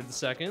 Jerk Wizard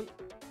II.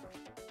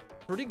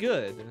 Pretty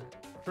good.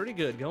 Pretty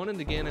good. Going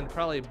into Ganon,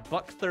 probably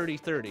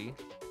 $1.30.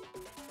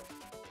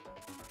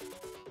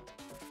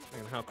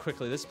 And how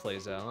quickly this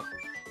plays out.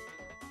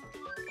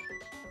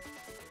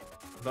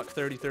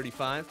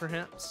 $1.30.35,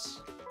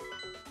 perhaps.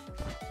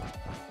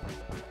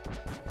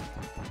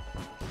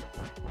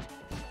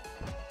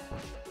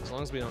 As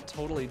long as we don't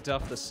totally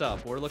duff this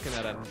up, we're looking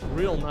at a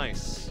real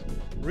nice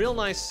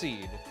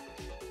seed.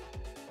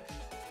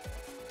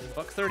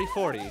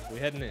 $1.30.40, we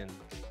heading in.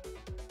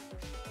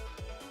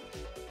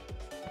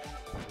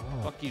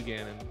 Fuck you,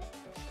 Ganon.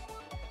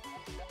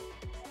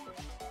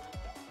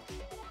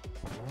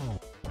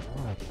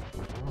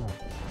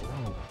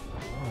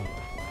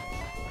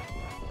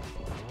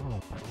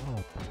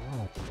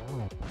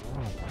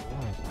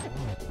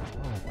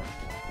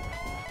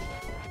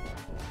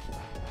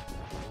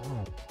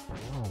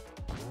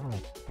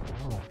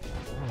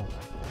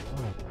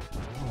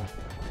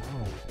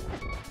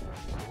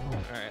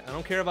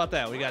 don't care about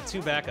that. We got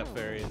 2 backup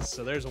fairies,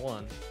 so there's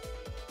 1.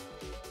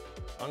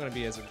 I'm gonna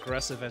be as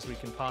aggressive as we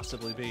can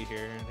possibly be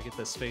here to get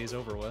this phase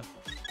over with.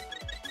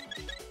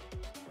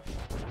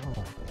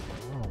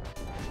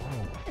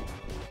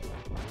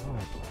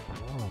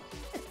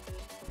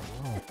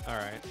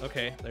 Alright,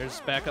 okay, there's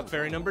backup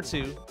fairy number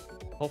 2.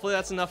 Hopefully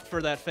that's enough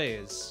for that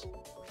phase.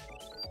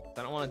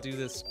 I don't want to do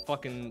this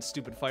fucking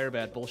stupid fire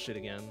bat bullshit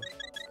again.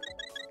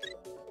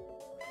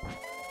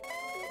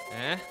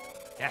 Eh?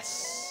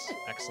 Yes!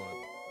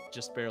 Excellent.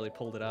 Just barely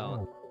pulled it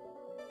out.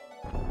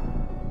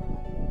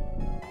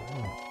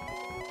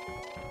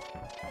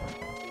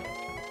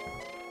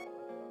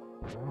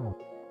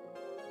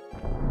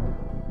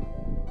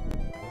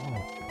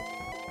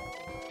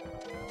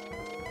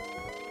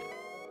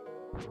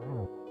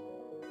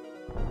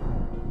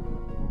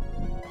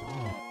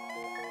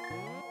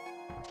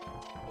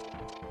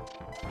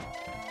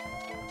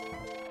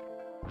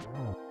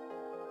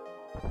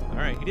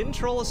 Alright, he didn't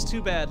troll us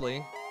too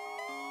badly.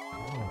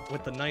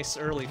 With the nice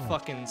early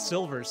fucking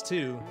silvers,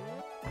 too.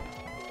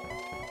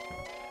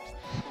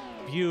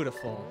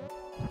 Beautiful.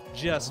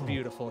 Just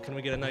beautiful. Can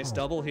we get a nice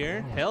double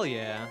here? Hell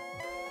yeah.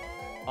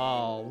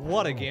 Oh,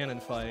 what a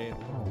Ganon fight.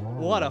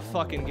 What a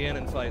fucking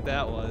Ganon fight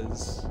that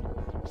was.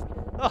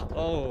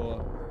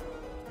 Oh.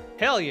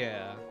 Hell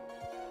yeah.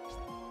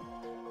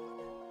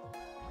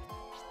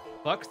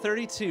 Buck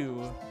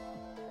 32,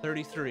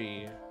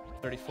 33,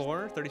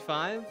 34,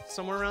 35,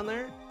 somewhere around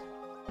there?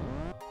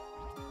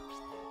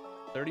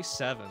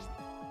 37.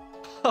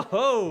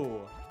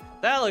 Ho-ho!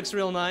 That looks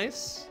real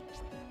nice.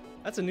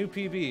 That's a new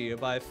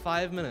PB by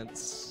 5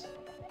 minutes.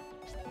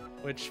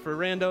 Which for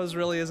randos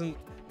really isn't,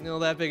 you know,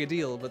 that big a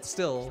deal, but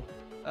still,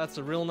 that's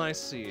a real nice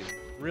seed.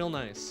 Real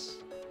nice.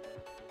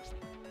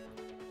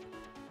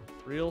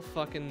 Real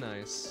fucking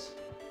nice.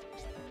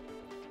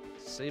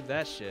 Save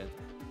that shit.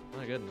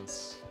 My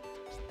goodness.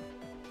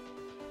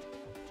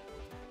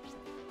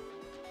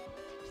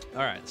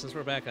 Alright, since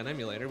we're back on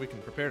emulator, we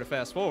can prepare to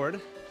fast forward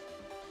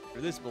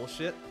through this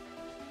bullshit.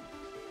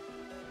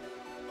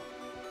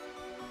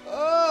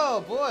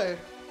 Oh boy.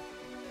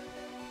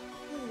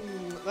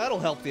 That'll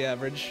help the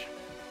average.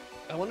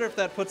 I wonder if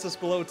that puts us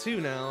below 2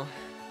 now.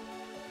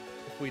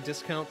 If we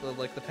discount the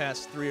the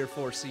past 3 or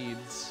 4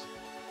 seeds.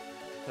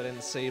 If I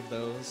didn't save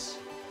those.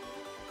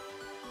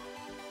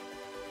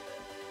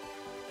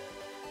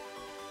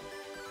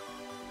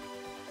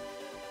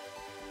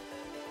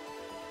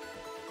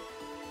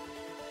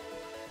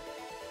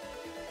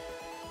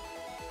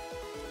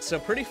 So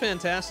pretty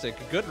fantastic.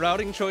 Good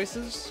routing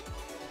choices.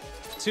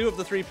 2 of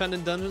the 3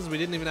 pendant dungeons we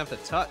didn't even have to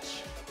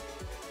touch.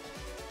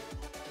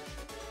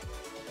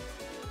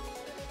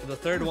 The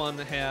third one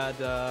had,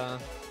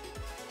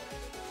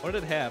 what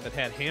did it have? It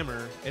had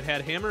hammer. It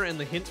had hammer and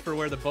the hint for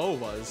where the bow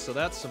was, so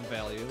that's some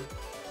value.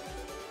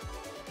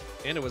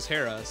 And it was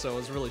Hera, so it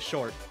was really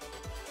short.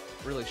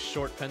 Really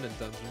short pendant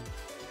dungeon.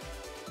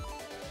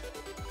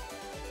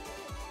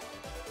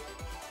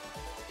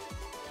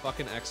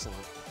 Fucking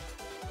excellent.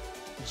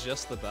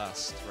 Just the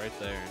best, right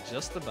there.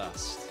 Just the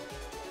best.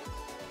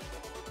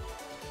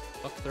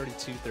 Buck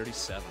 32,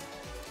 37.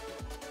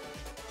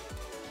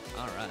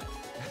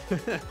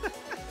 Alright.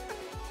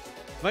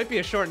 Might be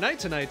a short night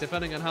tonight,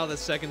 depending on how this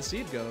second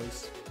seed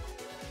goes.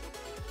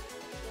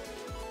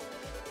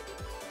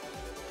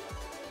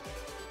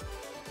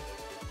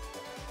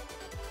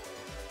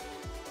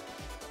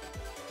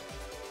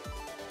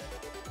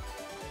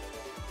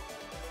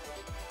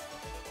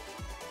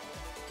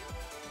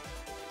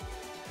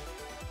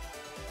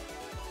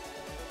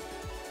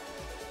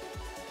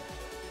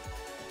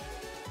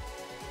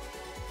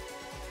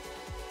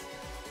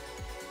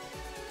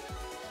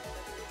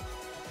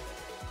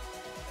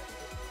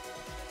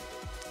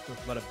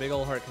 But a big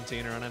old heart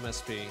container on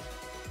MSP.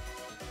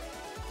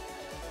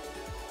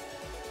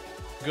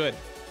 Good.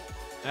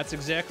 That's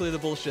exactly the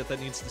bullshit that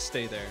needs to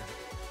stay there.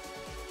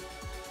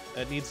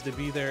 That needs to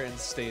be there and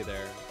stay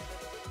there.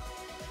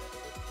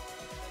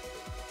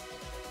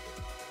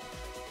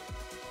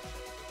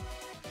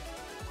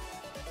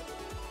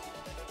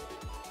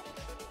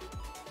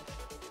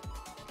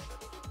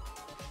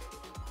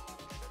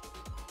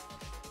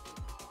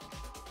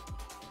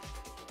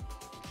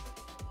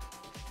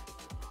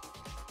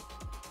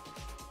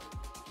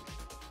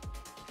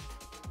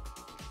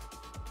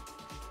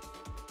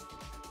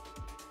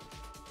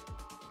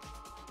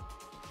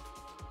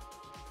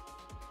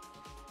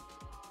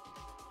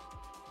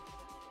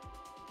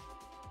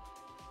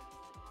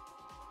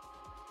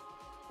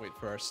 Wait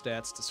for our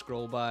stats to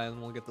scroll by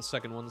and we'll get the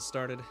second one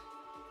started.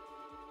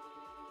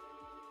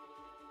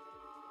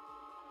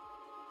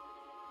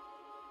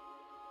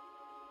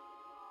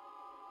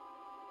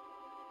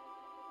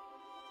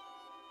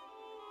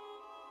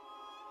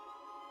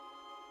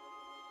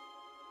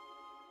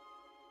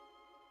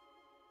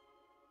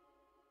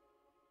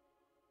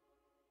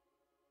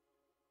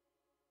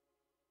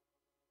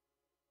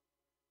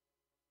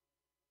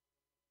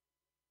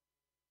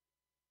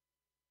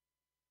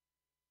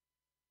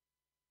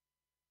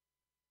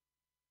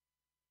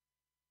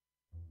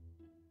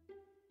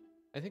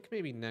 I think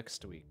maybe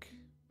next week.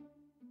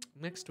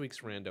 Next week's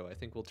rando, I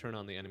think we'll turn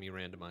on the enemy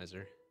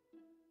randomizer.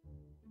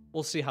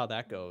 We'll see how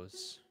that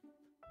goes.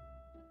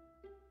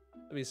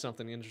 That'll be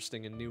something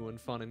interesting and new and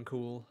fun and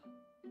cool.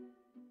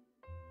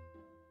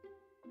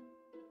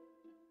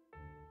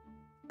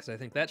 Because I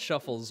think that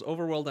shuffles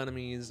overworld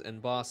enemies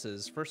and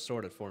bosses first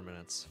sword at 4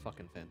 minutes.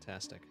 Fucking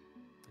fantastic.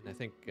 And I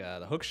think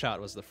the hook shot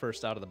was the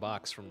first out of the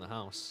box from the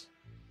house.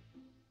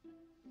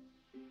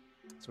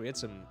 So we had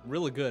some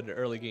really good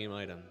early game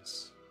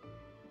items.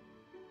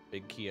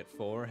 Big key at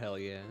 4, hell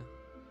yeah.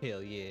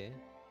 Hell yeah.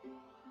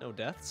 No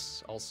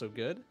deaths, also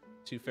good.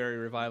 2 fairy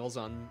revivals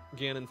on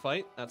Ganon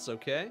fight, that's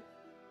okay.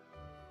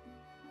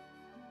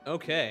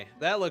 Okay,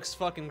 that looks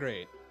fucking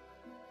great.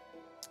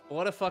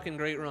 What a fucking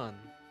great run.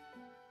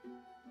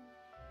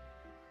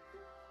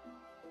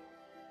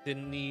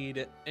 Didn't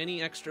need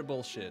any extra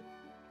bullshit.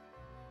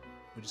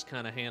 We just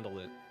kind of handled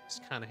it.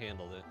 Just kind of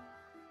handled it.